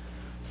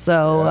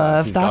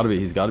 So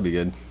he's got to be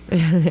good.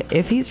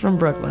 If he's from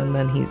Brooklyn,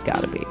 then he's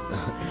got to be.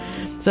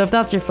 So if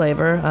that's your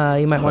flavor,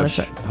 you might want to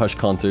check. Hush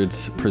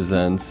Concerts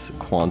presents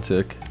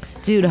Quantic.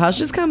 Dude,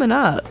 Hush is coming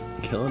up.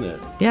 Killing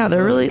it. Yeah,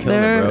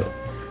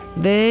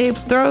 they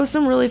throw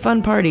some really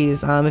fun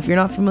parties. If you're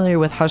not familiar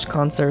with Hush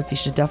Concerts, you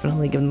should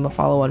definitely give them a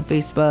follow on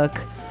Facebook,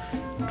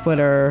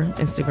 Twitter,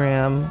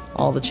 Instagram,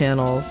 all the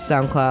channels,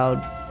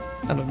 SoundCloud.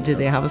 Did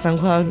they have a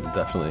SoundCloud?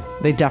 Definitely.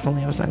 They definitely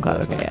have a SoundCloud.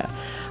 Definitely. Okay, yeah.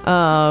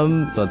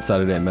 So that's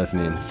Saturday at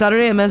Mezzanine.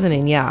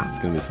 Yeah. It's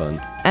gonna be fun.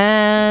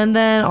 And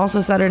then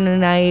also Saturday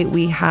night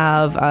we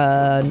have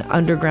an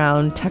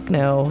underground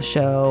techno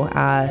show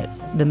at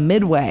the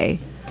Midway,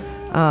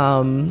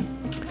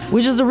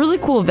 which is a really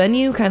cool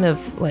venue, kind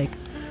of like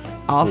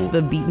off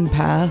the beaten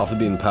path.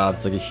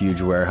 It's like a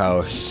huge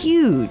warehouse.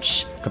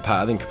 Huge.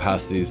 I think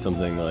capacity is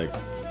something like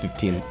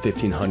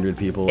 1,500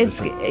 people. It's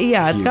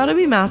got to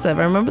be massive.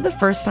 I remember the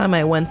first time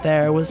I went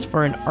there was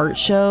for an art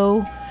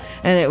show,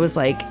 and it was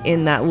like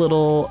in that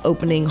little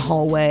opening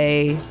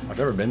hallway. I've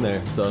never been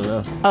there, so I don't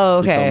know. Oh,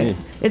 okay.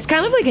 It's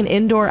kind of like an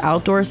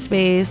indoor-outdoor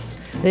space.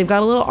 They've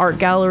got a little art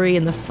gallery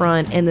in the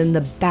front, and then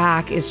the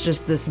back is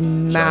just this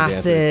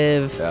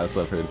massive. Yeah, that's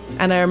what I've heard.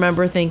 And I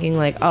remember thinking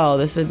like, oh,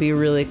 this would be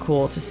really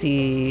cool to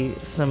see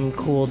some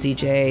cool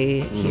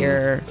DJ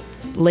here,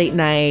 late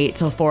night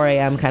till 4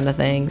 a.m. kind of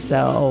thing.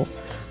 So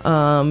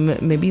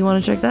maybe you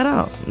want to check that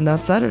out. And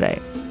that's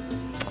Saturday.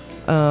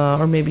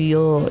 Or maybe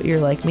you're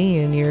like me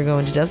and you're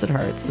going to Desert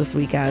Hearts this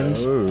weekend.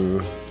 Oh,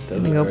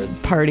 Desert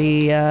Hearts. Go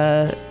party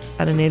at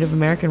a Native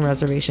American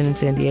reservation in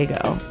San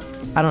Diego.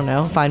 I don't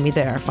know. Find me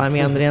there. Find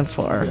me on the dance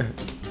floor.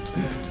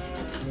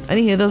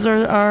 Anywho, those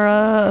are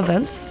our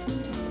events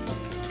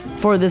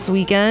for this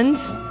weekend.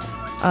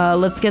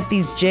 Let's get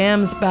these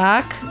jams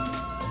back.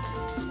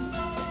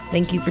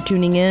 Thank you for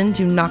tuning in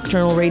to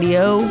Knokternal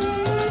Radio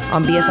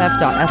on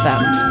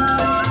BFF.FM.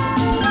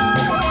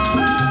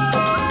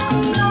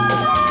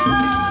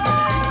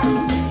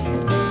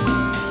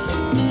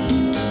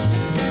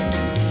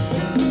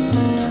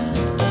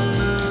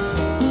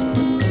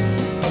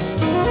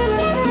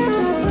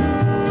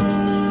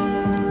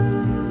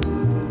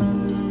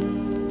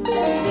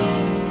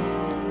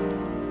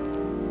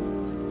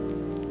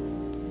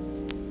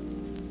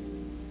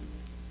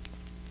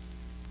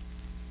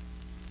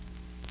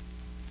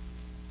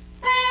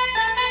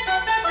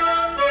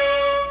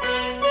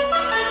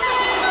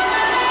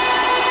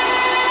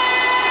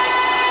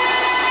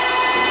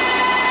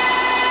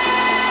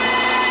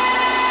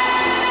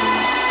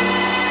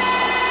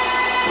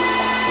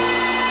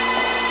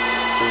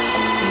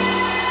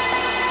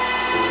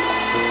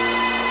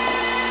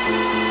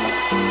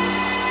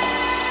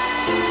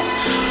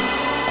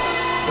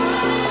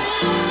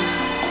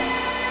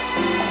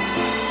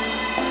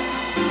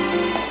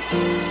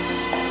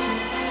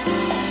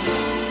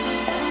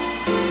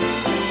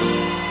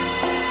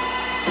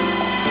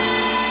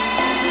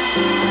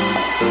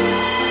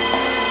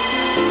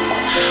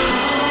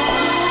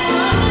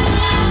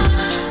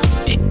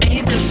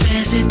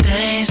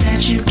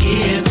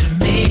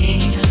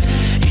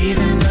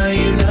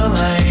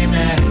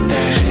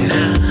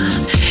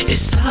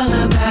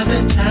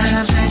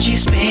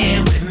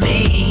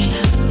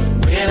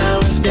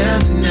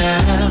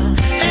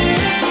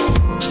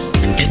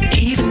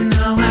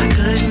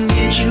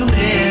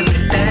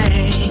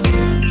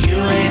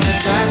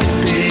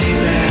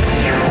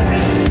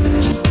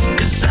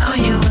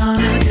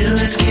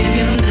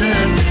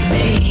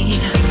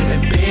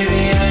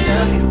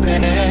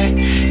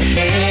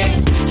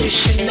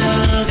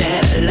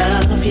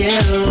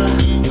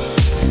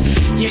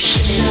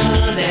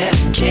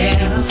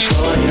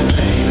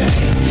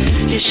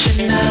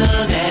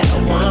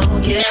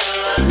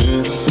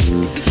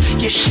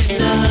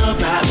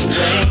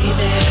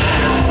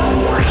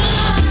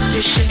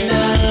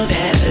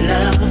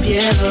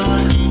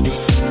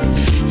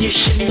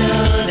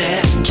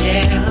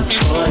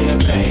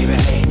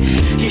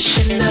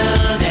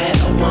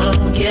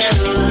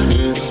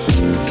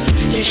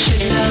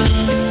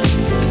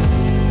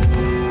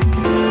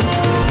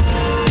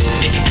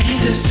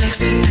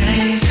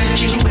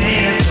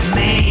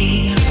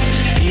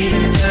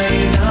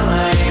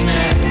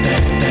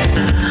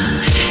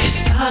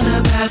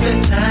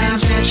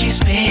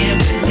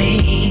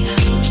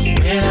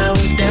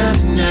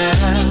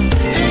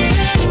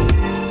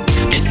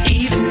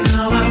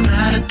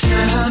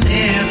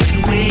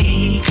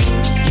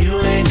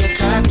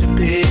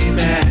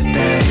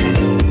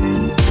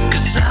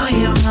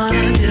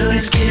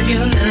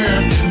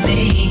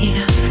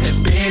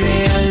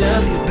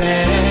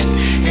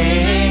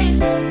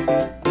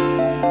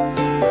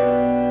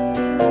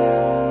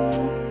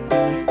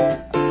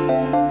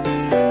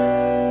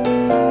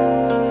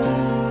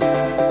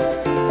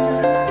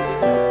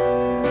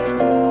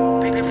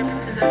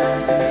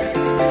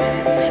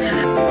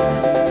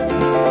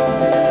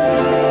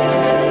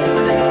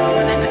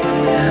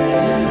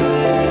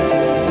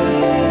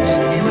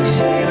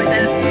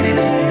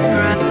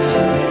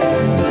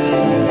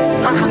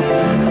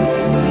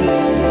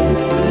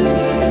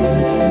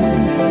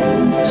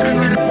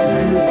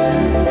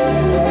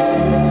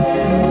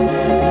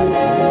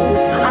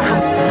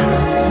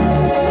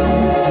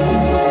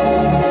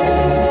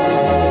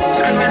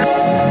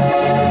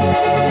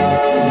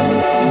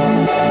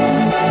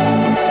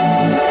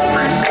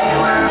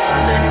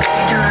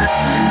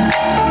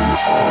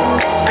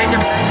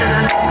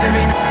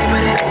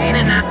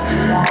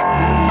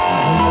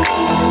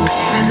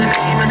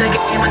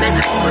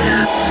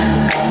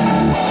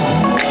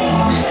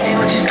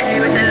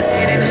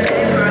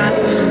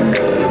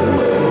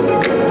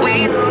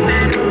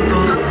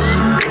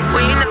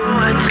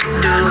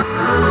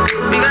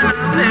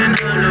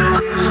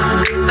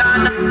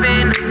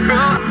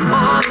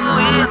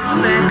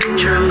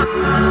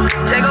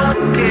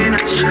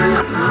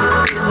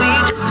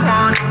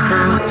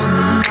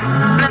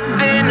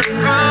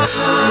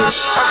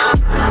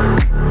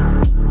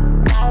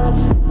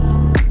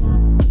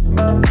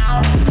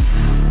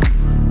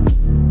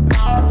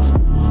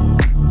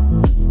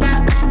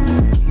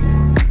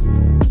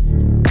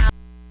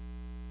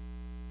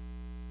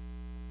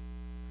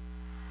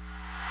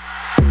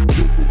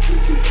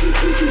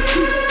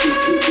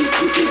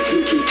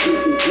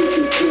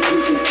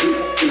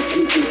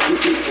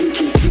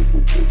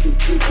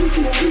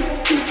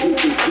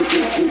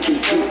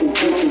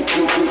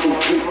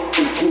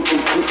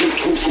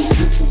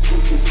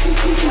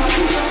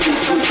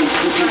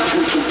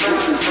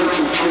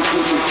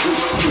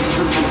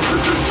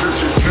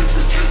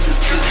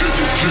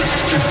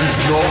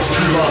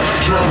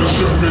 Trying to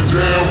shut me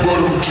down, but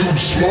I'm too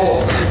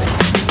smart.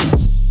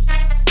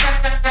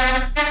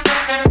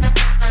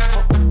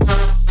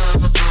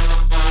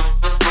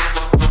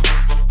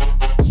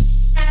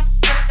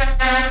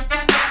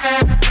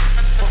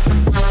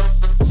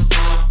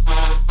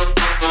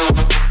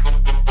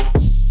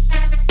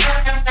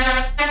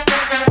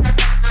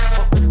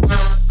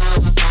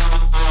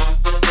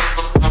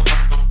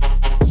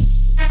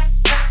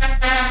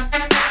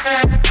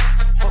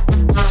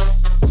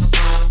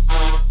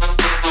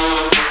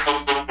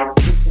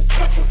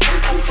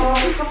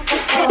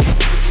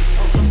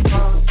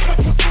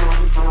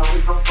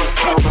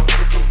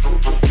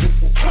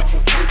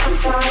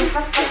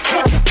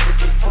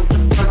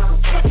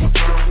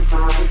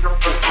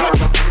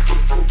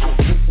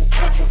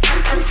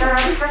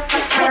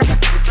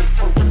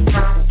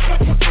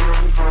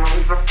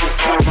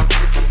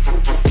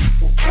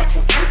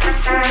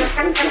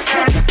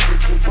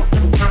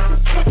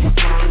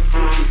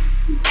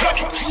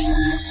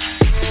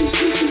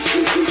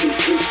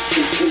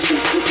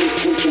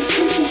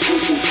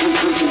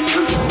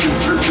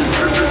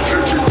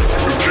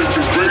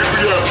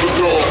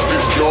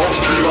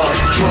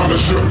 Trying to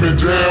shut me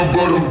down,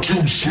 but I'm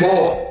too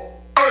smart.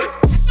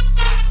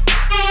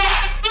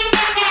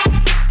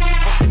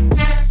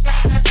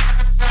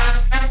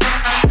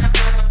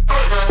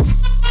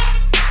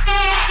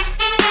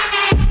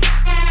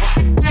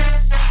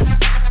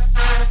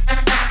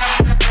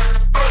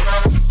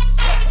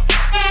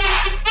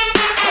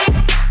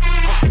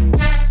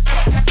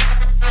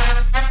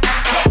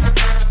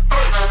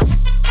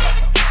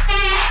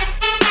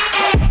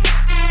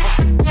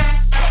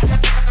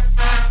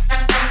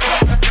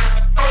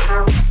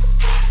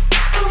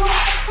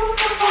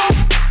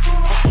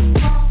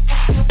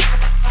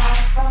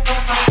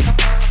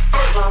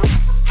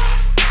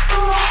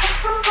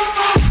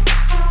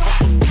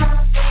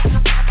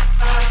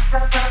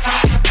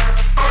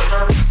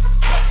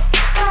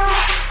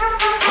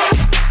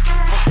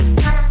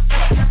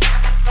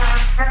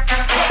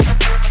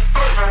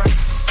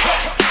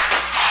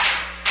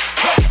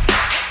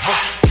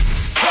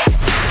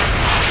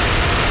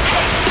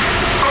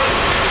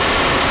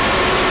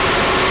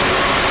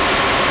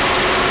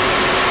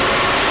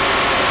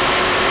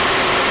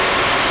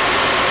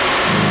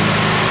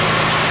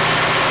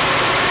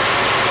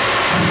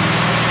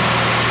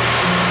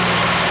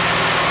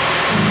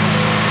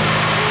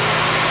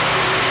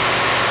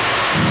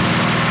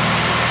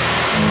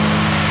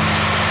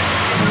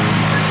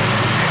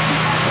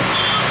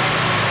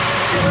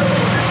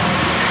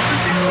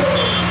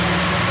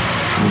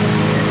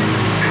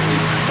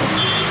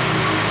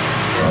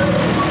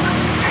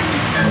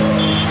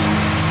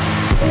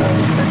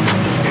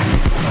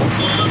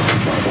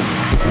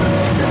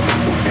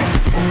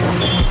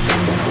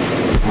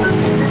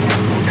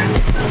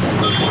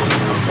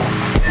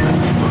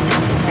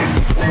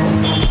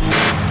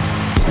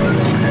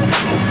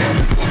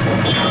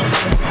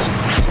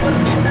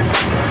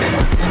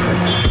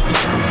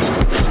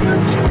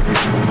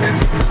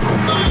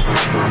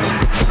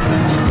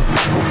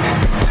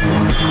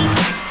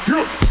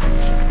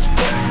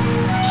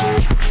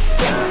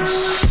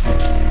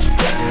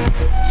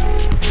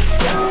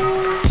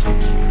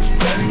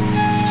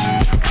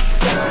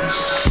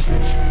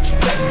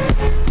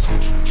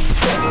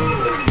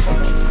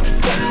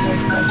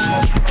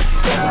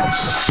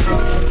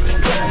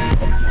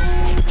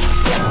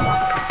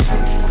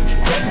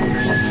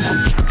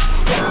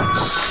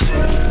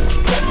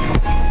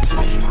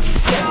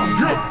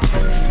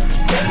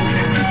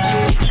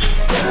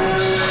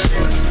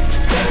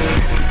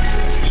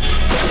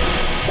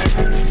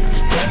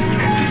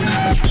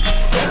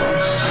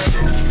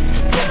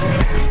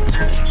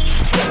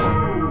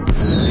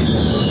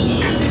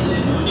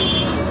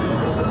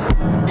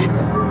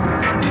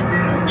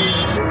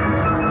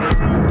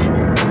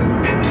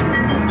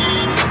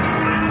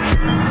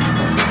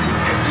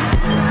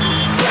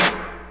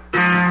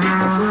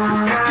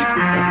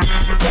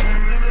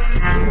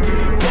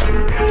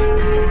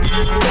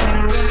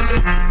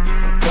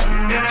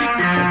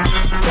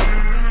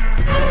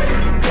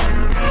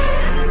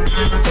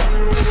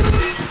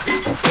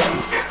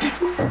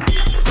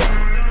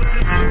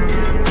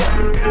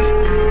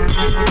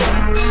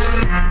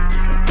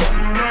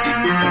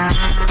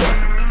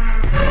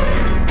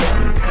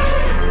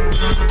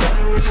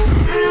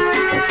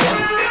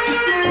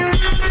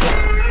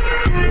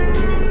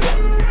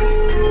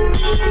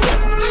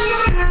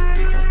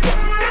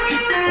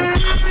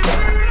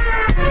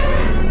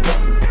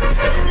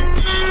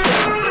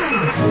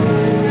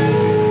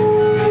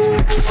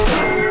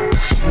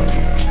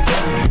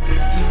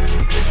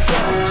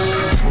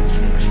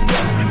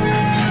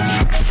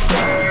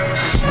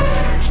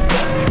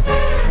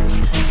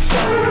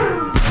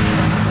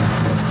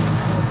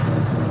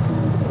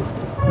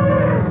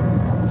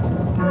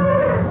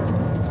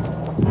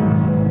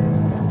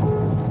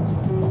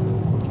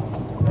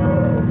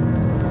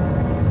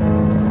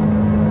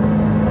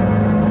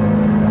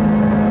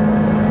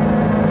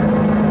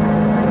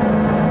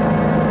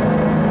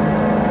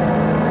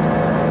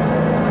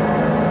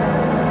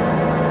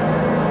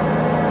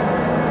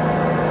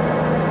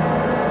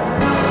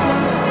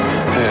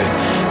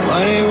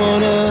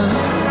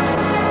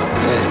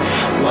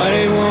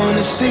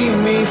 See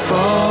me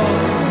fall.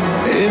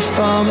 If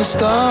I'm a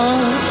star,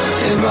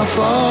 if I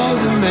fall,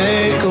 then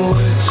make a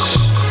wish.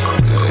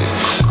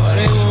 Why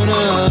they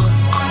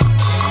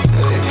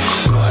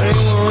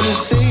wanna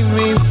see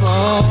me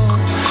fall?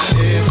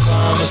 If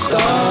I'm a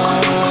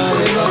star,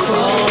 if I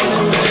fall,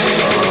 then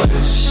make a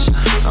wish.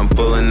 I'm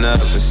pulling up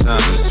for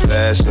something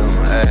special,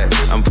 hey.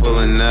 I'm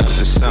pulling up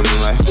for something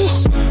like,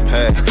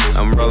 hey.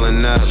 I'm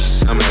rolling up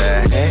some of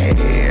that, hey,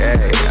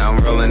 hey. I'm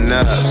rolling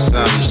up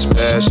something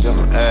special,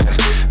 hey.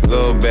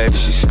 Little baby,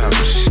 she something,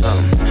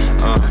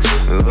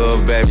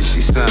 little baby,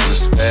 she something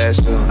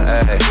special,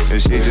 hey.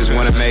 And she just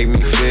wanna make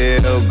me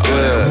feel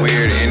good.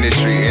 Weird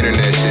industry,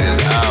 internet shit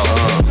is out,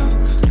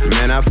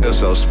 Man, I I feel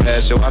so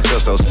special, I feel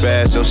so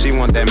special. She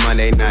want that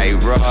Monday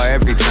night raw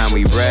every time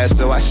we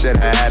wrestle. I should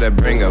have had her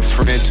bring a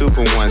friend, 2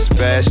 for 1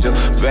 special.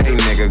 Bay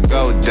nigga,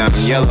 go dumb,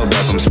 yellow,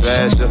 but I'm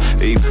special.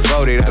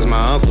 E40, that's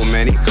my uncle,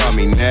 man, he call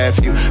me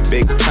nephew.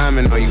 Big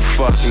timing on you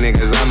fuck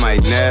niggas, I'm my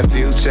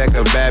nephew. Check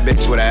a bad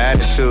bitch with an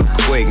attitude,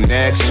 quick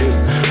next you.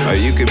 Or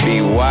you could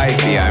be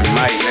wifey, I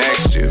might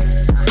next you.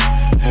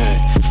 Hey,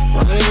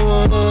 why they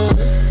wanna?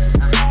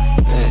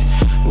 Hey,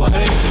 why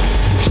they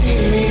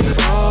see me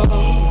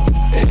fall?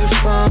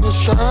 If I'm a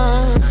star,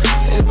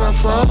 if I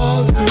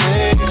fall, then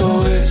make a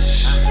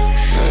wish.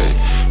 Hey,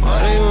 why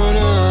they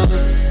wanna?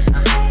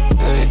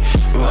 Hey,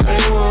 why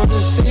they wanna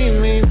see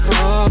me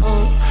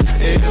fall?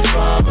 If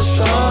I'm a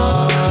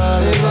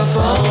star, if I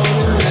fall,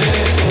 then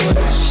make a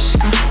wish.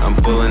 I'm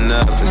pulling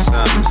up in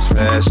something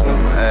special,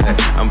 hey.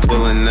 I'm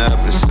pulling up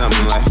in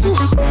something like,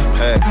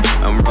 hey.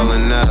 I'm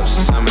rolling up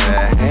some of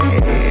that, hey,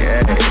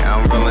 hey.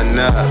 I'm rolling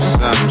up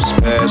something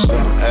special,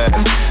 hey.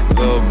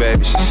 Little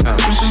baby, she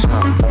something,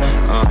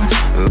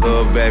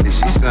 little baby,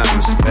 she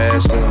something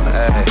special,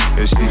 hey.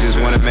 Cause she just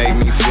wanna make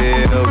me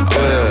feel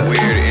good.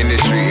 Weird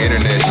industry,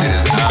 internet shit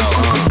is out,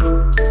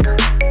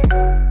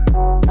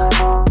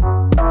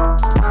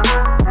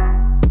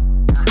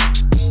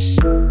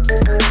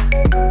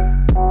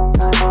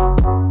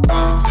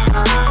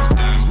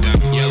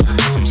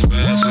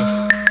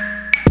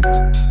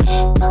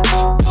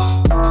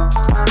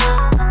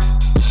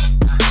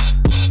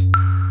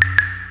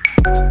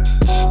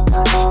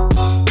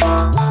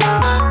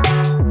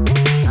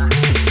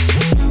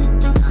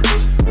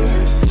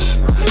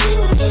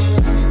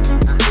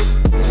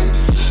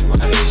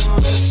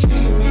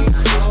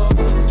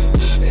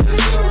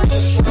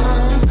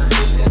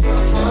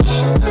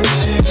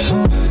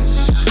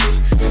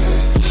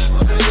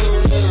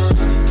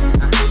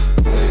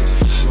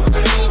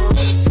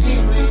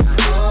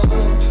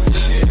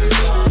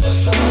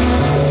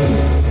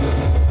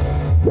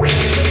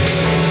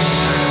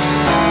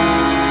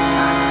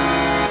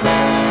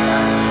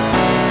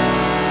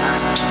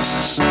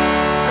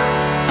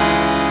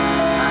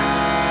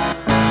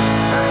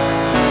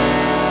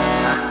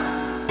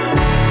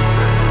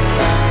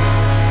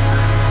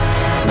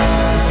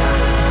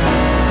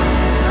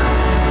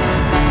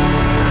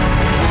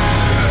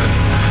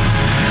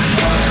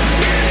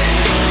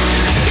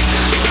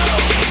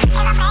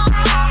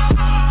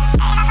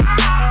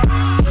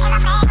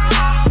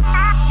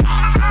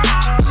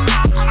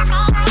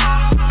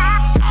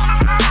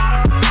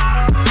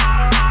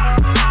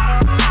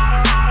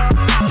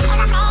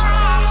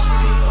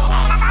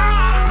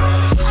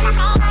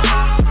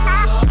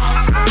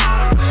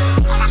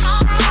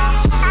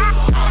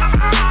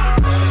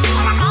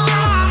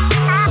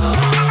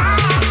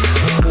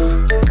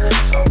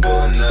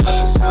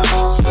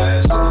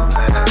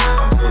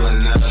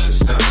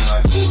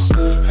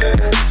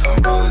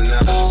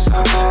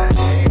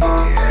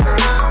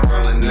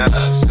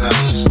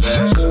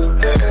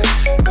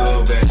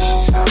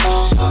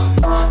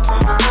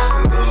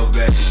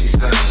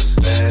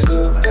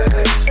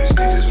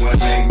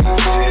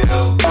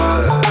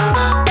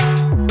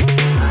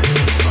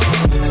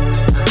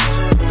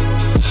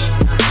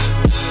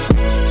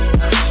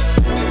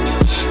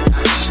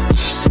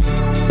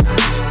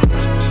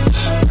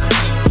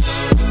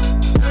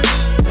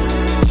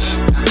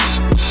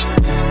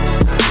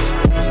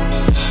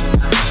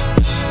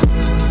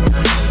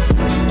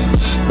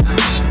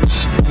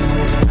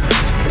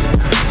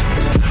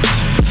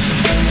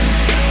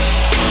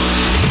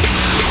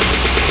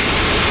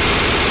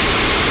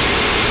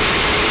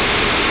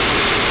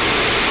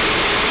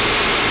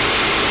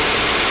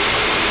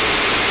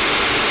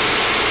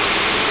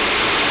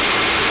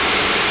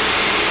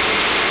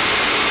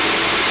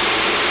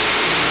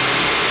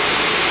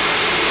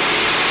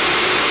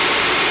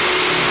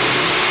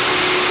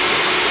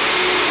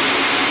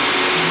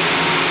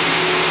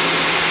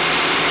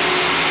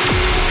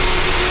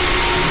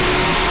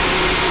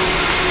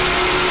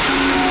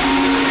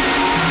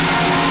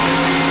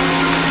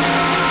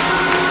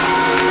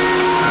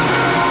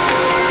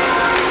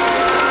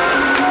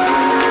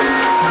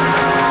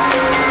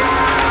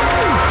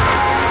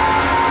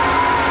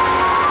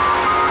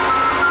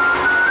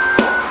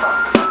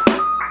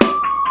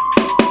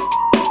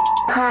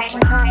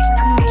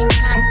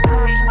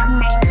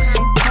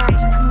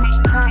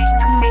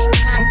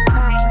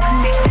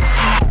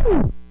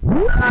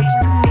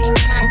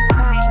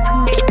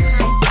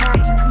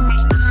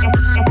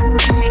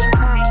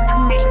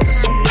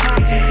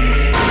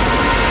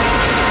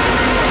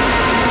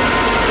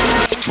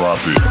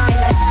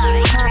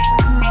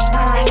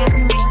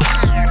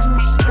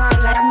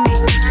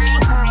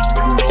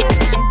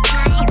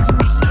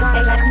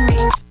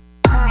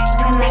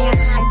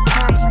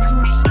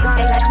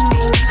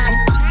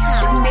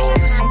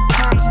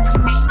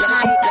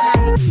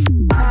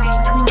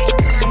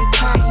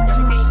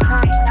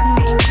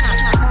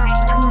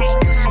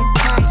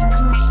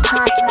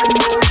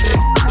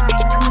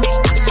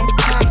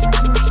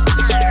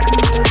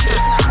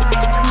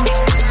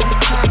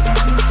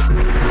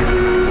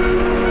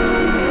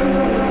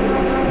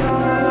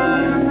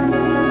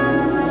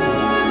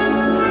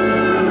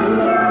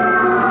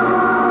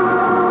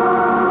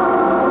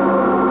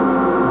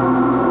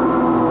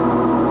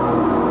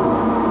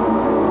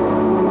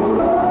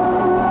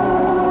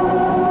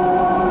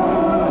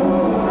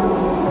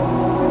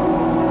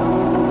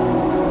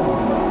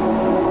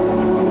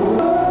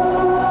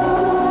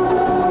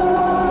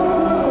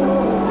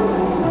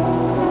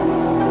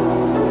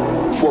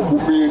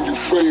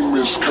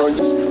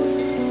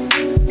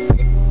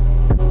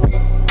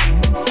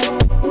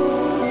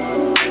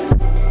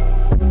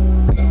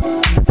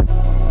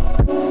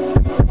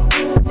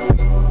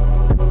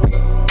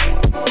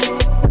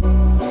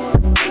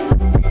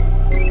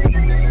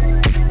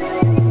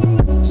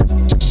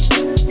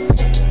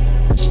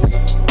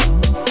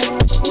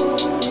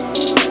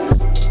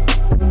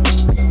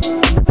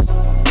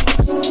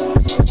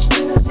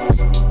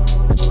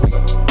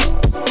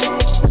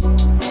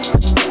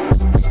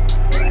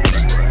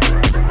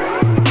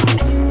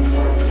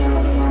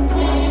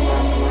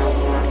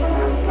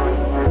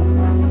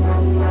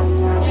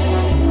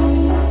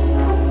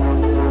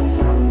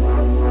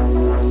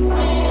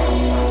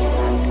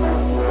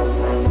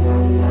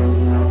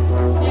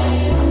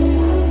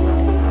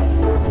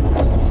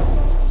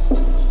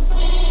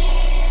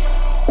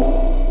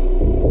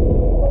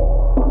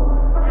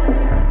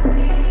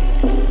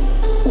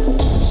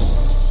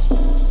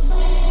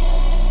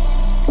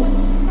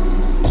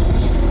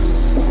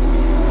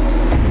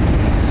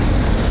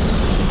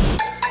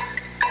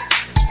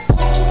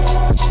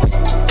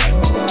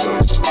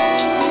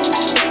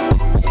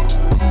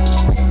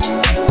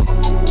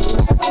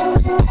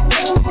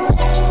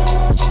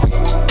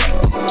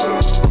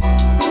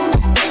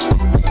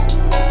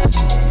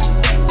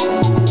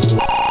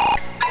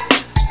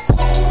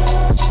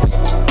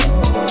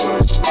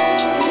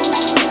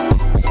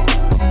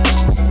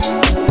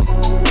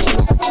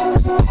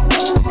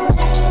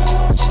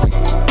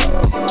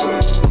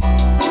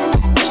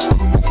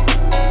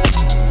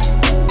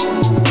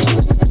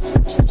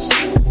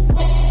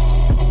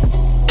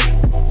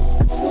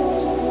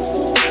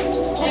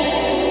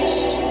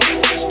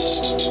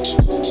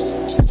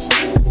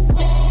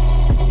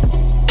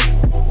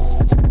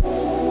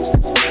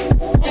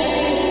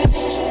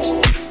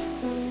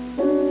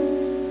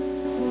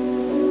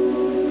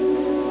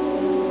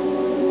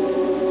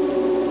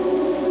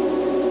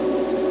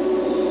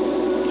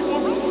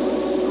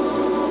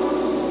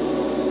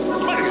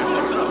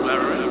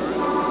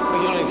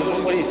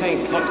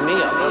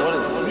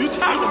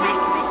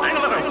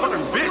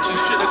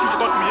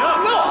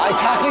 I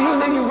tackle you and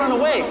then you run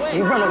away.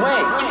 You run away.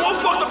 The more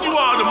fucked up you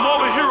are, the more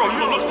of a hero you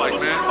gonna look like,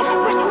 man. I'm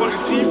gonna break your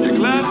fucking teeth, your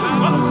glasses.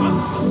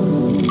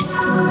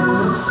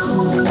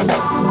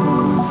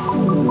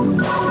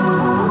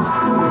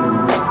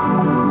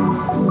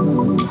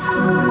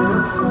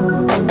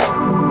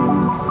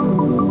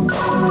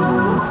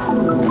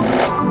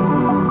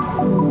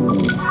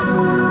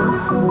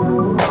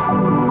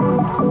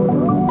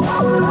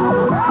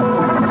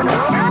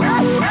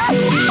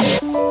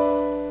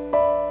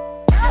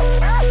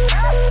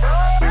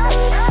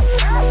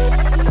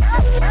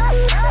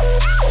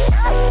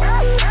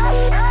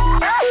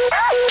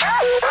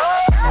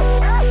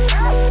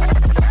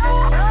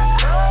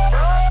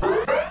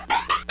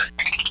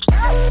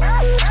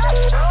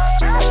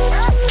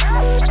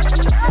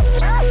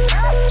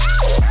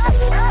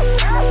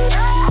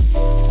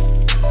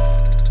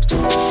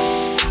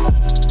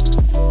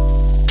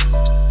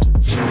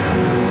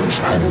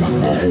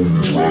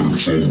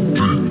 So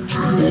deep,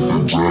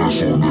 bumping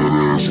brass on that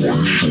ass while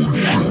you show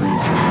the creep.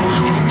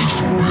 Used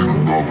to beat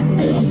and never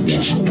know it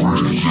wasn't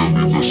three. Yeah,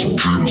 me, that's some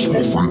penis, my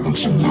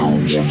frequency,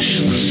 marijuana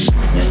sweet.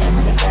 Welcome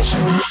to my house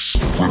of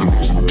this,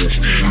 recognizing the most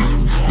shit.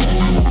 Never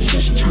be like this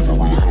wasn't tape, I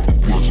really have the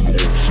bloods in the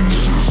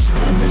offices.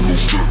 I want no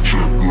step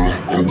check, girl,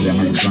 I want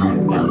no trip.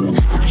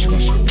 I just want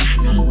some push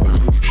you,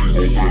 she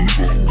ain't gon'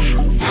 that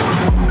nigga.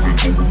 I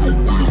ain't going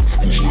nowhere,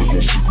 don't snack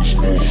on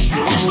stickers, cause once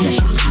I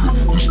hit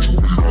it, it's too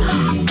late, I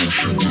hate you, know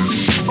she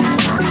did.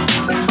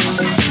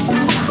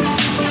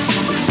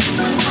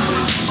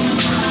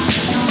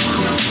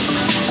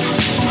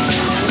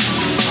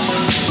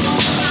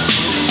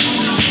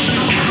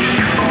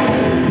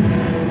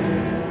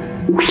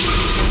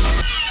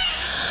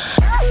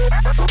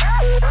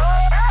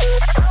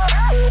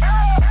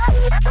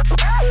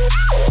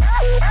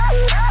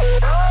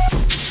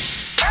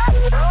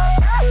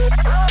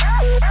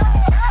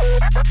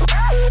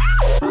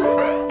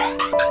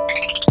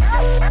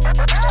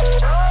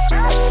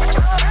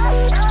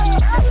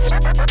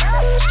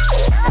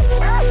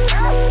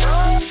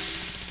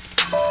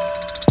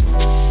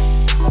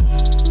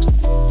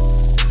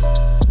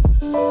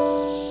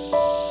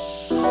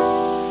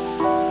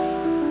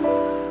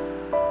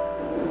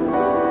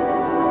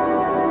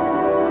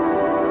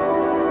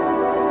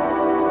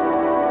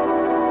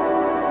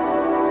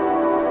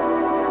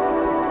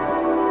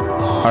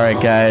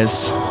 Alright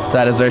guys,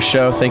 that is our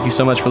show. Thank you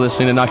so much for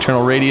listening to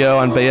Knokternal Radio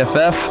on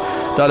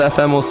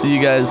BFF.FM. We'll see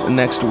you guys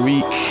next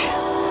week.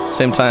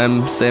 Same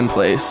time, same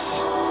place.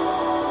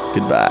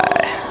 Goodbye.